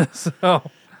Setzer. Yeah.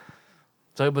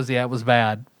 So it was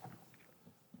bad.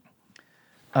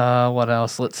 What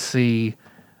else? Let's see.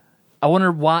 I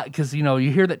wonder why, because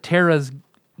you hear that Terra's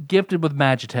gifted with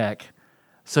Magitech,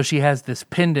 so she has this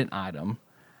pendant item.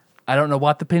 I don't know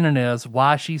what the pendant is,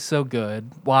 why she's so good,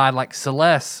 why like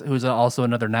Celeste, who's also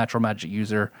another natural magic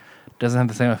user, doesn't have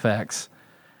the same effects.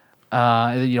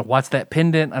 What's that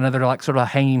pendant? Another like sort of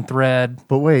hanging thread.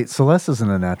 But wait, Celeste isn't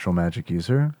a natural magic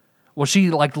user. Well, she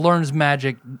like learns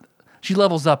magic. She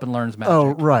levels up and learns magic.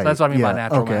 Oh, right. So that's what I mean by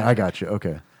natural okay, magic. I got you.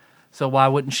 Okay. So why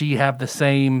wouldn't she have the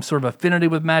same sort of affinity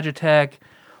with Magitech?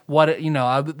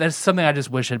 That's something I just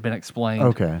wish had been explained.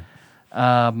 Okay.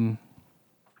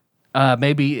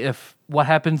 Maybe what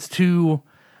happens to,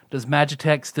 does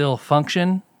Magitech still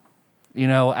function?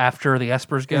 After the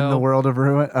Espers go In the World of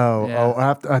Ruin?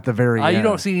 At the very end. You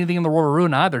don't see anything in the World of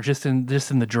Ruin either, just in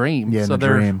the dream. Yeah, in the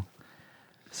dream.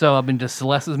 So, I mean, does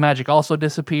Celeste's magic also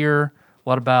disappear?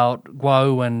 What about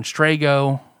Guau and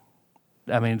Strago?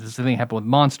 I mean, does anything happen with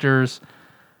monsters?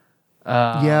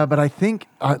 Yeah, but I think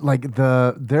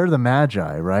they're the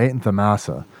Magi, right? And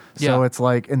Thamasa. So it's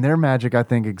like, and their magic, I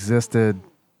think, existed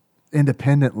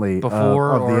independently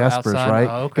before of the Espers, outside?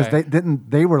 right? Because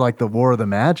they were like the War of the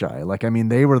Magi. Like, I mean,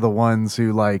 they were the ones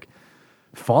who like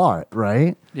fought,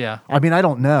 right? Yeah. I mean, I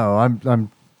don't know.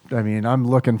 I'm I mean, I'm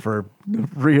looking for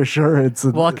reassurance.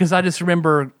 Well, because I just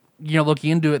remember,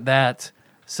 looking into it that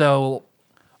so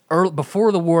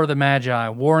before the War of the Magi,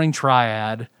 Warring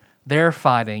Triad, they're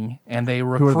fighting and they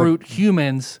recruit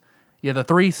humans. Yeah, the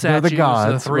three statues,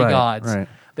 the three gods. Right.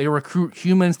 They recruit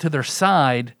humans to their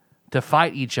side to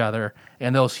fight each other,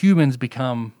 and those humans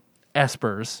become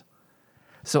espers.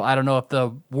 So I don't know if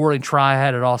the Warring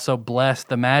Triad had also blessed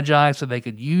the Magi so they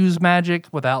could use magic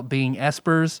without being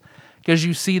espers. Because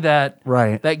you see that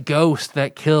ghost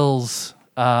that kills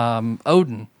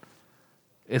Odin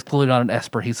is clearly not an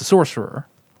esper; he's a sorcerer.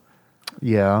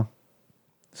 Yeah.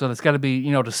 So that's got to be,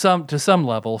 to some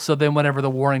level. So then whenever the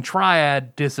Warring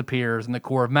Triad disappears and the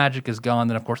core of magic is gone,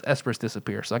 then of course espers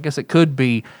disappear. So I guess it could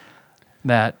be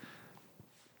that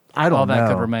all that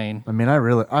could remain. I mean,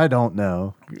 I don't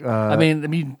know. I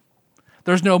mean,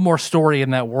 there's no more story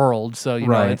in that world, so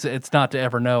know it's not to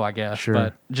ever know, I guess. Sure.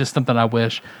 But just something I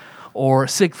wish. Or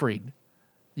Siegfried.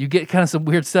 You get kind of some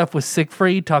weird stuff with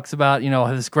Siegfried. Talks about,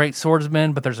 this great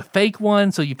swordsman, but there's a fake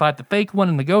one, so you fight the fake one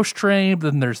in the ghost train,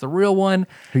 but then there's the real one.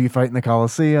 Who you fight in the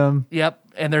Colosseum. Yep.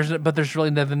 And there's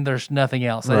nothing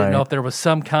else. I didn't know if there was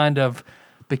some kind of,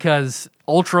 because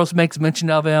Ultros makes mention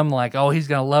of him, like, oh, he's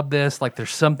going to love this, like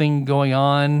there's something going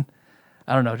on.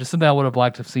 I don't know, just something I would have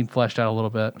liked to have seen fleshed out a little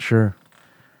bit. Sure.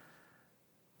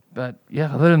 But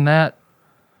yeah, other than that,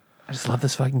 I just love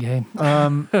this fucking game.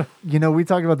 We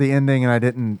talked about the ending, and I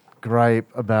didn't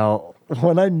gripe about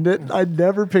when I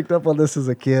never picked up on this as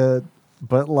a kid,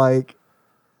 but like,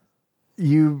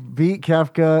 you beat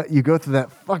Kefka, you go through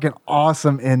that fucking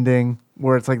awesome ending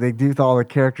where it's like they do all the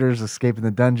characters escaping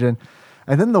the dungeon,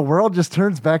 and then the world just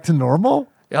turns back to normal.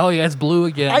 Oh yeah, it's blue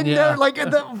again. I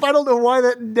don't know why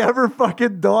that never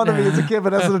fucking dawned on me as a kid,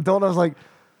 but as an adult, I was like,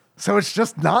 so it's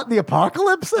just not the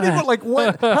apocalypse anymore? Like,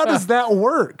 what? How does that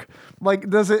work? Like,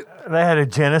 does it? They had a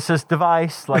Genesis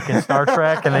device, like in Star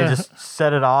Trek, and they just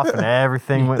set it off, and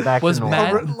everything went back to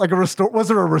normal. Like a restore? Was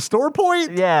there a restore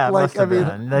point? Yeah,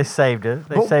 they saved it.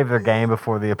 They saved their game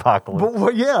before the apocalypse.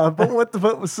 Were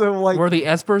the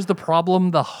espers the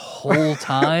problem the whole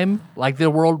time? Like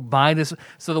the world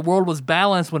so the world was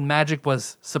balanced when magic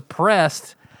was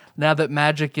suppressed. Now that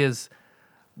magic is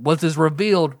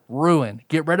revealed, ruined.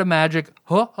 Get rid of magic.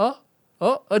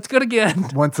 Oh, it's good again.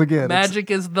 Once again. Magic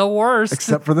is the worst.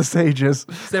 Except for the sages.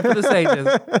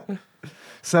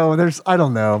 So I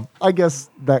don't know. I guess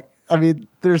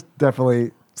there's definitely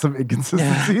some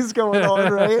inconsistencies going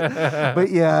on, right?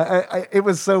 But yeah, it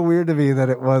was so weird to me that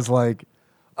it was like,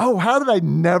 oh, how did I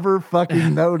never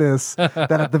fucking notice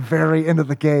that at the very end of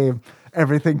the game,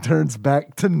 everything turns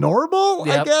back to normal,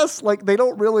 I guess? Like, they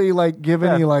don't really, like, give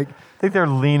any, like... I think they're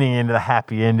leaning into the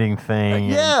happy ending thing.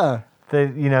 Yeah.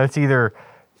 It's either...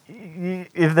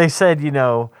 If they said,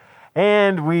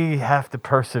 and we have to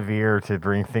persevere to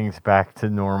bring things back to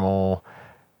normal...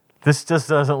 This just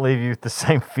doesn't leave you with the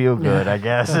same feel good, I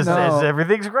guess. It's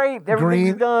everything's great.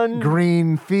 Everything's done.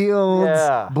 Green fields,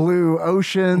 blue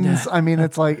oceans. I mean,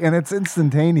 it's like, and it's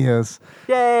instantaneous.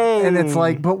 Yay! And it's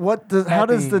like, but how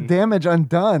does the damage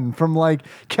undone from like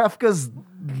Kefka's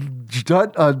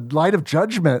light of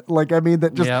judgment? Like, I mean,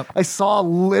 that just, I saw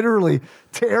literally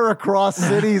tear across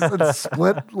cities and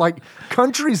split like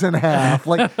countries in half.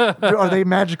 Like, are they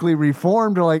magically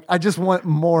reformed? Or like, I just want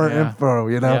more info,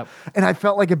 And I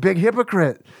felt like a big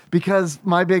hypocrite because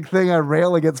my big thing I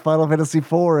rail against Final Fantasy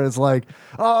IV is like,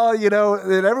 oh,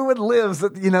 that everyone lives,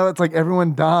 it's like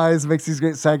everyone dies, makes these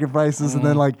great sacrifices, and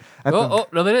then like, no,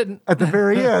 they didn't. At the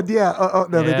very end, they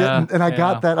didn't. And I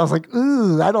got that. I was like,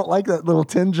 ooh, I don't like that little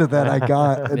tinge of that I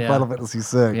got in Final Fantasy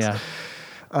VI. Yeah.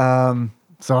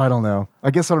 So I don't know. I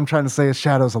guess what I'm trying to say is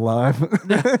Shadow's alive.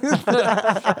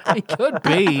 He could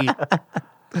be.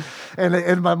 And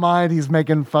in my mind, he's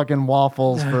making fucking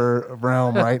waffles for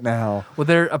Realm right now. Well,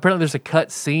 apparently there's a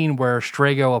cut scene where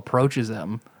Strago approaches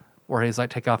him, where he's like,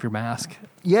 "Take off your mask."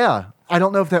 Yeah, I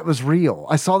don't know if that was real.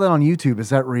 I saw that on YouTube. Is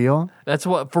that real? That's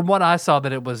from what I saw,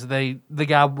 that it was the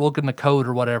guy looking the code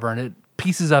or whatever, and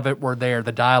pieces of it were there.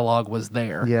 The dialogue was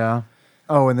there. Yeah.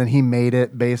 Oh, and then he made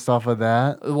it based off of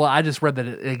that? Well, I just read that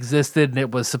it existed, and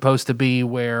it was supposed to be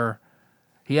where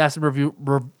he has to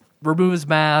remove his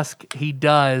mask. He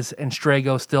does, and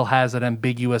Strago still has an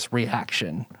ambiguous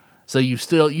reaction. So you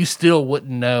still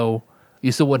wouldn't know.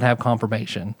 You still wouldn't have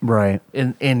confirmation. Right.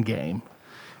 In game.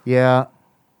 Yeah.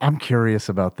 I'm curious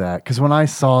about that. Because when I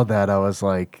saw that, I was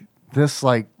like, this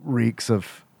like reeks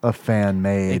of a fan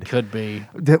made. It could be.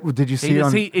 Did you see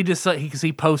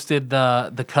He posted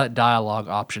the cut dialogue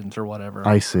options or whatever.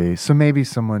 I see. So maybe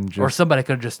someone just or somebody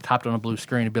could have just typed on a blue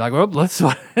screen and be like, "Well, that's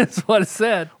what it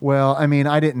said." Well, I mean,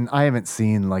 I haven't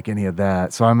seen like any of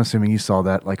that, so I'm assuming you saw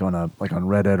that like on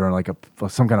Reddit or like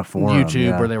some kind of forum, YouTube,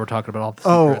 yeah. where they were talking about all the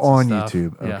Oh, secrets and on stuff.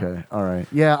 YouTube. Yeah. Okay, all right.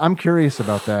 Yeah, I'm curious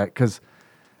about that because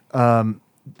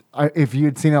if you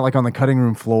had seen it like on the cutting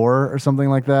room floor or something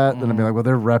like that, then I'd be like,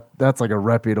 well, that's like a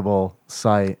reputable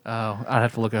site. Oh, I'd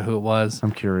have to look at who it was.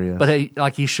 I'm curious. But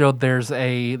like he showed, there's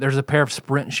a pair of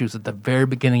sprint shoes at the very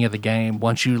beginning of the game.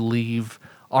 Once you leave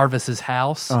Arvis's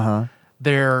house,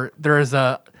 there is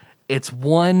it's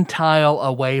one tile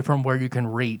away from where you can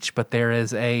reach, but there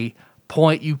is a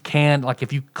point you can, like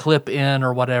if you clip in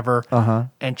or whatever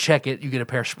and check it, you get a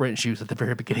pair of sprint shoes at the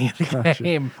very beginning of the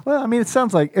game. Well, I mean, it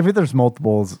sounds like if there's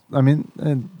multiples, I mean,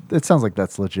 it sounds like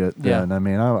that's legit. Yeah. Then. I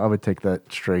mean, I would take that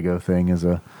Strago thing as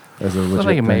a legit I think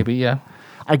thing. maybe, yeah.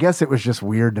 I guess it was just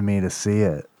weird to me to see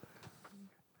it.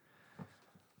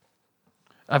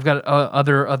 I've got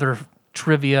other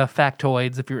trivia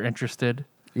factoids if you're interested.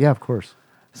 Yeah, of course.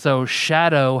 So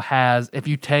Shadow has, if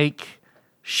you take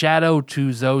Shadow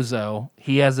to Zozo,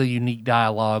 he has a unique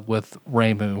dialogue with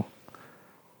Reimu.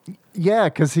 Yeah,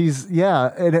 because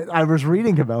I was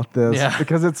reading about this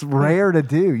because it's rare to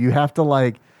do. You have to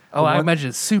like. Oh, I imagine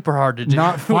it's super hard to do.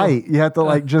 Not fight. You have to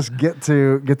like just get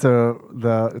to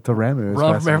Ramu.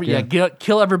 Run from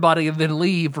kill everybody and then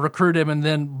leave, recruit him, and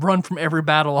then run from every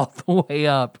battle all the way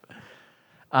up.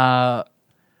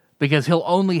 Because he'll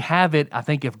only have it, I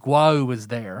think, if Guau is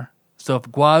there. So if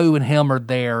Guau and him are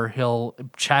there, he'll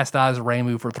chastise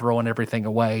Reimu for throwing everything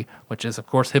away, which is, of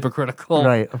course, hypocritical.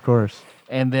 Right, of course.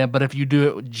 And then, but if you do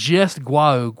it with just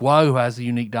Guau has a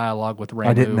unique dialogue with Reimu.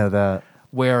 I didn't know that.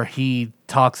 Where he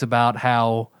talks about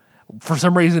how, for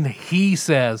some reason, he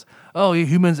says, "Oh,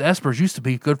 humans, espers used to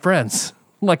be good friends."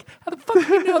 I'm like, how the fuck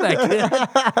do you know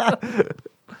that, kid?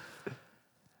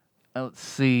 Let's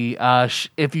see.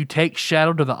 If you take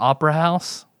Shadow to the Opera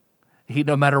House,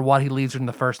 no matter what, he leaves in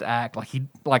the first act.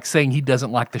 Like saying he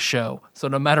doesn't like the show. So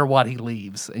no matter what, he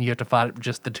leaves, and you have to fight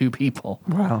just the two people.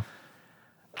 Wow.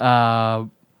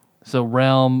 So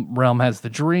Realm has the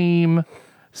dream.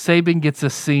 Sabin gets a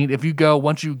scene.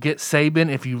 Once you get Sabin,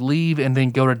 if you leave and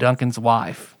then go to Duncan's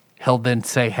wife, he'll then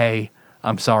say, "Hey,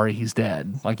 I'm sorry, he's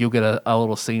dead." Like you'll get a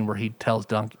little scene where he tells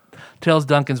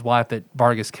Duncan's wife that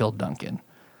Vargas killed Duncan.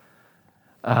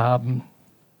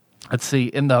 Let's see,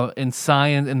 in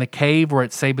the cave where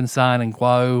it's Sabin, Cyan, and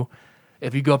Guau,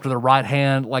 if you go up to the right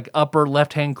hand, like upper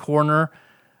left hand corner,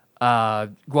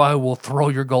 Guau will throw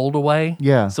your gold away.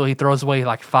 Yeah. So he throws away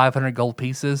like 500 gold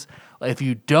pieces. If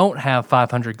you don't have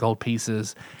 500 gold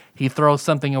pieces, he throws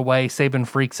something away. Sabin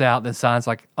freaks out. Then Cyan's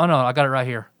like, "Oh no, I got it right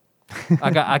here.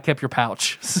 I kept your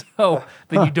pouch." So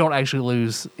then you don't actually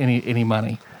lose any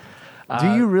money.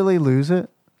 Do you really lose it?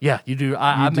 Yeah, you do.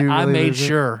 I really made lose it?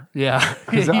 sure. Yeah,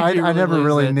 Because You I do never lose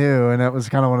really it. knew, and that was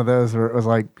kind of one of those where it was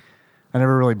like I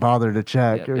never really bothered to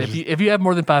check. Yeah, It was if you have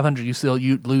more than 500,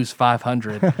 you lose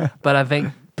 500. But I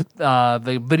think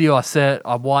the video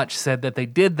I watched said that they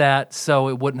did that so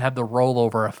it wouldn't have the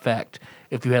rollover effect.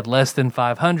 If you had less than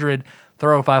 500,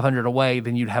 throw 500 away,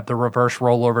 then you'd have the reverse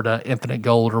rollover to infinite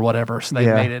gold or whatever. So they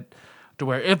made it to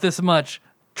where if this much,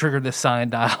 trigger this Cyan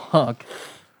dialogue.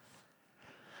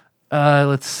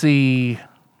 Let's see.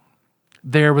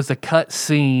 There was a cut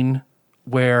scene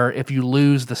where if you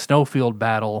lose the Snowfield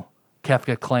battle,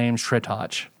 Kefka claims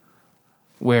Tritoch,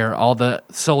 where all the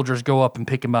soldiers go up and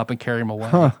pick him up and carry him away.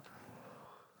 I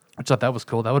thought that was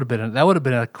cool. That would have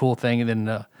been a cool thing, and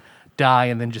then die,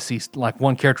 and then just see like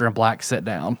one character in black sit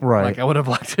down. Right. Like I would have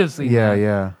liked to have seen. yeah,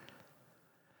 that.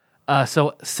 yeah.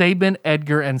 So Sabin,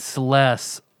 Edgar, and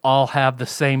Celeste all have the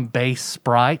same base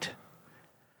sprite.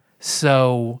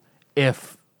 So it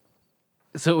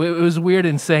was weird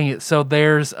in saying it. So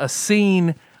there's a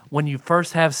scene when you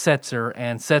first have Setzer,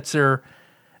 and Setzer,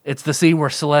 it's the scene where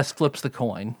Celeste flips the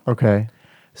coin. Okay.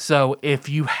 So if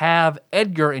you have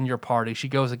Edgar in your party, she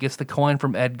goes and gets the coin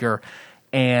from Edgar,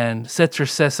 and Setzer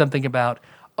says something about,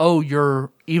 "Oh,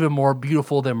 you're even more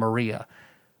beautiful than Maria."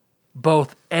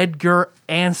 Both Edgar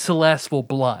and Celeste will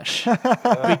blush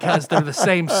because they're the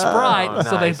same sprite,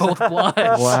 so they nice. both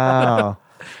blush. Wow.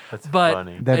 That's But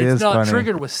funny. That it's is not funny.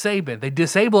 triggered with Sabin. They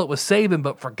disable it with Sabin,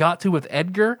 but forgot to with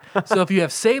Edgar. So if you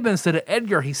have Sabin instead of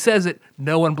Edgar, he says it,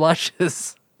 no one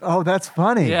blushes. Oh, that's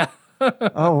funny. Yeah.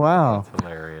 Oh, wow.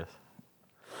 Hilarious.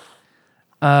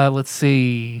 Let's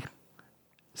see.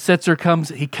 Setzer comes.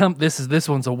 This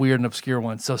one's a weird and obscure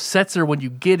one. So Setzer, when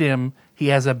you get him, he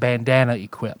has a bandana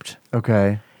equipped.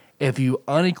 Okay. If you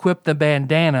unequip the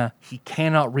bandana, he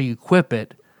cannot re-equip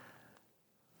it.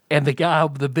 And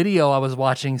the video I was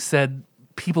watching said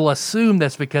people assume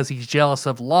that's because he's jealous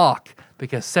of Locke,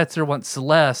 because Setzer wants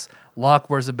Celeste. Locke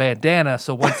wears a bandana,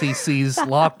 so once he sees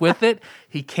Locke with it,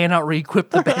 he cannot re-equip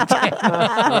the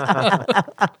bandana.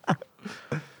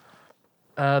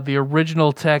 The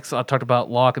original text, I talked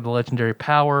about Locke and the legendary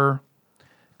power.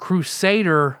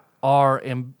 Crusader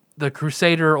the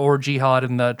Crusader or Jihad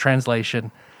in the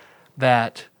translation,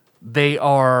 that they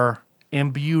are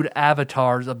imbued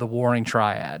avatars of the Warring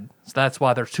Triad. So that's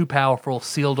why they're too powerful,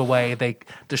 sealed away. They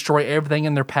destroy everything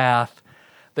in their path.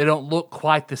 They don't look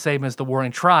quite the same as the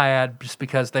Warring Triad just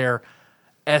because they're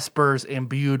espers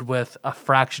imbued with a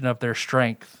fraction of their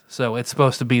strength. So it's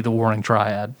supposed to be the Warring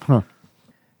Triad. Huh.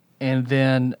 And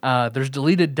then there's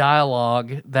deleted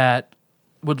dialogue that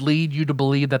would lead you to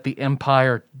believe that the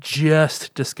Empire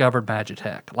just discovered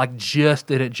Magitech, like just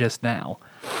did it just now.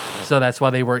 So that's why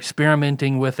they were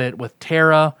experimenting with it with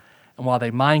Terra, and why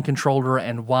they mind controlled her,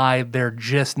 and why they're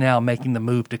just now making the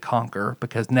move to conquer,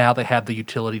 because now they have the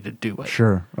utility to do it.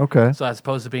 Sure. Okay. So as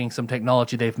opposed to being some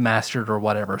technology they've mastered or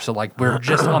whatever. So like we're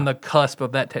just on the cusp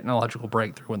of that technological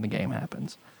breakthrough when the game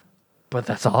happens. But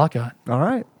that's all I got. All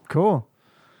right. Cool.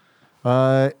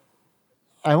 I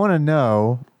want to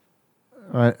know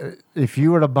if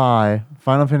you were to buy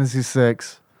Final Fantasy VI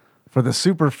for the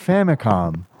Super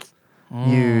Famicom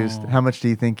used, how much do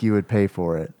you think you would pay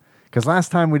for it? Because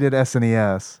last time we did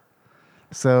SNES,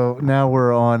 so now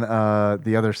we're on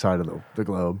the other side of the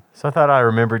globe. So I thought I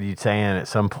remembered you saying at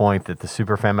some point that the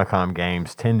Super Famicom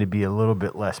games tend to be a little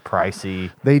bit less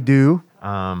pricey. They do.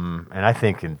 And I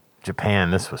think in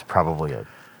Japan, this was probably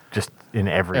just in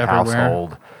everywhere.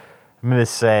 Household. I'm going to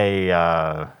say,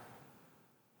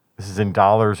 this is in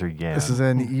dollars or yen? This is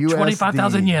in USD.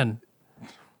 25,000 yen.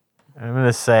 I'm going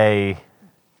to say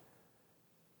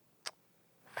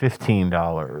 $15.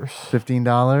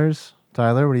 $15.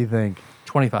 Tyler, what do you think?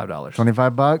 $25.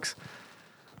 $25.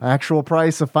 Actual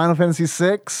price of Final Fantasy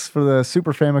VI for the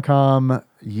Super Famicom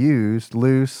used,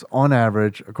 loose, on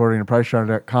average, according to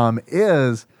PriceCharter.com,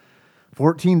 is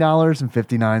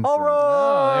 $14.59. All right.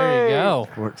 Oh, there you go.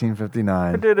 $14.59.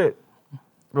 I did it.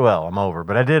 Well, I'm over,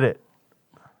 but I did it.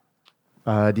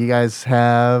 Do you guys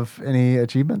have any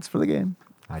achievements for the game?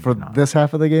 For do not. this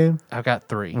half of the game? I've got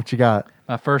 3. What you got?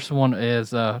 My first one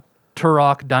is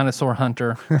Turok Dinosaur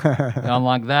Hunter. I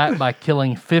unlock that by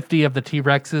killing 50 of the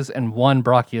T-Rexes and 1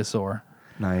 Brachiosaur,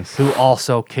 Nice. who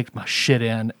also kicked my shit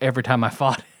in every time I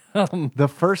fought him. The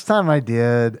first time I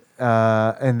did,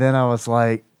 and then I was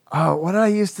like, oh, what did I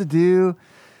used to do?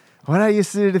 What did I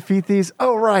used to do to defeat these?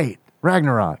 Oh, right.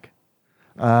 Ragnarok.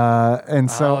 And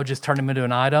so just turn him into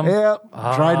an item? yeah,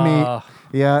 dried meat.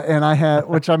 Yeah, and I had,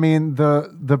 which I mean,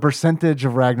 the percentage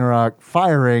of Ragnarok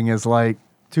firing is like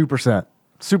 2%,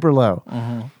 super low.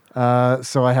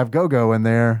 So I have Go-Go in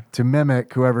there to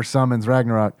mimic whoever summons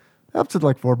Ragnarok, up to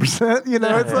like 4%. You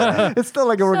know, it's still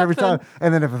like a work every time.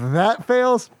 And then if that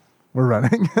fails, we're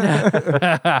running.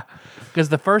 Because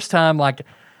the first time,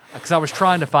 because I was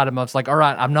trying to fight him, I was like, all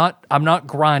right, I'm not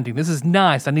grinding. This is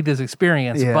nice. I need this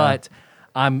experience, Yeah. but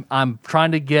I'm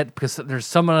trying to get, because there's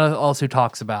someone else who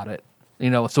talks about it. You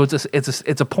know, so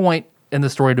it's a point in the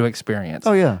story to experience.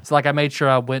 Oh, yeah. So like I made sure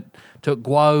I took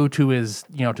Guo to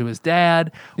his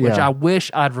dad, which Yeah. I wish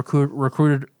I'd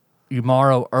recruited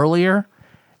Umaro earlier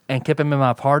and kept him in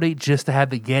my party just to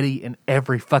have the Yeti in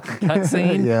every fucking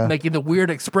cutscene, Yeah. making the weird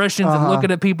expressions and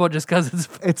looking at people just because it's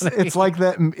funny. It's like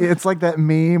that. It's like that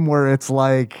meme where it's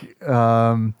like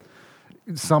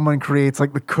someone creates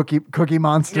like the cookie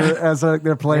monster as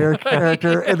their player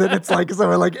character, and then it's like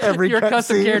someone like every your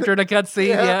custom cutscene. character in a cutscene.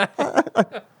 Yeah.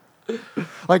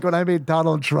 Like when I made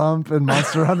Donald Trump in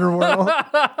Monster Hunter World,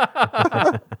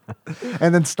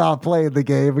 and then stopped playing the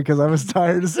game because I was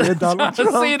tired of seeing Donald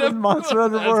Trump in Monster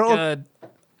Hunter That's World.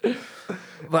 good.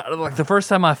 But like the first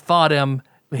time I fought him,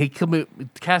 he killed me,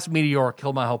 cast Meteor,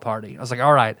 killed my whole party. I was like,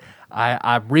 all right,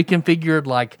 I reconfigured,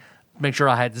 like, make sure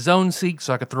I had Zone Seek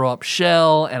so I could throw up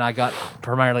Shell, and I got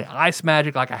primarily Ice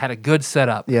Magic. Like I had a good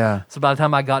setup. Yeah. So by the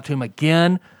time I got to him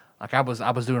again, like I was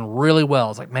doing really well. I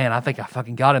was like, man, I think I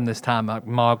fucking got him this time. Like,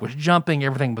 Mog was jumping,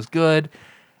 everything was good,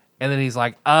 and then he's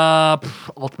like,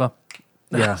 Ultima.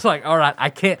 Yeah. It's like, all right, I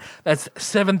can't. That's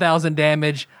 7,000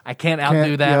 damage. I can't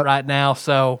outdo that yep. right now.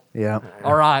 So Yeah.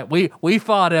 all right, we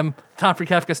fought him. Time for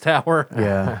Kefka's Tower.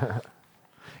 Yeah.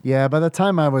 Yeah, by the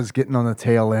time I was getting on the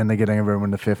tail end of getting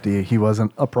everyone to 50, he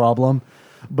wasn't a problem.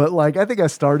 But like I think I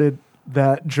started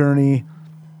that journey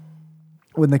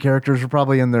when the characters were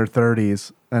probably in their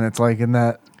 30s, and it's like in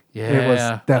that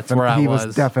Yeah, that's where I he was.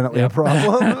 was definitely Yep. a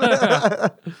problem.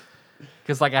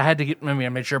 Because like I had to I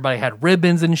made sure everybody had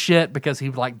ribbons and shit because he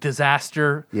would like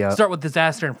disaster. Yeah. Start with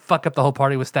disaster and fuck up the whole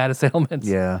party with status ailments.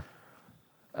 Yeah.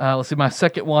 Let's see. My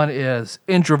second one is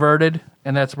introverted,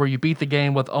 and that's where you beat the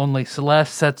game with only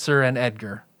Celeste, Setzer, and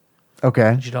Edgar.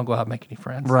 Okay. You don't go out and make any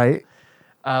friends. Right.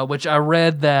 Which I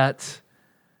read that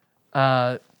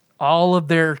all of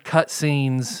their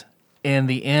cutscenes in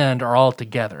the end are all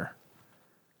together.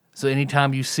 So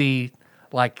anytime you see,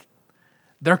 like,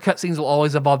 their cutscenes will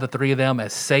always involve the three of them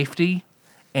as safety.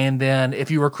 And then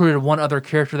if you recruited one other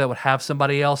character that would have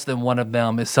somebody else, then one of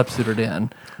them is substituted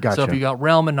in. Gotcha. So if you got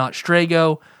Realm and not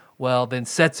Strago, well, then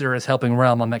Setzer is helping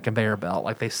Realm on that conveyor belt.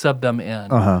 Like, they sub them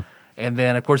in. Uh-huh. And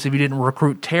then, of course, if you didn't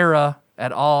recruit Terra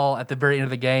at all at the very end of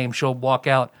the game, she'll walk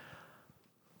out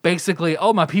basically,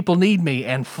 oh, my people need me,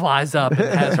 and flies up and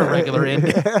has her regular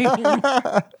ending.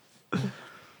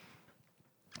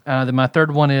 Then my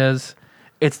third one is,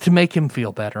 it's to make him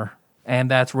feel better.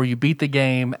 And that's where you beat the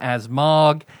game as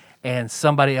Mog and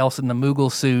somebody else in the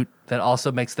Moogle suit that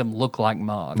also makes them look like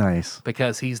Mog. Nice.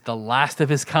 Because he's the last of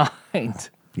his kind.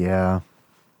 Yeah.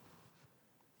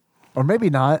 Or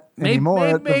maybe not anymore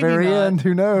at the maybe very not. end.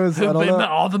 Who knows? I don't know.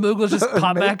 All the Moogles just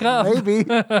pop back up. Maybe.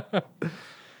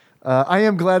 I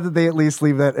am glad that they at least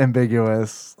leave that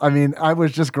ambiguous. I mean, I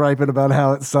was just griping about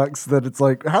how it sucks that it's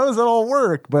like, how does it all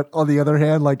work? But on the other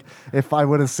hand, like, if I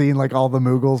would have seen like all the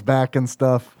Moogles back and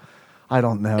stuff, I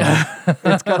don't know.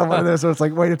 It's kind of one of those where it's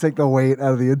like, way to take the weight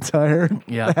out of the entire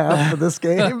half of this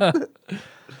game.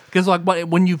 Because like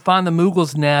when you find the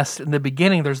Moogle's nest in the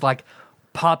beginning, there's like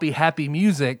poppy, happy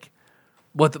music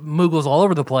with Moogles all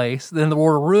over the place. Then in the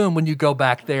War Room, when you go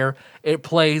back there, it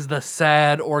plays the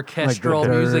sad orchestral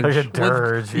music. Like a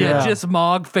dirge. Yeah, just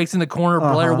Mog facing the corner,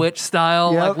 Blair Witch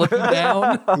style, Yep. like looking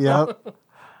down. Yep.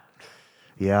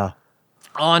 Yeah.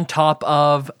 On top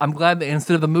of, I'm glad that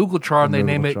instead of the Moogle charm, they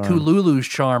name it charm. Kululu's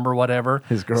charm or whatever.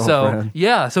 His girlfriend. So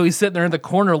yeah, so he's sitting there in the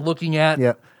corner looking at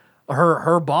Yep.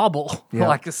 her bauble, Yep.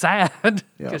 like sad because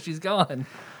Yep. she's gone.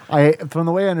 From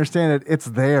the way I understand it, it's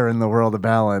there in the world of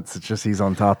balance. It's just he's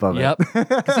on top of it. Yep,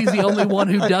 because he's the only one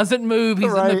who doesn't move. He's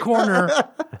in the Right. corner.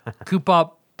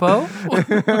 Kupapo.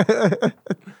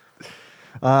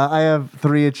 I have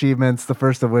 3 achievements. The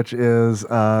first of which is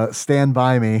Stand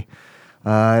By Me.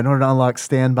 In order to unlock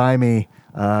Stand By Me,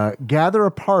 gather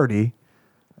a party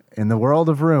in the world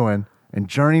of ruin and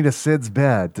journey to Sid's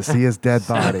bed to see his dead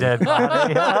body. Dead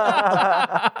body.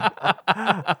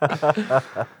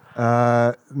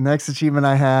 Next achievement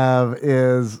I have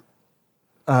is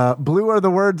blue are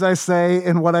the words I say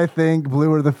and what I think,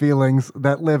 blue are the feelings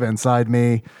that live inside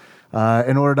me.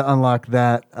 In order to unlock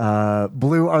that,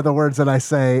 blue are the words that I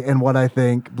say and what I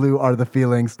think, blue are the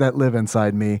feelings that live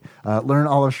inside me. Learn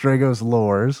all of Strago's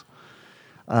lores.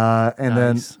 And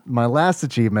then Nice. my last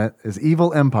achievement is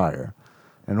Evil Empire.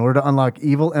 In order to unlock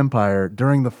Evil Empire,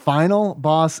 during the final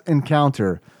boss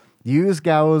encounter, use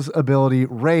Gao's ability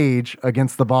Rage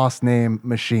against the boss named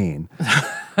Machine.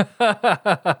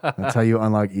 That's how you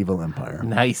unlock Evil Empire.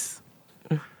 Nice.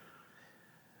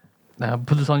 Now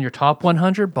put this on your top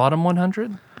 100, bottom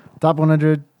 100. Top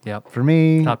 100 Yep. for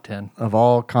me. Top 10. Of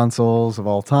all consoles of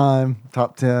all time.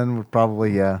 Top 10 would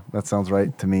probably, that sounds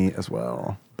right to me as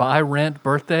well. Buy, rent,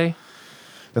 birthday.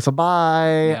 It's a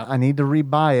buy. Yeah. I need to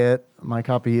rebuy it. My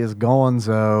copy is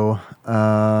Gonzo.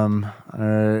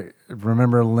 I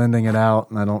remember lending it out,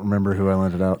 and I don't remember who I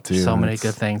lent it out to. So and many it's-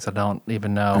 good things I don't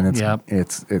even know. And Yep.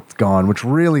 it's gone, which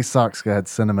really sucks.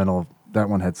 'Cause that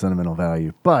one had sentimental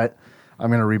value, but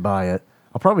I'm gonna rebuy it.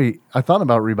 I thought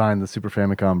about rebuying the Super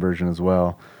Famicom version as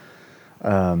well.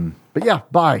 But yeah,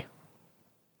 buy.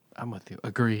 I'm with you.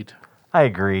 Agreed. I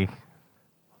agree.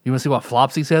 You want to see what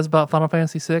Flopsy says about Final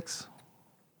Fantasy VI?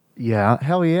 Yeah,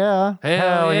 hell yeah.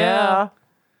 Hell yeah.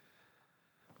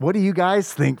 What do you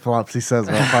guys think Flopsy says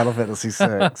about Final Fantasy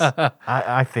VI?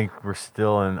 I think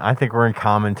we're in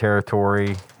common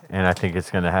territory, and I think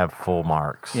it's going to have full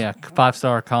marks. Yeah,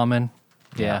 5-star common.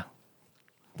 Yeah.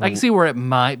 I can see where it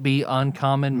might be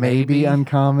uncommon, Maybe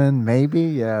uncommon, maybe,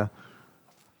 yeah.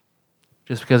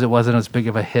 just because it wasn't as big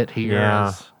of a hit here.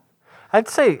 Yeah. I'd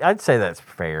say that's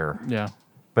fair, Yeah.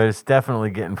 but it's definitely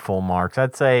getting full marks.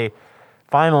 I'd say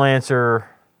final answer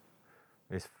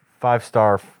is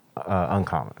 5-star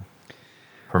uncommon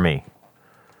for me.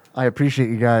 I appreciate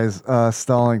you guys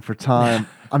stalling for time.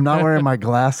 I'm not wearing my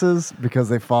glasses because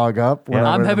they fog up. When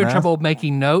I I'm wear the having mask. trouble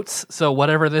making notes, so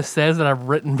whatever this says that I've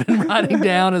been writing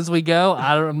down as we go,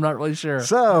 I'm not really sure.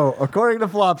 So, according to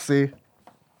Flopsy,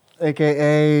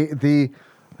 aka the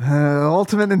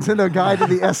Ultimate Nintendo Guide to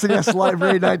the SNES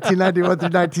Library 1991 through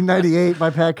 1998 by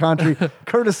Pat Contry,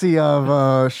 courtesy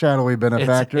of Shadowy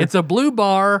Benefactor. It's a blue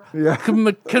bar Yeah.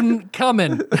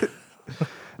 coming.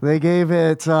 They gave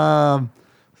it a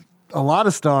lot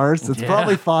of stars. It's Yeah.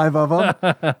 probably 5 of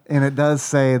them, and it does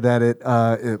say that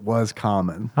it was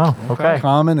common. Oh, okay.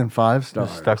 Common and 5 stars.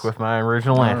 Just stuck with my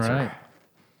original All answer. right.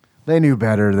 They knew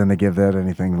better than to give that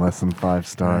anything less than 5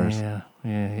 stars.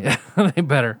 Yeah. They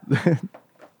better.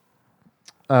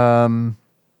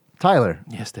 Tyler,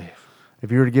 Yes, Dave.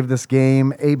 if you were to give this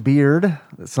game a beard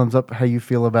that sums up how you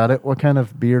feel about it, what kind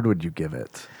of beard would you give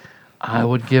it? I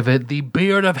would give it the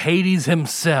beard of Hades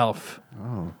himself.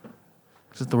 Oh.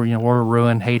 This is the World of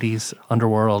Ruin, Hades,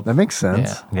 Underworld. That makes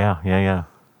sense. Yeah.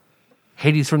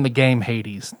 Hades from the game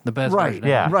Hades. The best Right. version.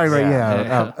 Yeah. Right.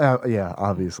 Yeah. Yeah,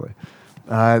 obviously.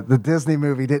 The Disney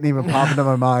movie didn't even pop into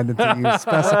my mind until you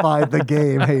specified the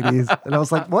game Hades. And I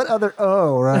was like, what other?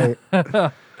 Oh, right.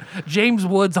 James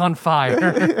Woods on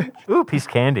fire. Ooh, piece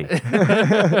of candy.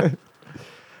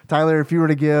 Tyler, if you were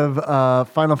to give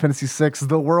Final Fantasy VI,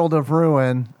 The World of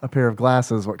Ruin, a pair of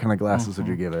glasses, what kind of glasses would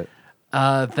you give it?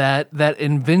 That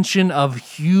invention of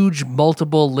huge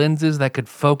multiple lenses that could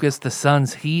focus the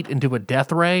sun's heat into a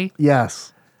death ray,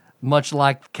 Yes. much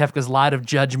like Kefka's Light of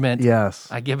Judgment. Yes.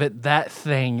 I give it that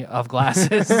thing of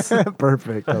glasses.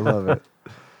 Perfect. I love it.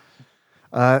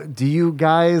 Do you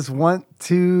guys want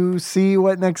to see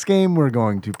what next game we're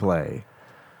going to play?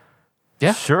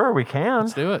 Yeah, Sure, we can.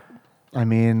 let's do it. I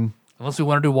mean, Unless we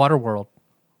want to do Waterworld.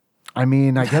 I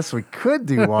guess we could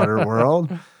do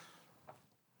Waterworld.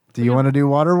 Do you want to do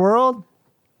Waterworld?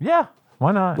 Yeah,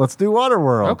 why not? Let's do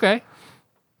Waterworld. Okay.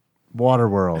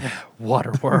 Waterworld.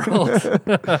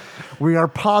 Waterworld. We are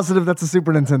positive that's a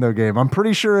Super Nintendo game. I'm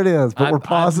pretty sure it is, but we're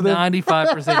positive. I'm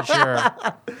 95%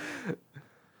 sure.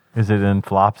 Is it in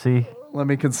Flopsy? Let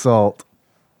me consult.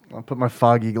 I'll put my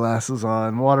foggy glasses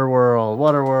on.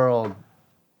 Waterworld.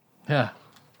 Yeah.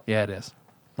 Yeah, it is.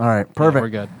 All right, Yeah, perfect. we're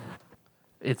good.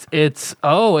 It's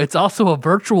also a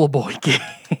Virtual Boy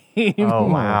game. Oh,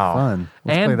 wow. Fun.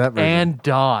 Let's play that version. And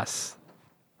DOS.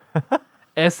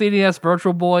 SNES,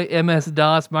 Virtual Boy, MS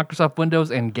DOS, Microsoft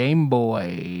Windows, and Game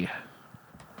Boy.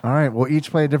 All right, we'll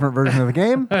each play a different version of the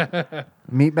game.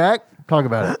 Meet back, talk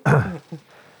about it.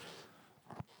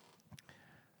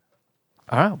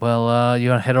 All right. Well, you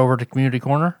want to head over to Community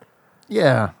Corner?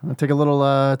 Yeah, I'll take a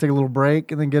little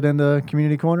break and then get into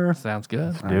Community Corner. Sounds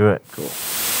good. Do it. Cool.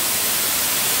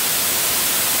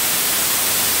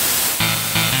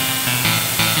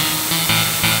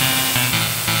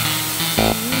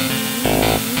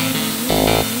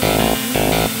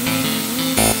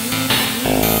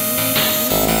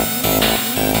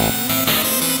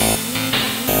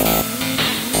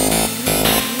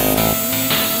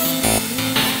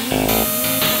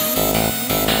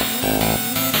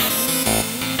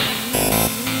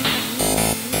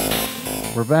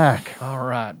 We're back. All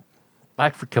right.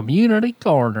 Back for Community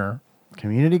Corner.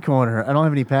 Community Corner. I don't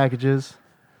have any packages.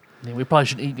 Yeah, we probably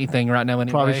shouldn't eat anything right now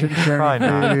anyway. Probably shouldn't share any Probably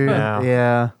not, food. no.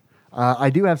 Yeah. I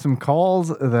do have some calls,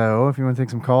 though, if you want to take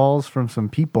some calls from some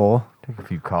people. Take a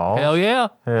few calls. Hell yeah.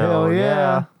 Hell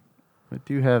yeah. I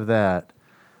do have that.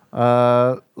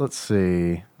 Let's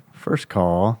see. First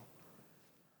call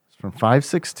is from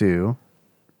 562.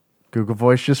 Google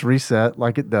Voice just reset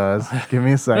like it does. Give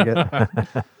me a second.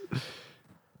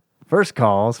 First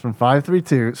call is from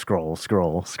 532. Scroll.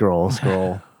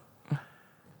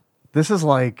 This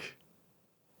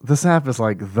app is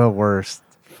like the worst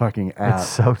fucking app. It's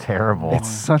so terrible. It's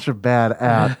such a bad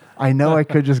app. I know I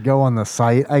could just go on the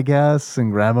site, I guess,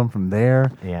 and grab them from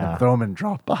there Yeah. and throw them in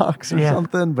Dropbox or Yeah.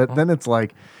 something. But then it's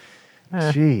like,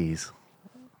 jeez.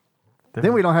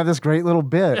 Then we don't have this great little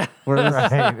bit where,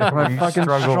 Right. where I You fucking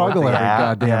struggle with struggle the every app.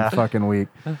 goddamn Yeah. fucking week.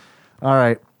 All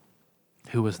right.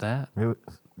 Who was that?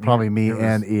 Probably me It was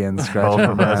and Ian both scratching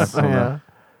of our us. heads on Yeah. that.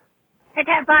 Hey,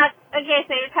 Tadpog. Okay,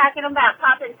 so you're talking about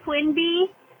Poppin' Twin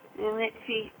Bee. And let's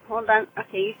see. Hold on.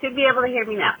 Okay, you should be able to hear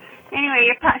me now. Anyway,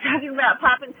 you're talking about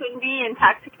Poppin' Twin Bee and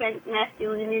toxic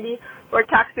masculinity or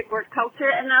toxic work culture.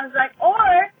 And I was like,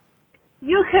 or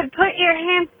you could put your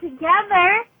hands together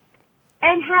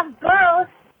and have both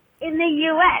in the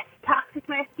U.S. Toxic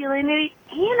masculinity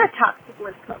and a toxic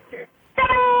work culture.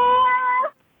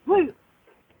 Woo!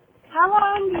 How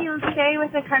long do you stay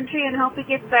with a country and hope it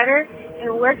gets better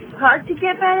and work hard to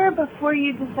get better before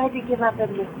you decide to give up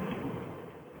and move?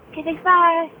 Okay, thanks,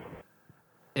 bye.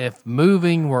 If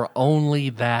moving were only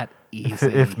that easy.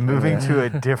 If moving to a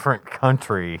different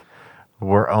country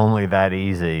were only that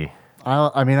easy.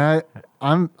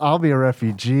 I'll be a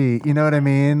refugee. You know what I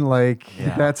mean? Like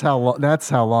that's how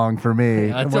long for me.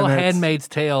 Until When it's- Handmaid's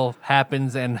Tale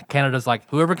happens and Canada's like,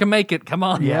 whoever can make it, come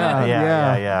on. Yeah.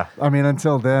 Yeah. I mean,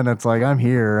 until then, it's like I'm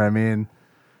here. I mean,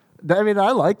 I mean,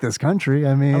 I like this country.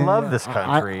 I mean, I love this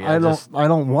country. I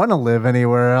don't want to live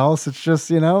anywhere else. It's just,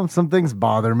 some things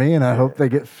bother me, and I hope they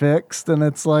get fixed. And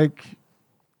it's like,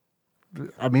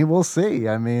 I mean, we'll see.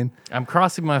 I mean, I'm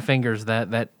crossing my fingers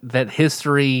that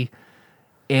history,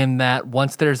 in that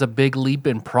once there's a big leap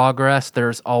in progress,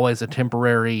 there's always a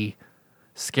temporary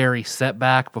scary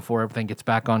setback before everything gets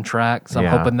back on track. So I'm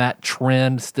hoping that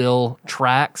trend still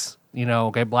tracks.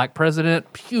 Okay, black president,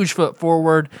 huge foot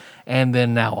forward, and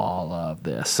then now all of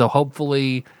this. So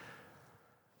hopefully,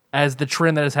 as the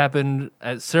trend that has happened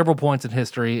at several points in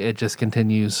history, it just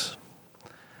continues.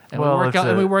 And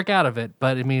we work out of it.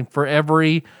 But I mean, for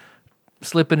every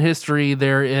slip in history,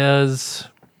 there is,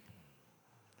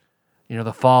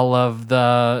 the fall of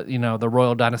the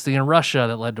royal dynasty in Russia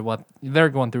that led to what they're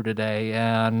going through today,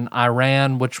 and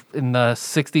Iran, which in the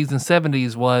 60s and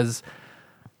 70s was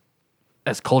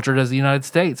as cultured as the United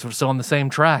States, we're still on the same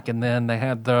track. And then they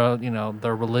had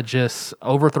the religious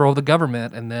overthrow of the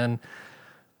government, and then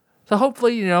so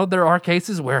hopefully, there are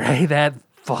cases where that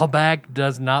fallback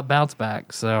does not bounce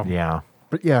back. So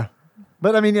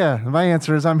but I mean, my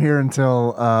answer is I'm here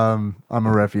until I'm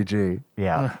a refugee.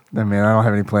 Yeah. I mean, I don't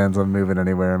have any plans on moving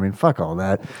anywhere. I mean, fuck all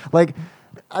that. Like,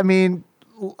 I mean,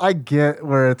 I get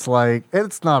where it's like,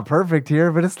 it's not perfect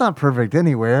here, but it's not perfect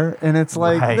anywhere. And it's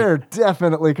like, there are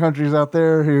definitely countries out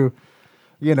there who,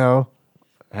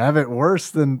 have it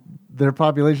worse than their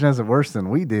population has it worse than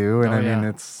we do. And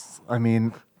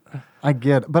I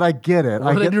get it. But I get it.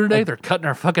 What do they do today? They're cutting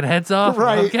our fucking heads off?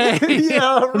 Right. Okay.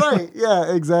 Yeah, right.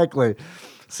 Yeah, exactly.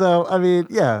 So, I mean,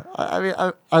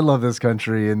 I love this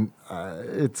country, and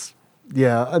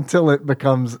until it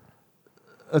becomes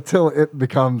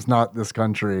not this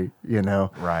country,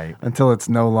 Right. Until it's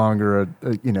no longer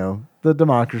the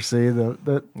democracy,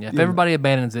 if everybody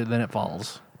abandons it, then it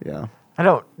falls. Yeah. I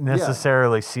don't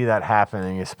necessarily see that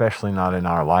happening, especially not in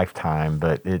our lifetime,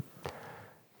 but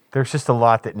there's just a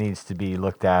lot that needs to be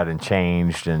looked at and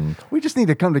changed, and we just need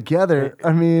to come together.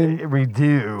 I mean, we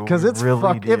do, because it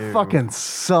fucking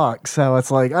sucks how it's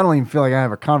like I don't even feel like I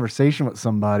have a conversation with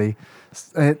somebody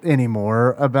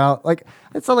anymore about, like,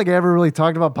 it's not like I ever really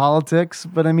talked about politics,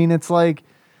 but I mean, it's like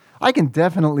I can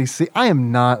definitely see I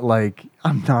am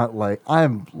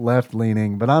left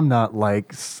leaning, but I'm not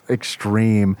like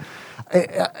extreme.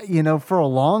 For a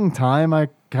long time I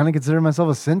kind of consider myself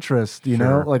a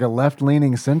centrist, like a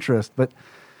left-leaning centrist, but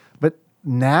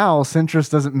now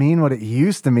centrist doesn't mean what it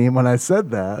used to mean when I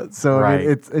said that. So right. I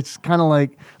mean, it's kind of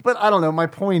like, but I don't know. My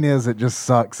point is, it just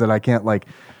sucks that I can't like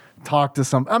talk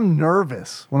to I'm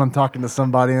nervous when I'm talking to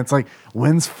somebody, and it's like,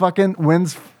 when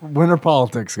are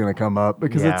politics going to come up?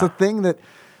 Because it's a thing that,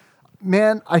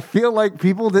 man, I feel like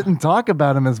people didn't talk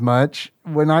about them as much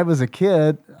when I was a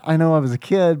kid. I know I was a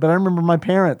kid, but I remember my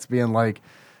parents being like,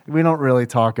 we don't really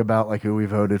talk about like who we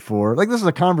voted for. Like, this is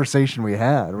a conversation we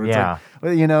had. Where it's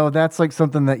like, that's like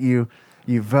something that you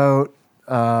vote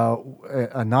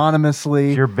anonymously.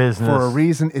 It's your business. For a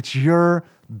reason. It's your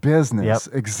business.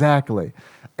 Yep. Exactly.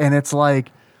 And it's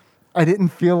like, I didn't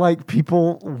feel like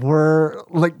people were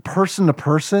like person to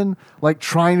person, like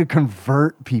trying to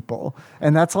convert people.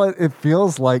 And that's what it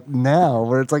feels like now,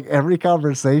 where it's like every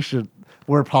conversation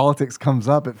where politics comes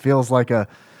up, it feels like I'm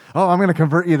going to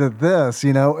convert you to this,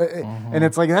 and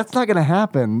it's like, that's not going to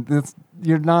happen.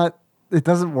 It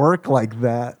doesn't work like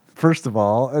that, first of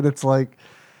all. And it's like,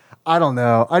 I don't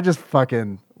know. I just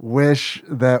fucking wish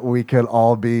that we could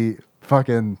all be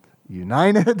fucking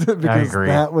united because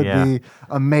that would be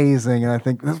amazing. And I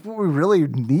think that's what we really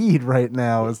need right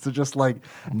now, is to just like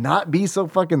not be so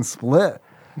fucking split.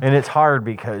 And it's hard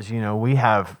because,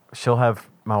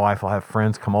 my wife will have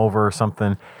friends come over or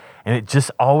something, and it just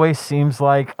always seems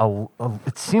like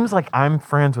it seems like I'm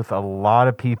friends with a lot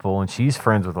of people, and she's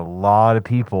friends with a lot of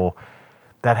people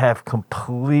that have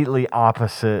completely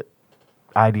opposite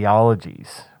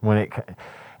ideologies.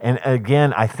 And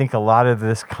again, I think a lot of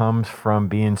this comes from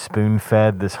being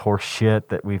spoon-fed this horse shit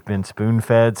that we've been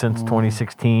spoon-fed since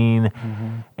 2016,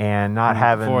 and not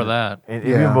having before that,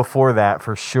 even before that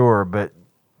for sure, but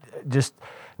just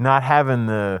not having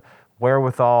the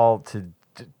wherewithal to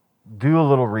do a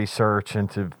little research and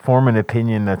to form an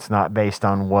opinion that's not based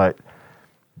on what,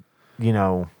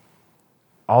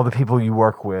 all the people you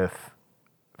work with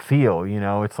feel.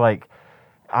 It's like,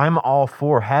 I'm all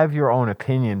for have your own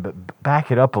opinion, but back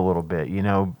it up a little bit.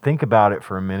 Think about it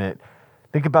for a minute.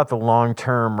 Think about the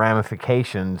long-term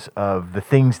ramifications of the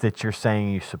things that you're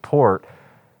saying you support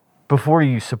before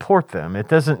you support them. It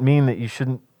doesn't mean that you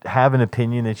shouldn't have an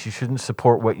opinion, that you shouldn't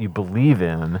support what you believe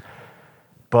in,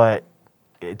 but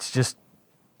it's just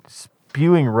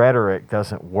spewing rhetoric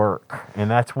doesn't work. And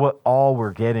that's what all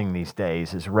we're getting these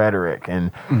days is rhetoric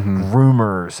and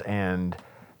rumors and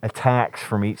attacks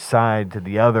from each side to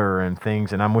the other and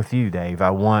things. And I'm with you, Dave.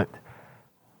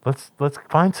 Let's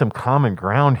find some common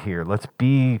ground here. Let's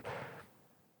be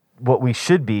what we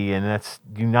should be, and that's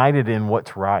united in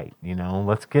what's right.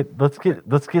 Let's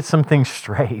get some things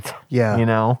straight.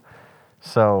 Yeah.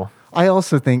 So I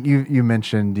also think you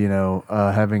mentioned,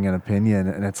 having an opinion,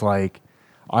 and it's like,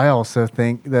 I also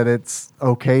think that it's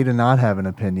okay to not have an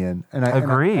opinion. And I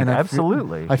Agreed, and I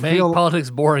absolutely. I Make feel politics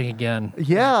boring again.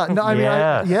 Yeah, no, I mean,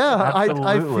 Yes, I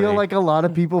absolutely. feel like a lot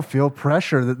of people feel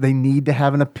pressure that they need to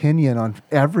have an opinion on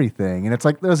everything, and it's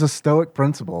like there's a Stoic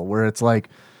principle where it's like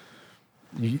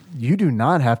you do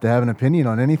not have to have an opinion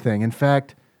on anything. In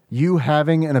fact, you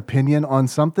having an opinion on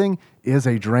something is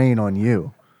a drain on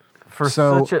you.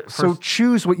 So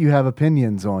choose what you have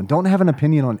opinions on. Don't have an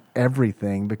opinion on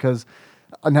everything, because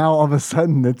now all of a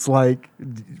sudden it's like,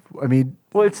 I mean,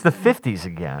 well, it's the 50s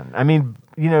again. I mean,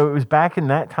 it was back in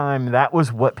that time, that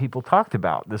was what people talked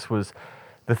about. This was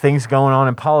the things going on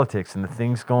in politics and the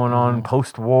things going on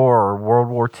post-war or World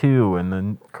War II and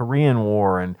the Korean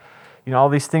War and, all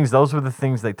these things. Those were the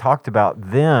things they talked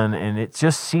about then, and it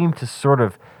just seemed to sort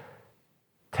of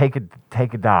take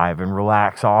a dive and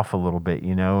relax off a little bit,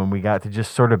 and we got to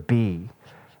just sort of be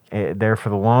there for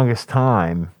the longest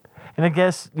time. And I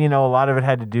guess, a lot of it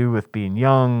had to do with being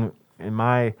young in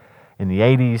the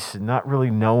 80s, not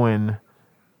really knowing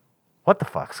what the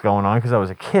fuck's going on because I was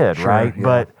a kid, right? Yeah.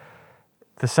 But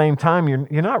at the same time,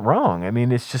 you're not wrong. I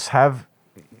mean, it's just I've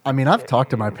talked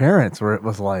to my parents where it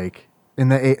was like,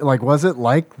 was it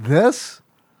like this?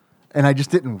 And I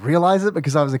just didn't realize it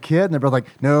because I was a kid, and they were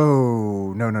like,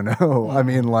 no. I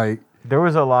mean, like, there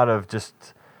was a lot of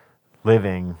just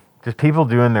living, just people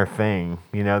doing their thing.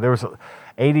 There was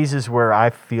 80s is where I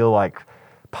feel like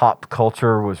pop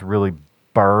culture was really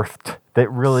birthed. That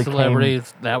really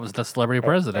Celebrities, that was the celebrity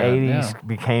president. 80s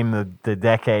became the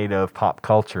decade of pop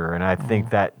culture, and I think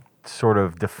that sort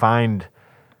of defined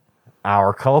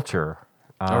our culture.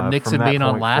 Or Nixon from that being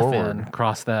on point Laugh-In forward.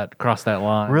 crossed that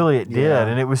line. Really, it did, Yeah.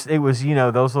 and it was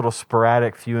those little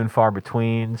sporadic, few and far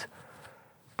betweens.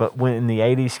 But when the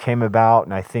 80s came about,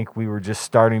 and I think we were just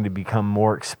starting to become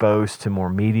more exposed to more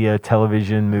media,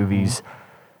 television, movies,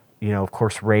 of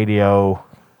course, radio.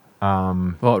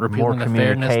 Well, more repealing the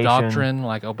fairness communication. doctrine,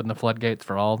 like opened the floodgates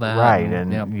for all that. Right,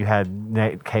 and you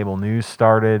had cable news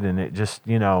started, and it just,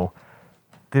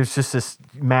 there's just this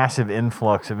massive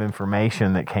influx of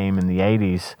information that came in the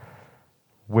 80s,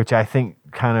 which I think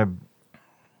kind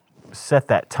of set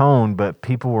that tone, but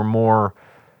people were more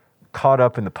caught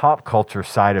up in the pop culture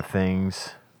side of things,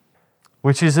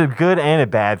 which is a good and a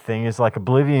bad thing. Is like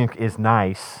Oblivion is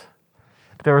nice,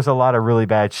 but there was a lot of really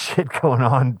bad shit going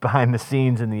on behind the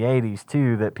scenes in the 80s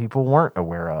too that people weren't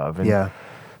aware of. And yeah.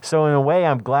 so in a way,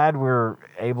 I'm glad we're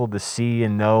able to see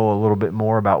and know a little bit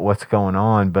more about what's going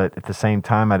on, but at the same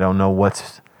time, I don't know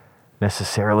what's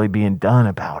necessarily being done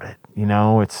about it.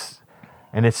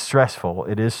 It's stressful.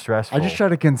 It is stressful. I just try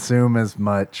to consume as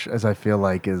much as I feel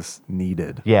like is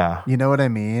needed. Yeah. You know what I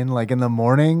mean? Like in the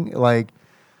morning, like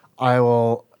I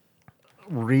will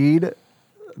read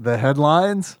the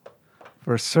headlines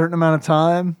for a certain amount of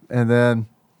time and then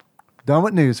done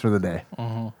with news for the day.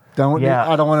 Done with Yeah.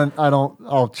 news.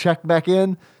 I'll check back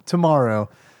in tomorrow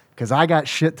because I got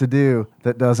shit to do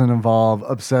that doesn't involve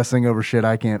obsessing over shit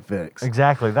I can't fix.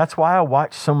 Exactly. That's why I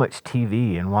watch so much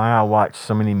TV and why I watch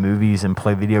so many movies and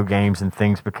play video games and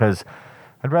things, because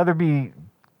I'd rather be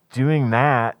doing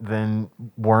that than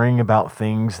worrying about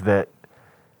things that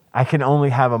I can only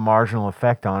have a marginal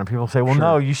effect on. And people say, well,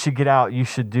 no, you should get out. You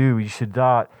should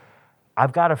not.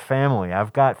 I've got a family.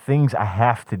 I've got things I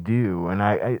have to do.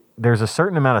 And there's a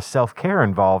certain amount of self-care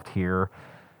involved here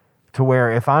to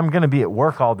where if I'm going to be at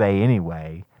work all day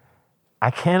anyway, I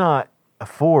cannot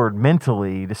afford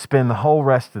mentally to spend the whole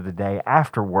rest of the day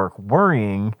after work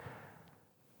worrying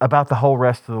about the whole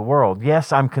rest of the world.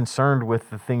 Yes, I'm concerned with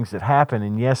the things that happen,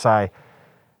 and yes, I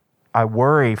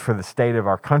worry for the state of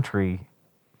our country,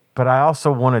 but I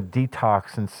also want to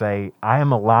detox and say, I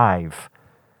am alive,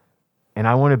 and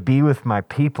I want to be with my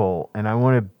people, and I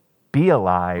want to be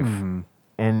alive.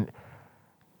 And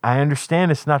I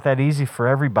understand it's not that easy for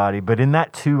everybody, but in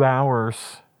that 2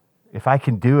 hours, if I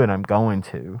can do it, I'm going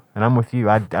to. And I'm with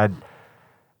you. I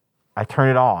turn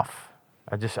it off.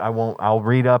 I'll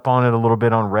read up on it a little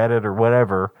bit on Reddit or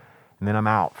whatever, and then I'm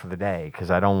out for the day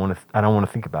because I don't want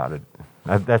to think about it.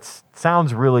 That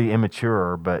sounds really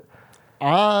immature, but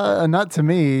Not to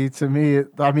me. To me,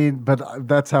 I mean, but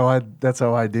that's how I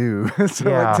do. So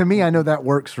Yeah. like, to me, I know that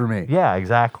works for me. yeah,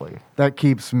 exactly. That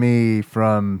keeps me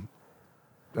from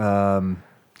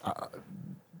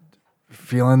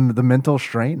feeling the mental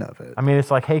strain of it. I mean,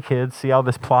 it's like, hey, kids, see all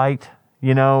this plight?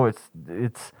 You know,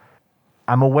 it's.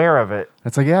 I'm aware of it.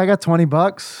 It's like, yeah, I got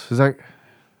 $20. Is that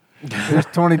there's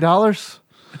 $20?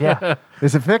 Yeah.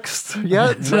 Is it fixed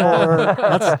yet? Or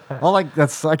that's all like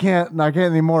that's I can't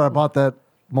anymore. I bought that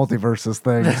Multiverses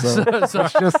thing, so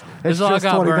it's all I just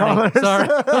got, Bernie. $20.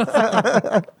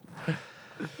 Sorry.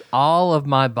 All of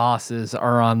my bosses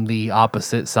are on the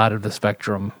opposite side of the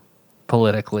spectrum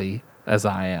politically as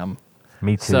I am.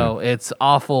 Me too. So it's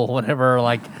awful whenever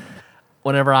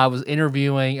I was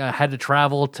interviewing, I had to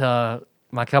travel to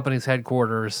my company's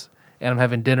headquarters and I'm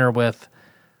having dinner with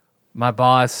my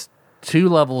boss 2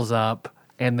 levels up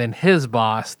and then his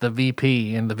boss, the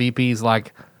VP, and the VP's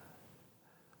like,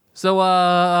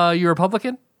 so you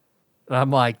Republican? And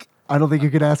I'm like, I don't think you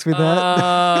could ask me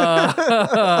that.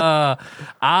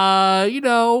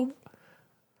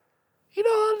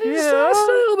 Just a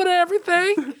little bit of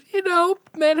everything.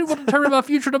 Man who will determine my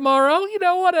future tomorrow.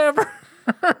 Whatever.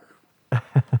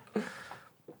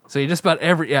 So you just about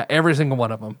every single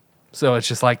one of them. So it's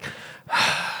just like,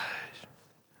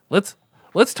 let's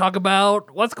talk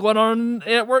about what's going on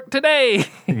at work today.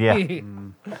 Yeah.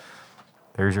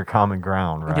 There's your common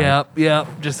ground, right?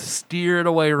 Yep. Just steer it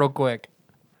away real quick.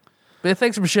 But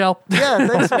thanks, Michelle.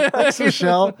 Yeah, thanks,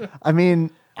 Michelle. I mean,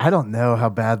 I don't know how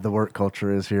bad the work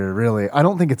culture is here, really. I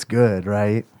don't think it's good,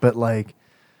 right? But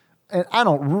and I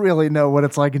don't really know what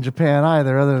it's like in Japan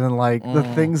either, other than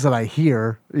the things that I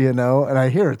hear, and I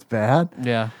hear it's bad.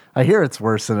 Yeah. I hear it's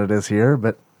worse than it is here,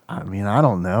 but I mean, I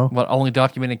don't know. What, only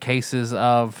documented cases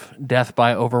of death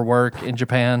by overwork in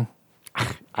Japan?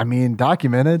 I mean,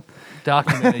 documented.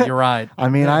 Documented, you're right. I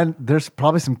mean, there's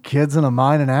probably some kids in a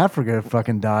mine in Africa who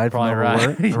fucking died Probably from right.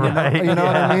 overwork. Right. You know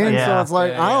what I mean? Yeah. So it's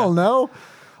like, I don't know.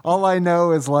 All I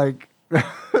know is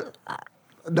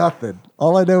nothing.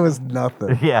 All I know is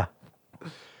nothing. Yeah.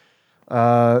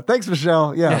 Thanks,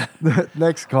 Michelle. Yeah.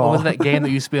 Next call. What was that game that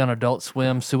used to be on Adult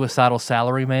Swim, Suicidal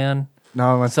Salary Man?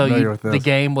 No, I'm not familiar with this. The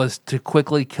game was to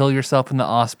quickly kill yourself in the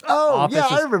office. Oh, yeah,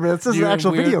 I remember. This is an doing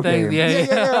actual weird video things. game.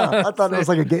 Yeah. I thought it was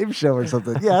like a game show or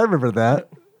something. Yeah, I remember that.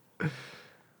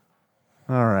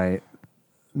 All right.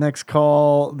 Next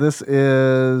call. This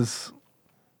is,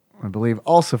 I believe,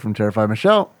 also from Terrified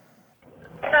Michelle.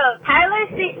 So Tyler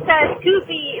says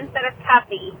Goofy instead of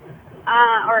Tuffy,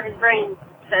 or his brain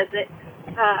says it.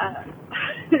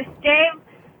 Dave?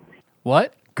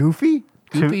 What? Goofy?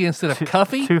 Goofy instead of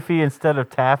Cuffy? Toofy instead of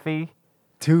Taffy?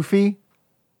 Toofy?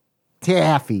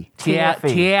 Taffy.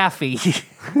 Taffy.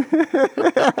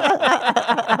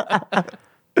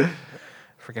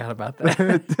 Forgot about that.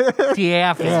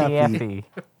 Taffy. Taffy.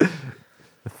 The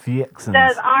Fixins.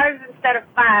 Says R's instead of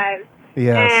 5s.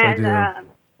 Yes, and, I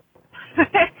do.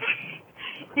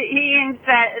 He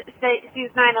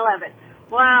sees 9/11.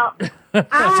 Well,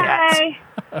 I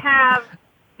have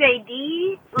say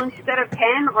D instead of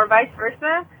 10 or vice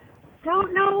versa.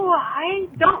 Don't know why.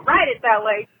 Don't write it that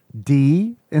way.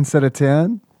 D instead of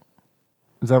 10?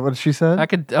 Is that what she said? I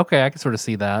could sort of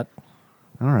see that.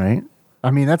 All right.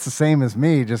 I mean, that's the same as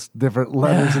me, just different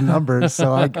letters and numbers,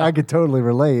 so I could totally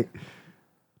relate.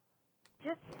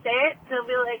 Just say it. They'll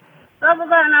be like, blah, blah,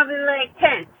 blah, and I'll be like,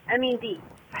 10. I mean D.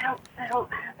 I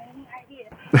don't have any idea.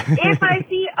 If I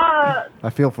see I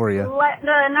feel for you.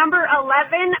 the number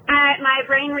 11, my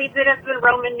brain reads it as the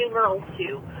Roman numeral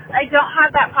 2. I don't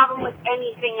have that problem with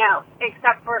anything else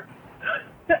except for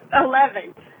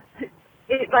 11.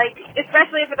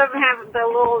 Especially if it doesn't have the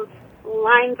little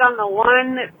lines on the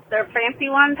one that the fancy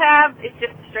ones have. It's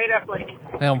just straight up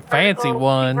Them fancy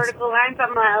ones. vertical lines.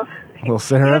 I'm like, Little you would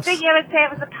serifs. think you would say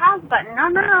it was a pause button.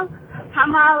 No.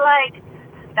 I'm all like,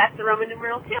 that's the Roman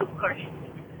numeral 2, of course.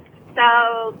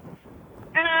 So,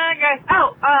 guys,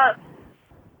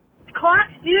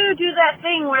 clocks do that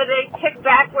thing where they tick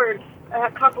backwards a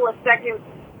couple of seconds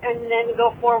and then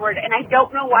go forward, and I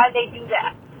don't know why they do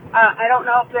that. I don't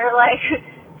know if they're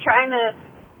trying to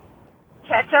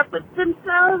catch up with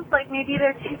themselves, maybe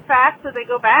they're too fast so they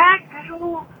go back. I don't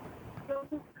know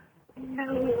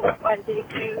why they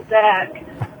do that.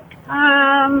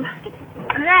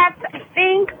 That's, I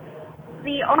think,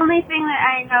 the only thing that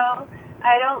I know.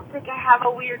 I don't think I have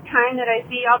a weird time that I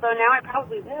see, although now I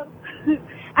probably will.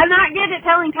 I'm not good at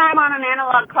telling time on an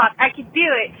analog clock. I could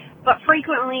do it, but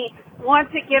frequently,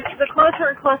 once it gets, the closer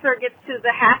and closer it gets to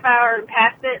the half hour and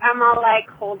past it, I'm all like,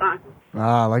 hold on.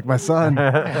 Ah, like my son.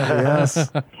 Yes.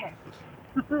 Okay.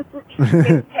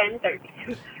 It's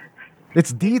 10:30.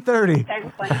 It's D30.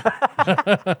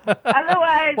 10:25.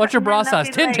 Otherwise, What's your bra size?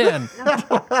 10:10. No,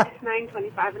 it's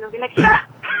 9:25, and I'll be like, shut up.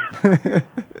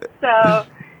 So,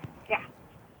 yeah.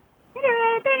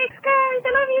 Anyway, thanks, guys.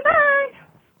 I love you. Bye.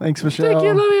 Thanks, Michelle. Thank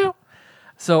you, love you.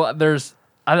 So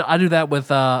I do that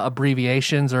with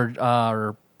abbreviations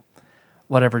or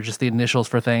whatever, just the initials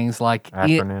for things like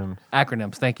Acronyms.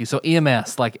 Acronyms, thank you. So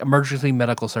EMS, like Emergency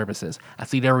Medical Services. I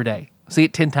see it every day. I see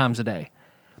it 10 times a day.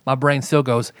 My brain still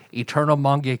goes, Eternal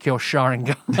Mangekyo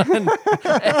Sharingan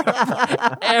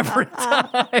every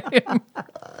time.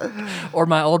 Or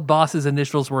my old boss's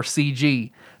initials were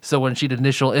CG. So when she'd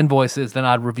initial invoices, then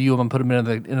I'd review them and put them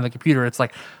into the computer. It's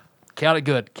like, count it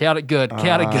good, count it good,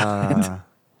 count it good.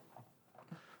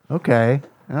 Okay.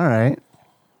 All right.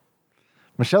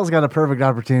 Michelle's got a perfect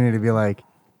opportunity to be like,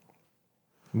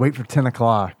 wait for 10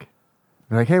 o'clock.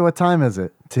 Be like, hey, what time is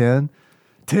it? 10?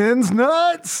 10's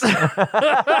nuts.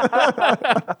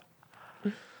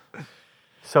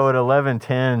 So at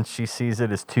 11:10, she sees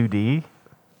it as 2D.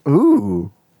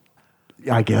 Ooh.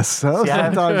 I guess so. See,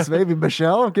 Sometimes maybe.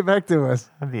 Michelle, get back to us.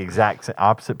 I have the exact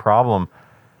opposite problem.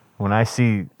 When I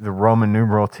see the Roman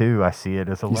numeral 2, I see it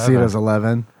as 11. You see it as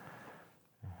 11.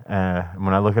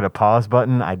 When I look at a pause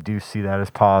button, I do see that as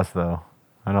pause, though.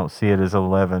 I don't see it as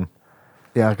 11.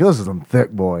 Yeah, those are some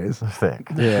thick boys. It's thick.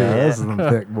 Yeah, those are some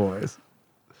thick boys.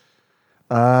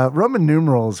 Roman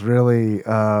numerals really,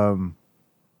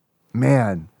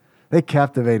 man, they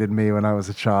captivated me when I was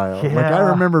a child. Like, I Yeah.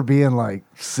 remember being like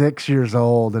 6 years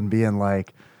old and being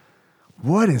like,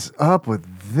 what is up with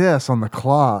this on the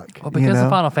clock? Well, because of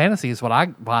Final Fantasy is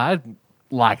why I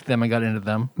liked them and got into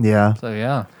them. Yeah. So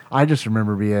yeah. I just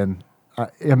remember being,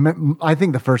 I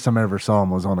think the first time I ever saw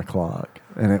them was on a clock.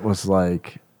 And it was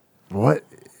like, what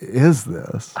is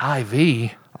this? IV.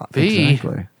 V.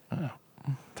 Exactly.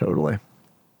 Totally.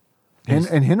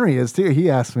 And Henry is too. He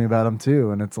asked me about them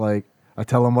too. And it's like, I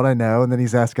tell him what I know. And then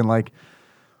he's asking like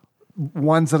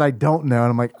ones that I don't know. And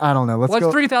I'm like, I don't know. Let's What's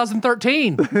go.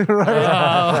 3013?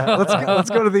 Let's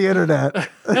go to the internet.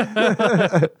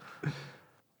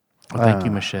 Thank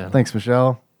you, Michelle. Thanks,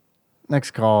 Michelle.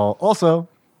 Next call. Also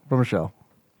from Michelle.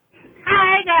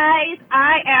 Hi, guys.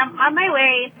 I am on my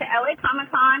way to LA Comic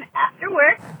Con after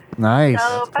work. Nice.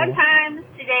 So, fun times.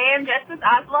 Today I'm dressed as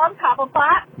Oswald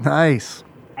Cobblepot. Nice.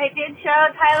 I did show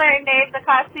Tyler and Dave the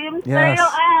costumes. Yes. So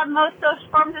I have most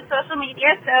forms of social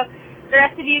media, so the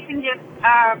rest of you can just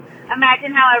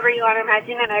imagine however you want to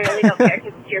imagine, and I really don't care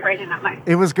because it's your brain and not mine.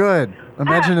 It was good.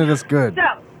 Imagine it is good.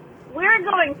 So, we're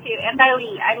going to, and by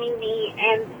we, I mean me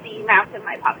and the mouse in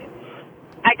my pocket.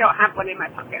 I don't have one in my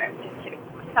pocket, I'm just kidding.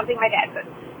 Something my dad said.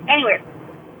 Anyway,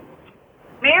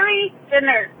 marry the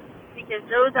nerds, because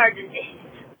those are the days.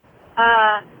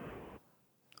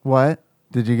 What?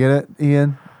 Did you get it,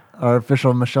 Ian? Our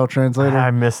official Michelle translator?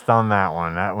 I missed on that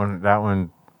one. That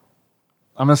one.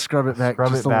 I'm going to scrub it back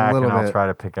Scrub just it back, a little and bit. I'll try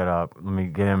to pick it up. Let me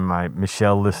get in my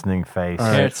Michelle listening face. All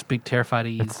right. Carrots speak terrified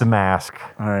ease. It's the mask.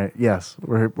 All right. Yes.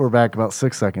 We're back about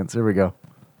 6 seconds. Here we go.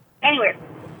 Anyway,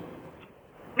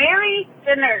 marry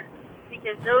the nerds,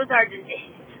 because those are the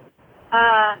days.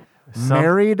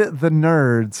 Married the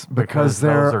nerds because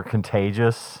they're... those are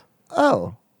contagious.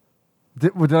 Oh.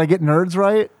 Did I get nerds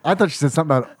right? I thought she said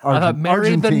something about I thought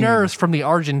married the Argentine. nurse from the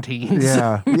Argentines.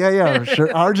 Yeah,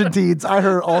 sure. Argentines. I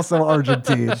heard also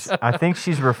Argentines. I think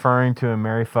she's referring to a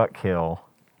marry, fuck, kill,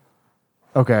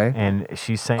 Okay. and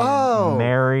she's saying Oh.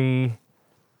 marry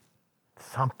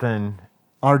something.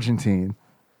 Argentine.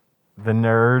 The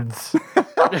nerds.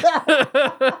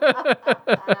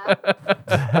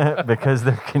 Because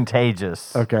they're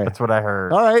contagious. Okay. That's what I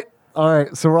heard. All right.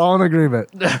 So we're all in agreement.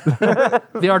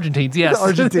 The Argentines, yes.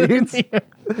 Argentines.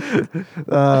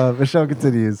 Michelle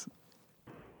continues.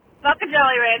 Fuck a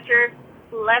Jolly Rancher.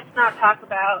 Let's not talk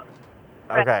about...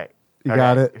 Okay. You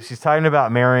got it. She's talking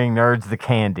about marrying nerds the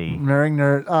candy. Marrying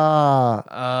nerd.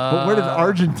 But where did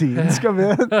Argentines come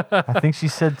in? I think she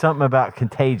said something about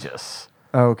contagious.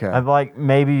 Okay. I'd like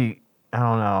maybe, I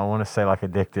don't know, I want to say like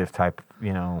addictive type,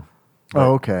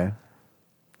 Okay.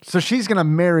 So she's going to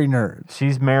marry nerds.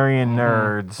 She's marrying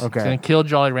nerds. Okay. She's gonna kill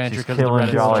Jolly Rancher She's because of the killing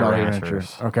Reddit Jolly story.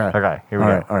 Ranchers. Okay. Okay, here we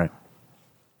All go. right. All right.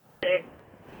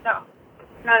 No.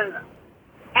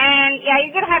 And, yeah,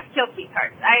 you're going to have to kill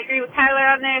sweethearts. I agree with Tyler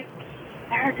on this.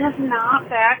 They're just not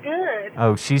that good.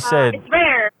 Oh, she said, It's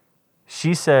rare.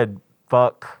 she said,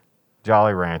 fuck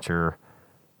Jolly Rancher,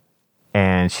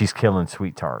 and she's killing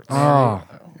sweet tarts.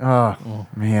 Oh,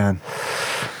 man.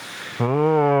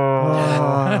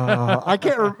 I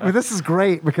can't remember. This is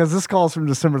great because this call's from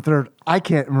December 3rd. I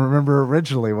can't remember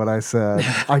originally what I said.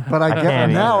 But I get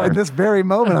can't now either. in this very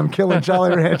moment, I'm killing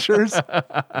Jolly Ranchers.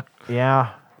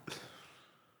 Yeah.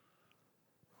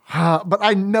 But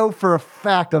I know for a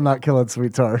fact I'm not killing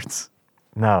sweet tarts.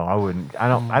 No, I wouldn't. I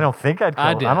don't think I'd kill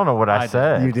I did. I don't know what I I did.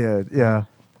 said. You did, yeah.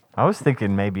 I was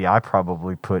thinking maybe I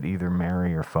probably put either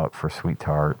marry or fuck for sweet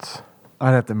tarts.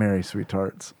 I'd have to marry sweet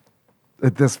tarts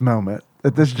at this moment,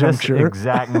 at this This juncture.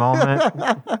 exact moment.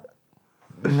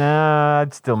 Nah,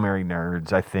 I'd still marry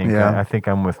nerds. I think. Yeah. I think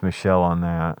I'm with Michelle on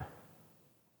that.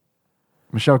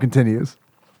 Michelle continues.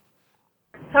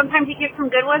 Sometimes you get some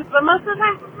good ones, but most of the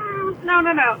time, no.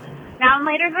 Now and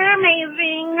later, they're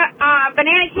amazing.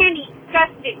 Banana candy,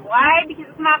 disgusting. Why? Because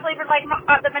it's not flavored like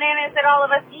the bananas that all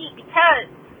of us eat. Because,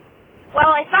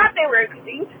 well, I thought they were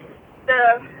extinct.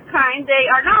 The kind they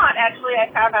are not, actually.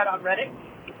 I found out on Reddit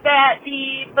that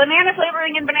the banana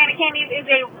flavoring in banana candies is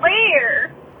a rare,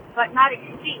 but not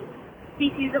extinct,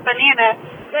 species of banana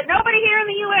that nobody here in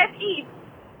the U.S. eats.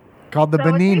 Called the So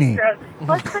it Banini. tastes gross.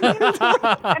 What's banana?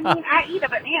 I mean, I eat a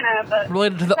banana, but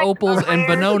Related to the like opals a and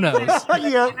rare bananas.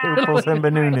 species of banana. Opals and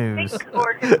bananas.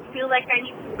 Or just feel like I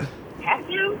need to pass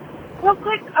you real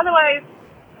quick. Otherwise,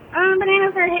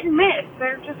 bananas are hit and miss.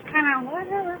 They're just kind of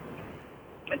whatever.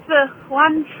 It's the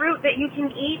one fruit that you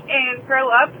can eat and throw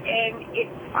up, and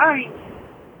it's fine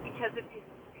because it's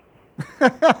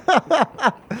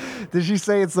Did she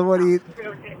say it's the one you eat?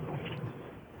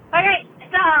 Okay,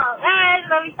 so let's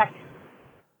go back.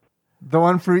 The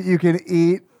one fruit you can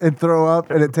eat and throw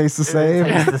up and it tastes the same?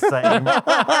 It's the same.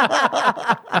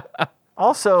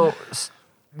 Also,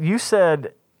 you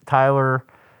said, Tyler,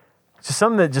 just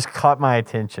something that just caught my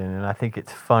attention, and I think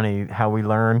it's funny how we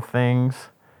learn things.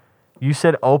 You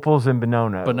said opals and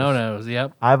bananas. Bananas,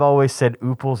 yep. I've always said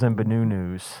oopals and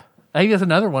banunus. I think that's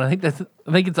another one. I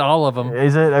think it's all of them.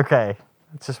 Is it? Okay.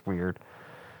 It's just weird.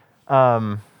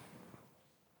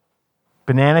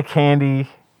 Banana candy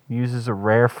uses a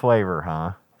rare flavor,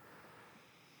 huh?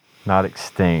 Not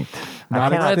extinct.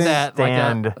 Not I cannot extinct. That, like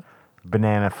stand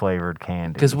banana flavored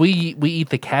candy. Because we eat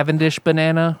the Cavendish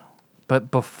banana,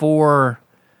 but before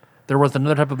there was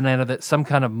another type of banana that some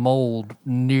kind of mold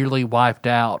nearly wiped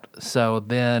out. So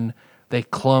then they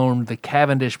cloned the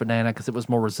Cavendish banana because it was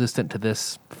more resistant to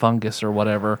this fungus or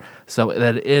whatever. So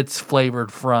that it's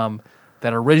flavored from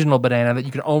that original banana that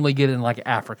you can only get in like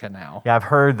Africa now. Yeah, I've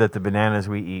heard that the bananas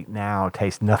we eat now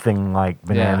taste nothing like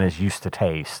bananas used to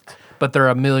taste. But they're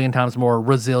a million times more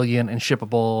resilient and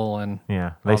shippable, and Yeah,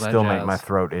 all they that still make jazz. my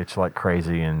throat itch like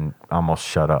crazy and almost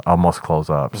close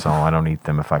up. So I don't eat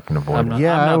them if I can avoid I'm it. not-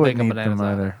 Yeah, I'm I not wouldn't big on eat them bananas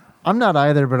either. either. I'm not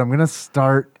either, but I'm going to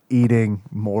start eating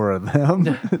more of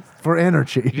them for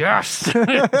energy. Yes.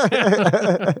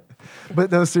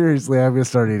 But no, seriously, I'm going to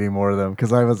start eating more of them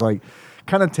because I was like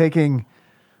kind of taking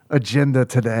agenda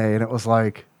today and it was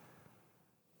like,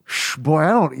 boy, I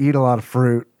don't eat a lot of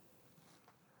fruit.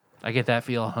 I get that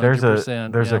feel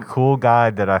 100%. There's yeah. a cool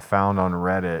guide that I found on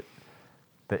Reddit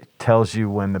that tells you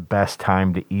when the best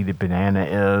time to eat a banana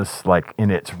is, like in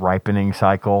its ripening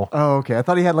cycle. Oh, okay. I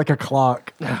thought he had like a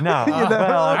clock. No,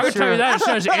 well, I can tell you that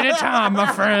says anytime,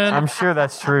 my friend. I'm sure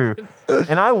that's true.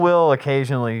 And I will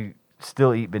occasionally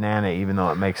still eat banana even though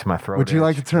it makes my throat Would you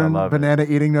like to itch, 'cause I turn love it. banana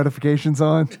eating notifications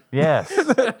on? Yes.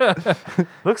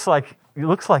 looks like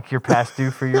you're past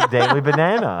due for your daily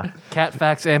banana. Cat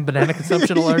facts and banana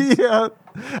consumption alerts. Yeah.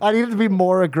 I need to be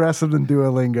more aggressive than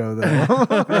Duolingo,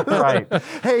 though. Right.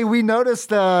 Hey, we noticed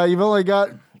you've only got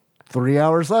 3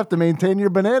 hours left to maintain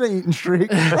your banana eating streak.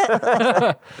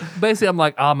 Basically, I'm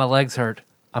like, my legs hurt.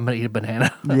 I'm going to eat a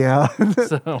banana. Yeah.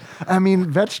 So, I mean,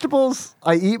 vegetables,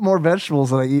 I eat more vegetables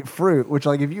than I eat fruit, which,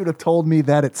 like, if you'd have told me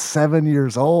that at 7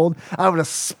 years old, I would have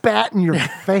spat in your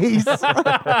face.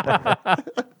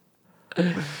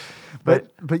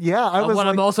 But yeah, I was when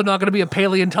like, I'm also not going to be a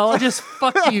paleontologist,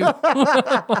 fuck you.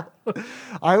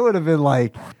 I would have been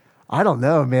like, I don't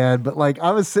know, man. But like,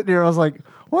 I was sitting here, I was like,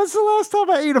 when's the last time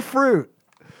I ate a fruit?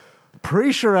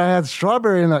 Pretty sure I had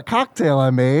strawberry in that cocktail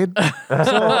I made.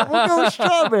 So we'll go with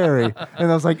strawberry.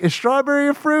 And I was like, is strawberry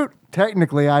a fruit?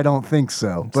 Technically, I don't think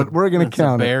so, but we're going to It's a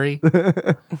count it. berry.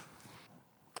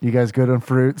 You guys good on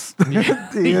fruits?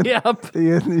 Ian, Yep.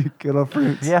 Ian, you good on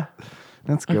fruits? Yeah.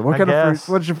 That's good. What I kind of guess.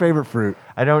 fruit? What's your favorite fruit?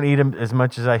 I don't eat them as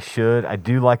much as I should. I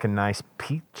do like a nice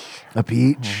peach. A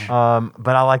peach.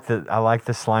 But I like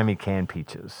the slimy canned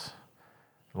peaches.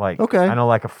 Like Okay. I don't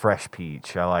like a fresh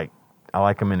peach. I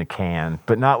like them in a can,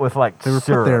 but not with like They were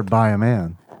syrup. put there by a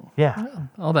man. Yeah.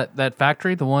 Oh, that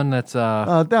factory, the one that's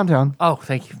Downtown. oh,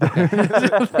 thank you.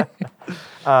 Okay.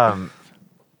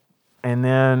 And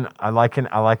then I like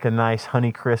a nice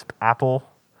Honeycrisp apple.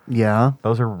 Yeah.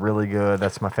 Those are really good.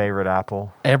 That's my favorite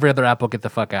apple. Every other apple, get the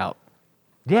fuck out.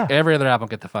 Yeah. Every other apple,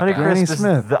 get the fuck out. Granny Honeycrisp is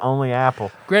Smith. the only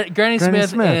apple. Granny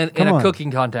Smith, Smith, in come a on. cooking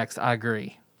context, I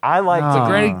agree. I like No.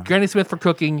 the Granny Smith for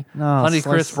cooking, No, Honeycrisp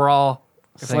slice- for all.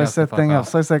 everything else Slice that the thing fuck up. out.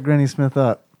 Slice that Granny Smith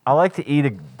up. I like to eat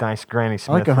a nice Granny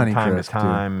Smith like a from time to Honeycrisp, too.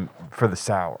 time for the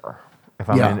sour.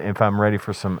 If I'm ready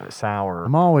for some sour,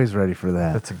 I'm always ready for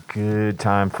that. that's a good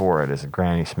time for it as a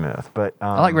Granny Smith. But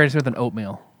I like Granny Smith and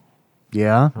oatmeal.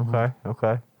 Yeah.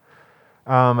 Okay.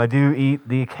 I do eat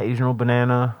the occasional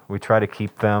banana. We try to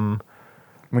keep them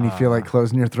When you feel like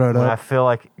closing your throat when I up. feel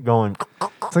like going.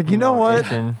 It's like, you know what?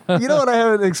 itching. You know what I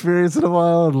haven't experienced in a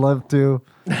while? I'd love to.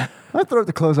 My throat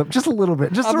to close up just a little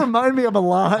bit, just to remind me I'm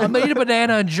alive. I'm gonna eat a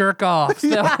banana and jerk off.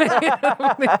 One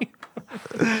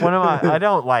of my, I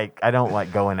don't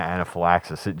like going to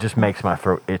anaphylaxis. It just makes my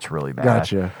throat itch really bad.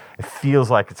 Gotcha. It feels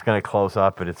like it's going to close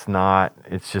up, but it's not.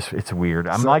 It's weird.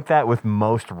 I'm like that with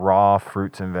most raw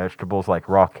fruits and vegetables, like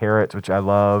raw carrots, which I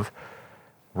love.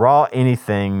 Raw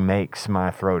anything makes my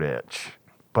throat itch,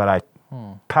 but I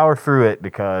power through it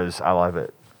because I love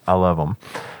it. I love them.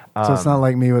 So it's not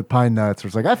like me with pine nuts, where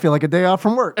it's like, I feel like a day off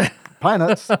from work. Pine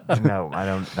nuts. No, I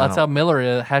don't. That's how Miller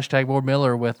is. Hashtag more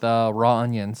Miller with raw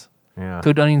onions. Yeah.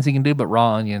 Cooked onions he can do, but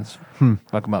raw onions,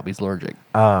 fuck him up. He's allergic.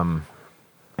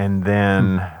 And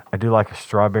then I do like a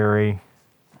strawberry.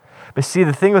 But see,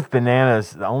 the thing with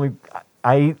bananas,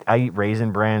 I eat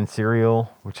Raisin Bran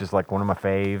cereal, which is like one of my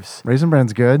faves. Raisin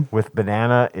Bran's good. With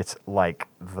banana, it's like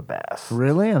the best.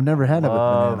 Really? I've never had it with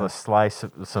Love banana. a slice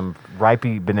of some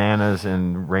ripey bananas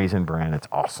and Raisin Bran. It's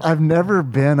awesome. I've never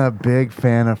been a big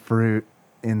fan of fruit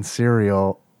in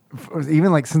cereal.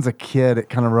 Even like since a kid, it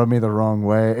kind of rubbed me the wrong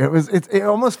way. It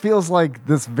almost feels like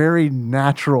this very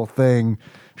natural thing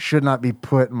should not be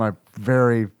put in my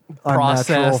very unnatural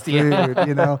Processed, yeah. food.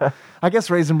 You know, I guess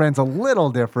Raisin Bran's a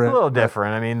little different. A little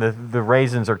different. I mean, the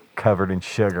raisins are covered in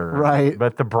sugar. Right.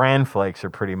 But the bran flakes are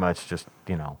pretty much just,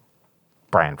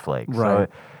 bran flakes. So Right.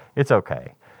 it's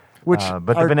okay. Which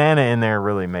but are- the banana in there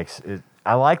really makes it.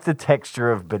 I like the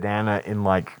texture of banana in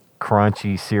like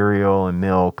crunchy cereal and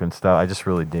milk and stuff. I just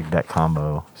really dig that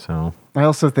combo. So I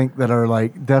also think that our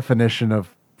like definition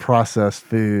of processed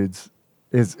foods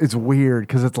is weird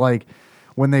because it's like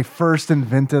when they first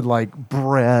invented like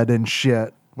bread and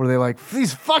shit, where they like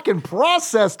these fucking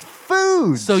processed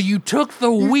foods. So you took the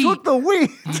you wheat, took the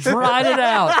wheat. you dried it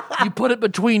out, you put it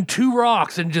between two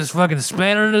rocks and just fucking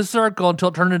span it in a circle until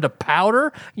it turned into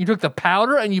powder. You took the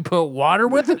powder and you put water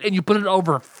with it and you put it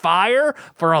over fire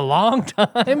for a long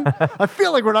time. I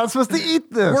feel like we're not supposed to eat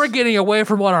this. We're getting away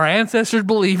from what our ancestors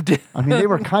believed in. I mean, they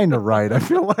were kind of right. I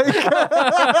feel like.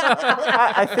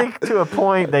 I think to a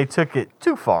point they took it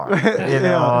too far.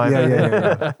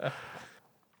 Yeah.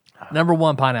 Number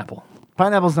one, pineapple.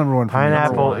 Pineapple's number one. For me.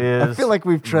 Pineapple Number one. is I feel like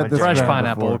we've tread this Fresh ground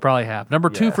pineapple, before. we probably have. Number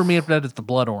two for me Yes. after that is the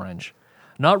blood orange.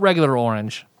 Not regular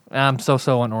orange. I'm so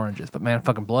on oranges, but man,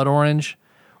 fucking blood orange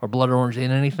or blood orange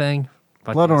in anything.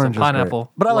 Fucking Blood some orange pineapple. is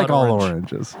great. But I like blood all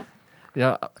orange. oranges.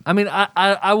 Yeah, I mean,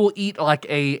 I will eat like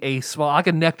a small, like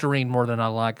a nectarine more than I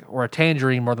like, or a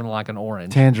tangerine more than I like an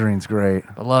orange. Tangerine's great.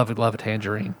 I love a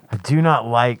tangerine. I do not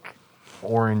like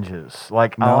oranges.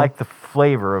 Like I No? like the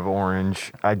flavor of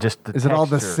orange. I just the Is it all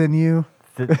the texture, sinew?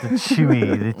 the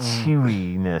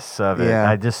chewiness of it. Yeah.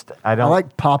 I I don't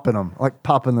like popping them. I like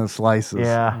popping the slices.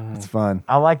 Yeah. It's fun.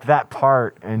 I like that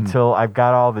part until I've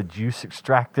got all the juice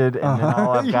extracted, and then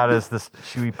all I've got is this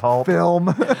chewy pulp. Film.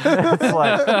 It's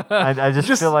like I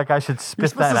just feel like I should You're spit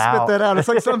supposed that to out. spit that out. It's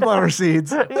like sunflower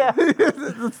seeds. Yeah.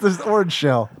 It's this orange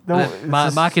shell. No, it's My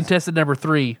just- contestant number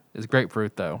three is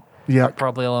grapefruit, though. Yuck.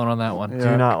 Probably alone on that one.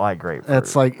 do not like grapefruit.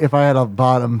 That's like if I had a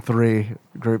bottom three,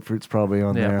 grapefruit's probably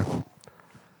on Yeah. there.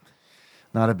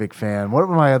 Not a big fan. What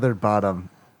were my other bottom?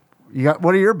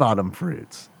 What are your bottom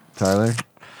fruits, Tyler?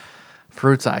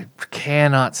 Fruits I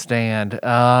cannot stand.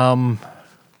 I'm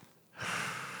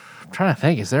trying to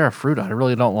think. Is there a fruit I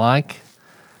really don't like?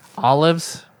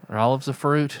 Olives? Are olives a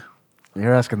fruit?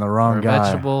 You're asking the Or wrong a guy.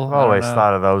 vegetable? I've I don't always know.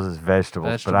 thought of those as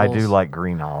vegetables, but I do Vegetables. like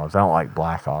green olives. I don't like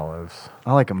black olives.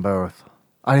 I like them both.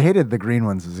 I hated the green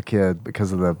ones as a kid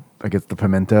because of the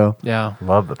pimento. Yeah.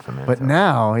 Love the pimento. But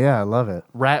now, yeah, I love it.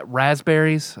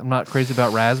 Raspberries. I'm not crazy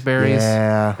about raspberries.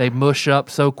 Yeah. They mush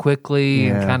up so quickly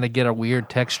and Yeah. kind of get a weird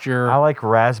texture. I like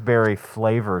raspberry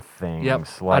flavor things. Yep,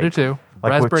 I like, do too.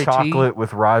 Like Raspberry with tea. chocolate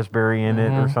with raspberry in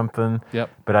it or something. Yep.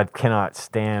 But I cannot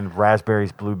stand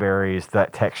raspberries, blueberries.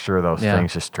 That texture of those Yeah.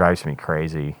 things just drives me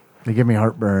crazy. They give me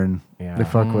heartbird. Yeah. They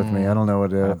fuck with me. I don't know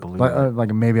what it I is. believe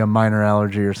Like maybe a minor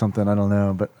allergy or something. I don't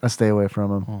know, but I stay away from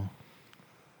them.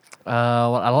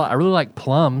 Well, I really like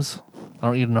plums. I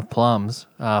don't eat enough plums.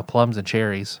 Plums and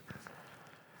cherries.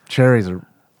 Cherries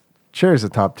are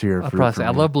top tier I'd fruit. probably for say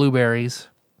I me. love blueberries.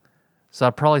 So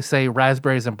I'd probably say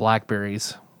raspberries and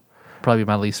blackberries. Probably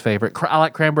my least favorite. I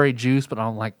like cranberry juice, but I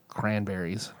don't like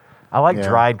cranberries. I like Yeah.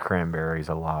 dried cranberries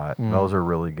a lot. Those are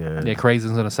really good. Yeah,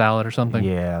 craisins in a salad or something.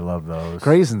 Yeah, I love those.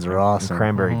 Craisins are And awesome.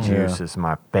 cranberry Yeah. juice is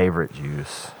my favorite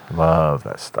juice. Love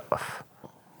that stuff.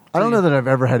 I don't know that I've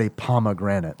ever had a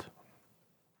pomegranate.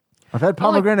 I've had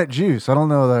pomegranate juice. I don't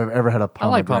know that I've ever had a I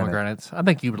pomegranate. like pomegranates. I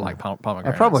think you would like I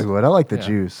pomegranates. probably would. I like the Yeah.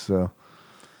 juice. So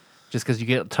Just because you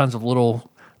get tons of little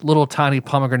tiny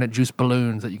pomegranate juice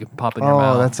balloons that you can pop in your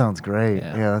mouth. oh, that sounds great.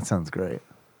 Yeah. Yeah, that sounds great.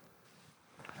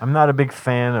 I'm not a big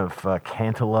fan of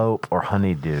cantaloupe or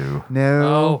honeydew.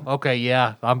 No. Oh, okay,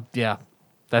 yeah.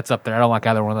 That's up there. I don't like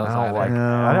either one of those. I don't either. like.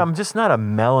 No. I'm just not a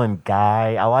melon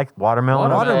guy. I like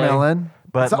watermelon. Watermelon.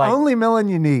 But It's the like- only melon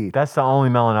you need. That's the only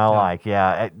melon I like.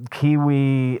 Yeah,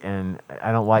 kiwi, and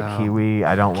I don't like kiwi.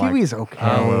 I don't Kiwi's like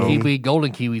okay. Kiwi,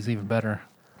 golden kiwi's even better.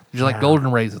 You like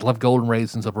golden raisins? Love golden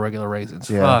raisins over regular raisins.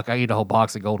 Yeah. Fuck, I eat a whole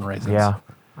box of golden raisins. Yeah,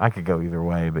 I could go either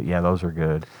way, but yeah, those are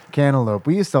good. Cantaloupe.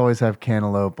 We used to always have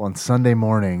cantaloupe on Sunday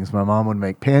mornings. My mom would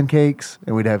make pancakes,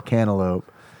 and we'd have cantaloupe.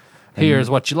 Here's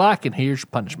what you like, and here's your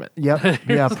punishment. Yep.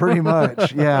 Yeah, pretty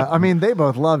much. Yeah. I mean, they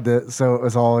both loved it, so it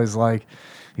was always like,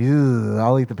 "Ew,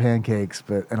 I'll eat the pancakes,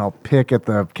 and I'll pick at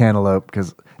the cantaloupe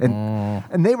because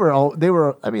and they were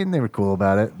I mean, they were cool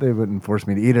about it. They wouldn't force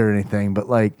me to eat it or anything, but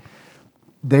like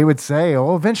they would say,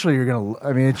 "Oh, eventually you're gonna."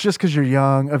 I mean, it's just because you're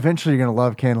young. Eventually, you're gonna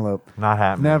love cantaloupe. Not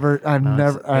happening. I've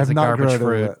it's a not garbage grown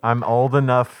fruit. into it. I'm old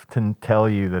enough to tell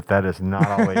you that is not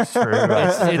always true. I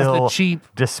It's the still cheap.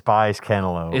 despise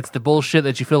cantaloupe. It's the bullshit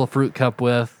that you fill a fruit cup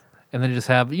with, and then you just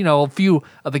have a few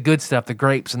of the good stuff, the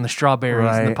grapes and the strawberries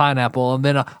and the Right. pineapple, and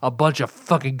then a bunch of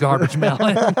fucking garbage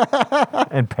melon.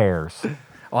 and pears.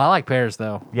 Oh, I like pears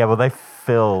though. Yeah, well, they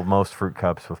fill most fruit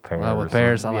cups with pears. Well, with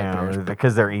pears, I like pears.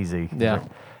 because they're easy. Yeah.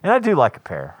 And I do like a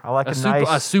pear. I like a, nice,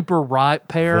 a super ripe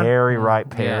pear. very ripe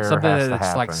pear. Yeah, something has to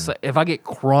that's like happen. if I get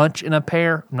crunch in a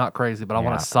pear, I'm not crazy, but I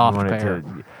want Yeah, a soft you want it pear.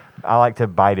 I like to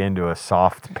bite into a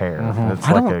soft pear. It's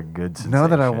I like don't a good sensation. know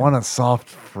that I want a soft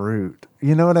fruit.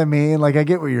 You know what I mean? Like I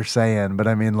get what you're saying, but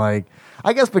I mean like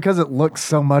I guess because it looks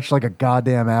so much like a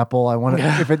goddamn apple, I want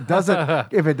it if it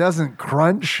doesn't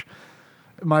crunch,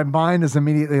 my mind is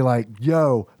immediately like,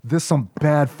 yo, this some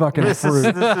bad fucking This is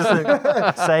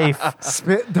fruit. safe.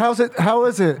 Spit how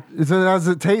is it? Does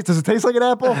it taste like an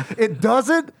apple? It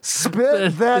doesn't?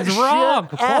 Spit that It's shit wrong.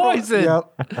 out. Poison.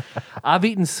 Yep. I've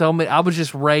eaten so many. I was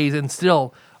just raised, and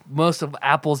still, most of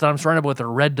apples that I'm surrounded with are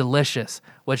Red Delicious,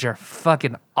 which are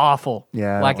fucking awful.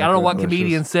 Yeah, I like don't I don't know like what Red comedian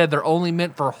Delicious. said they're only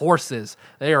meant for horses.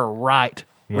 They are right.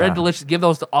 Yeah. Red Delicious. Give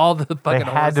those to all the They fucking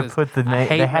had horses. to put the I name.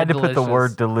 hate They had Red to put the Delicious.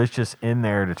 word "delicious" in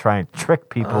there to try and trick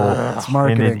people into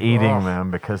marketing. eating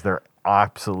them because they're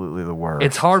absolutely the worst.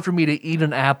 It's hard for me to eat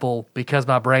an apple because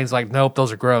my brain's like, nope,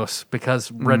 those are gross. Because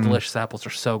Red Delicious apples are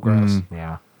so gross.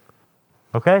 Yeah.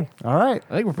 Okay. All right.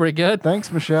 I think we're pretty good.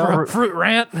 Thanks, Michelle. Fruit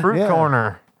rant. Fruit Yeah.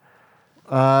 corner.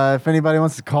 If anybody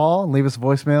wants to call and leave us a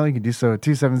voicemail, you can do so at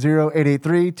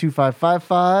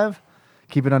 270-883-2555.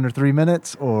 Keep it under 3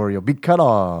 minutes or you'll be cut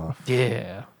off.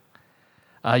 Yeah.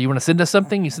 You want to send us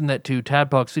something? You send that to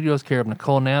Tadpog Studios, care of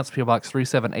Nicole Nance, PO Box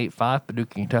 3785,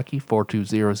 Paducah, Kentucky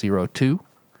 42002.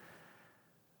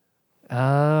 We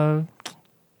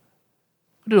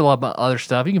do a lot of other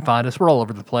stuff. You can find us. We're all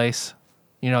over the place.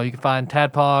 You can find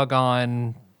Tadpog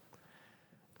on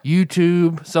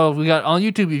YouTube. So we got on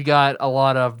YouTube, you've got a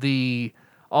lot of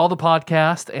all the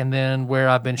podcast, and then where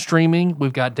I've been streaming,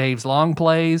 we've got Dave's long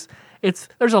plays.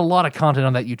 There's a lot of content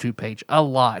on that YouTube page. A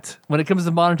lot. When it comes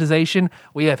to monetization,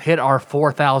 we have hit our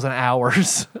 4,000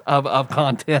 hours of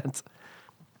content.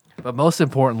 But most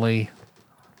importantly,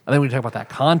 I think we talk about that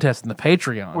contest in the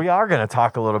Patreon. We are going to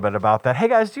talk a little bit about that. Hey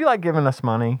guys, do you like giving us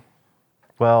money?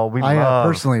 Well, we I love.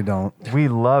 personally don't. We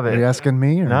love it. Are you asking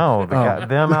me? Or? No,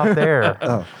 them out there.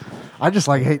 Oh. I just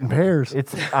like hating pears.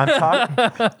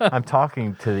 I'm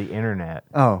talking to the internet.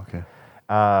 Oh, okay.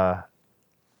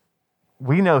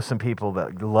 We know some people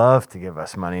that love to give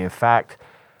us money. In fact,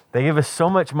 they give us so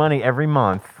much money every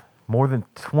month, more than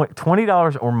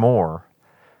 $20 or more.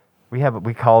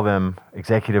 We call them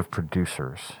executive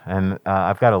producers, and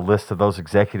I've got a list of those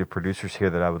executive producers here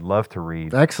that I would love to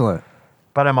read. Excellent.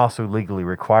 But I'm also legally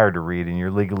required to read, and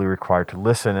you're legally required to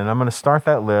listen. And I'm going to start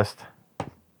that list,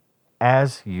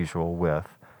 as usual, with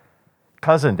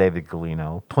Cousin David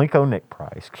Galino, Plinko Nick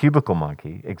Price, Cubicle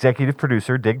Monkey, Executive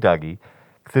Producer Dig Duggy,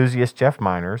 Enthusiast Jeff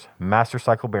Miners, Master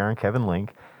Cycle Baron Kevin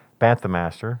Link, Bantha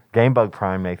Master, Gamebug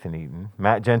Prime Nathan Eaton,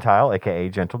 Matt Gentile, a.k.a.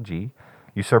 Gentle G,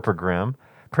 Usurper Grimm,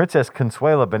 Princess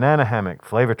Consuela Banana Hammock,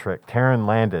 Flavor Trick, Taryn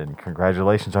Landon,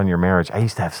 congratulations on your marriage. I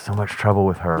used to have so much trouble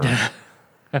with her.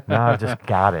 No, I just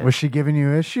got it. Was she giving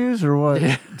you issues or what?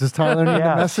 Does Tyler need a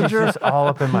yeah, she's messenger? just all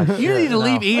up in my shit. You need to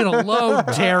leave Ian alone,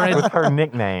 Jared. With her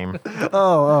nickname,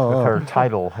 Oh. her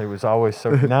title. It was always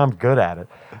so. Now I'm good at it.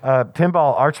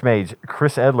 Pinball Archmage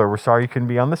Chris Edler. We're sorry you couldn't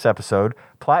be on this episode.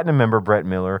 Platinum member Brett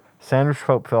Miller. Sanders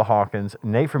Pope Phil Hawkins.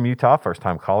 Nate from Utah, first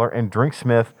time caller, and Drink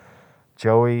Smith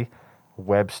Joey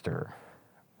Webster.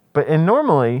 And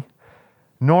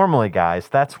normally, guys,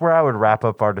 that's where I would wrap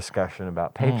up our discussion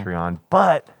about Patreon.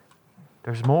 But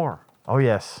there's more. Oh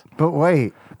yes. But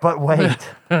wait.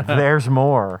 There's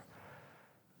more.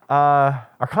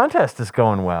 Our contest is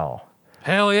going well.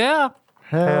 Hell yeah.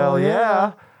 Hell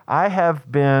yeah. I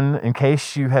have been, in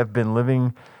case you have been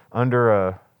living under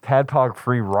a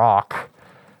Tadpog-free rock,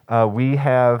 we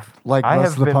have... Like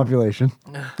most of the population.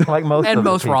 Like most And of the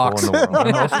most people rocks. in the world.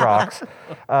 And most rocks.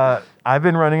 I've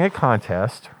been running a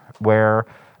contest where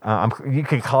you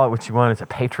can call it what you want. It's a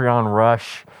Patreon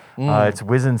rush. It's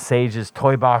Wiz and Sage's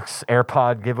Toy Box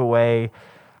AirPod giveaway.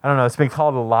 I don't know. It's been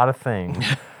called a lot of things.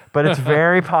 But it's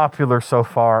very popular so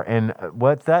far. And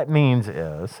what that means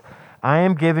is I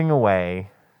am giving away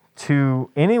to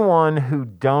anyone who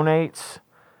donates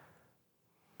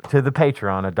to the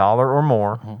Patreon $1 or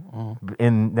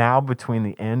more between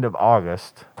the end of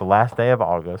August, the last day of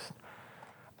August,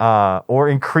 or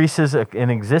increases an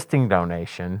existing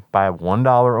donation by $1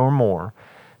 or more,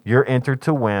 you're entered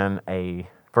to win a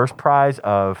first prize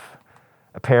of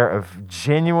a pair of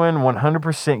genuine,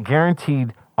 100%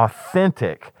 guaranteed,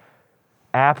 authentic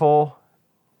Apple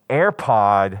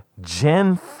AirPod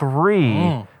Gen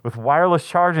 3 with wireless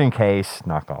charging case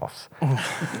knockoffs.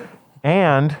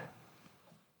 And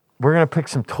we're going to pick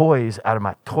some toys out of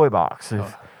my toy box.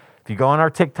 If you go on our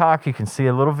TikTok, you can see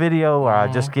a little video where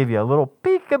I just give you a little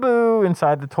peekaboo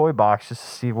inside the toy box just to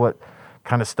see what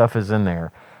kind of stuff is in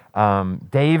there.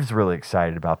 Dave's really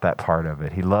excited about that part of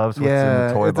it. He loves what's in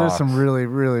the toy box. There's some really,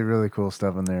 really, really cool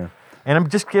stuff in there. And I'm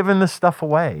just giving this stuff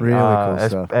away. Really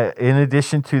cool stuff. In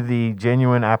addition to the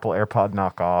genuine Apple AirPod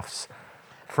knockoffs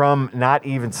from not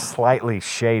even slightly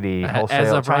shady As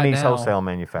Chinese right now, wholesale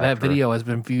manufacturer. That video has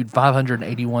been viewed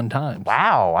 581 times.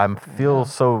 Wow, I feel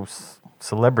so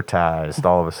celebritized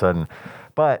all of a sudden.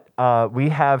 But we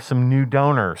have some new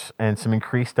donors and some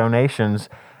increased donations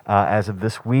as of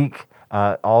this week.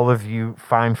 All of you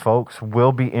fine folks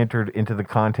will be entered into the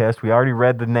contest. We already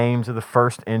read the names of the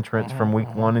first entrants from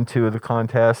week 1 and 2 of the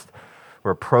contest.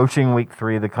 We're approaching week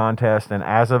 3 of the contest, and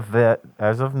as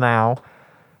of now,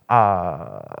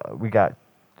 we got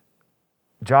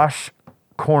Josh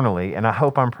Cornely, and I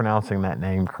hope I'm pronouncing that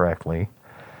name correctly.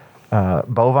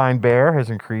 Bovine Bear has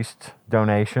increased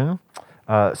donation.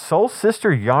 Soul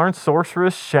Sister Yarn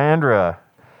Sorceress Chandra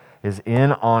is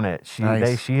in on it. She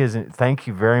is. Thank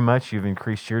you very much. You've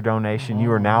increased your donation.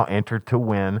 You are now entered to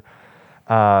win.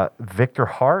 Victor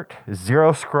Hart,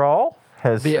 Zero Scrawl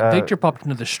has. Victor popped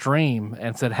into the stream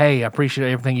and said, "Hey, I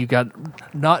appreciate everything you got."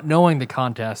 Not knowing the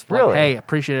contest, Really? Hey,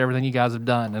 appreciate everything you guys have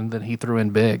done, and then he threw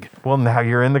in big. Well, now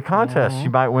you're in the contest.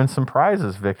 You might win some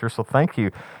prizes, Victor. So thank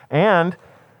you. And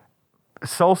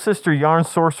Soul Sister Yarn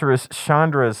Sorceress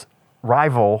Chandra's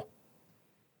rival,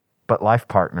 but life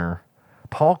partner,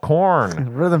 Paul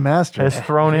Korn, We're the masters. has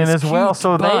thrown in His as well. cute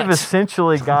So butt. they've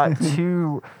essentially got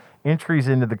 2 entries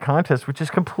into the contest, which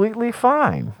is completely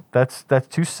fine. That's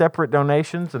 2 separate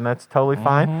donations, and that's totally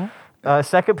fine.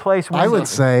 Second place, I would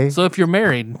say, So if you're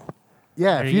married,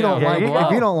 yeah. There If you you go. don't There like, you go.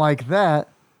 if you don't like that,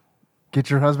 get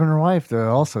your husband or wife to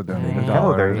also donate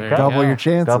 $1. There you go. Double your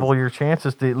chances. double your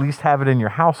chances to at least have it in your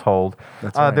household.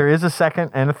 That's right. There is a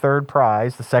second and a third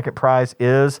prize. The second prize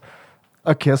is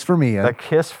A kiss from Ian. a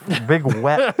kiss, big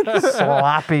wet,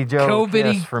 sloppy Joe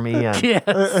COVID-y kiss from Ian.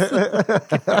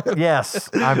 yes, Yes,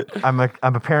 I'm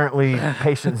apparently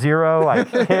patient 0. I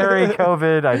carry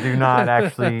COVID. I do not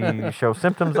actually show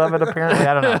symptoms of it. Apparently,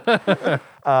 I don't know.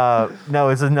 No,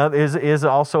 is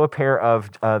also a pair of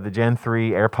the Gen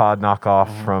 3 AirPod knockoff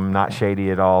from Not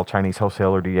Shady at All, Chinese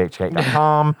wholesaler,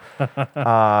 DHgate.com.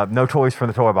 No toys from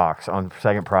the toy box on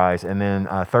second prize, and then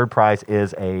third prize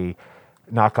is a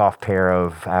knockoff pair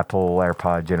of Apple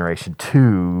AirPod Generation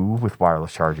 2 with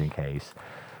wireless charging case.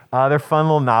 They're fun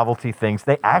little novelty things.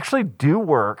 They actually do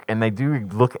work, and they do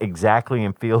look exactly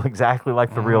and feel exactly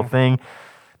like the real thing.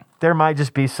 There might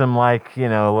just be some,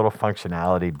 little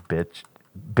functionality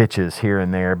bitches here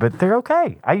and there, but they're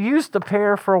okay. I used a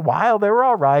pair for a while. They were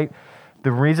all right.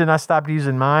 The reason I stopped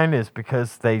using mine is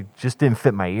because they just didn't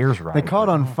fit my ears right. They caught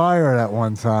on fire at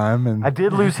one time, and I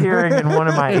did lose hearing in one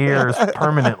of my ears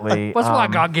permanently. that's why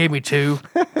God gave me 2.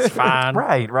 It's fine.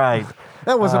 Right.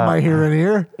 that wasn't my hearing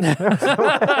ear.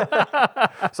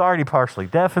 It's already partially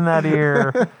deaf in that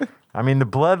ear. I mean, the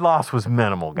blood loss was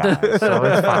minimal, guys, so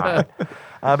it's fine.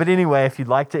 But anyway, if you'd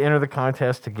like to enter the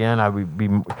contest again,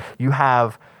 you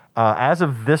have, as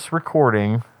of this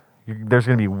recording, there's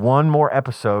going to be one more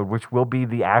episode, which will be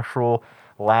the actual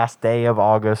last day of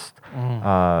August.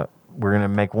 We're going to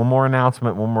make one more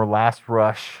announcement, one more last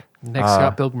rush. Next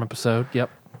Scott Pilgrim episode. Yep.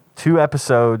 2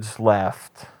 episodes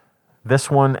left. This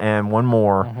one and one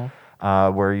more.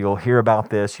 Where you'll hear about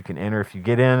this. You can enter if you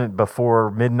get in before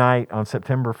midnight on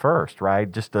September 1st,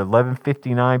 right? Just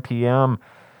 11:59 p.m.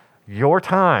 your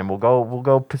time. We'll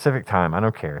go Pacific time. I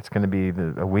don't care. It's going to be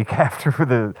a week after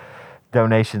the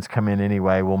donations come in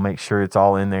anyway. We'll make sure it's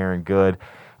all in there and good.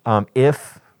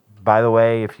 By the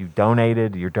way, if you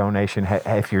donated, your donation,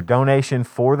 if your donation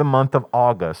for the month of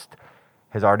August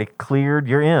has already cleared,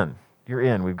 you're in. You're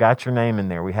in. We've got your name in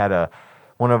there. We had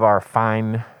one of our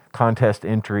fine contest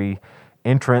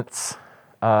entrants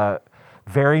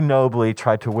very nobly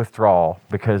tried to withdraw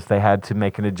because they had to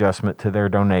make an adjustment to their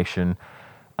donation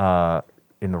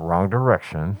in the wrong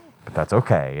direction, but that's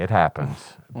okay. It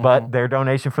happens. But their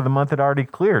donation for the month had already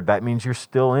cleared. That means you're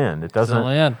still in. It doesn't. Still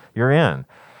in. You're in.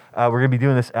 We're going to be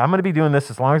doing this. I'm going to be doing this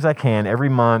as long as I can every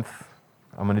month.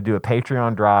 I'm going to do a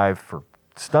Patreon drive for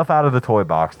stuff out of the toy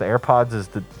box. The AirPods is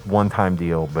the one-time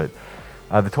deal, but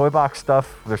the toy box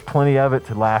stuff, there's plenty of it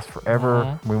to last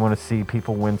forever. We want to see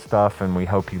people win stuff, and we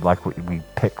hope you like what we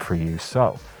pick for you.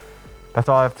 So that's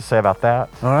all I have to say about that.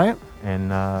 All right. And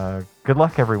good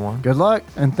luck, everyone. Good luck.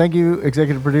 And thank you,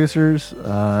 executive producers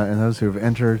and those who have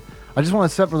entered. I just want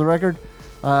to set for the record,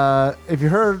 if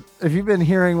you've been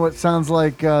hearing what sounds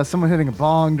like someone hitting a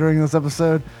bong during this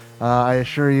episode, I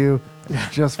assure you,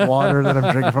 it's just water that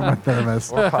I'm drinking from my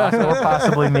thermos. Or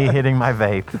possibly me hitting my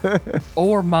vape.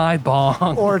 Or my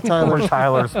bong. Or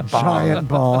Tyler's bong. Giant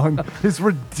bong. His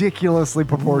ridiculously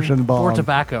proportioned bong. Or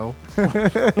tobacco. What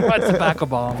tobacco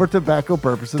bong? For tobacco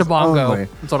purposes Tobongo. only.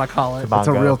 That's what I call it. It's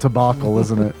a real tobacco,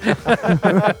 isn't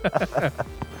it?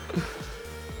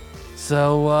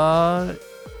 So,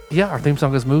 yeah, our theme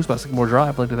song is Moves by Sycamore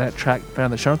Drive. Link to that track found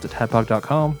in the show notes at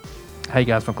tadpog.com. How you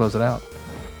guys want to close it out?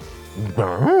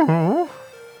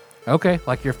 Okay,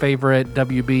 like your favorite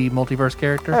WB multiverse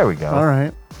character? There we go. All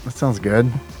right. That sounds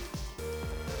good.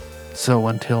 So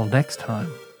until next time.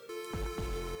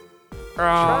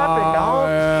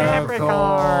 Capricorn.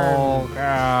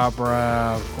 I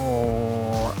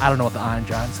don't know what the Iron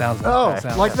Giant sounds like. Oh,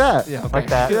 Sounds like that. Yeah, okay. Like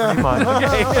that, Yeah. pretty much.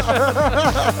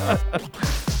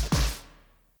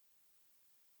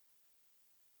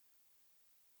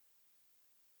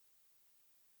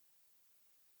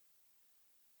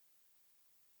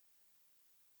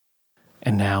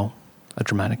 And now, a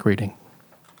dramatic reading.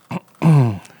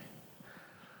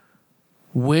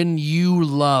 When you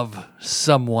love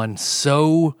someone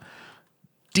so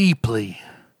deeply,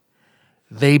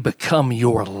 they become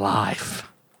your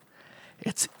life.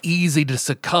 It's easy to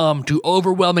succumb to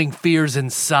overwhelming fears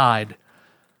inside.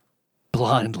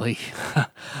 Blindly,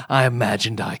 I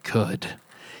imagined I could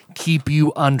keep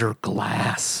you under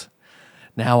glass.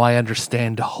 Now I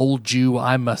understand to hold you,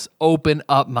 I must open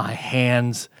up my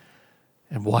hands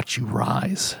and watch you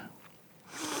rise.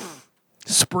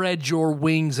 Spread your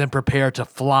wings and prepare to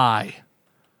fly,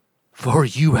 for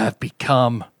you have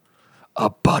become a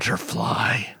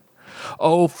butterfly.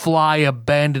 Oh, fly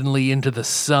abandonedly into the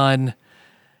sun.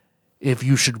 If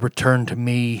you should return to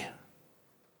me,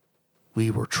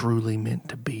 we were truly meant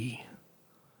to be.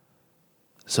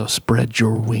 So spread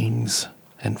your wings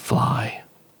and fly.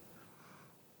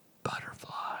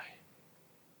 Butterfly.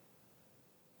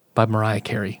 By Mariah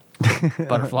Carey.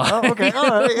 Butterfly. Oh, okay. All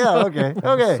right. Yeah. Okay.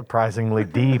 Okay. Surprisingly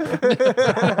deep. Wow.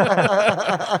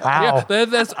 Yeah,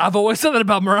 that's, I've always said that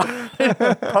about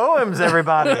Mariah. Poems,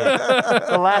 everybody.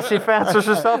 The last she fancies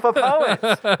herself a poet.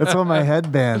 That's what my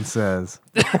headband says.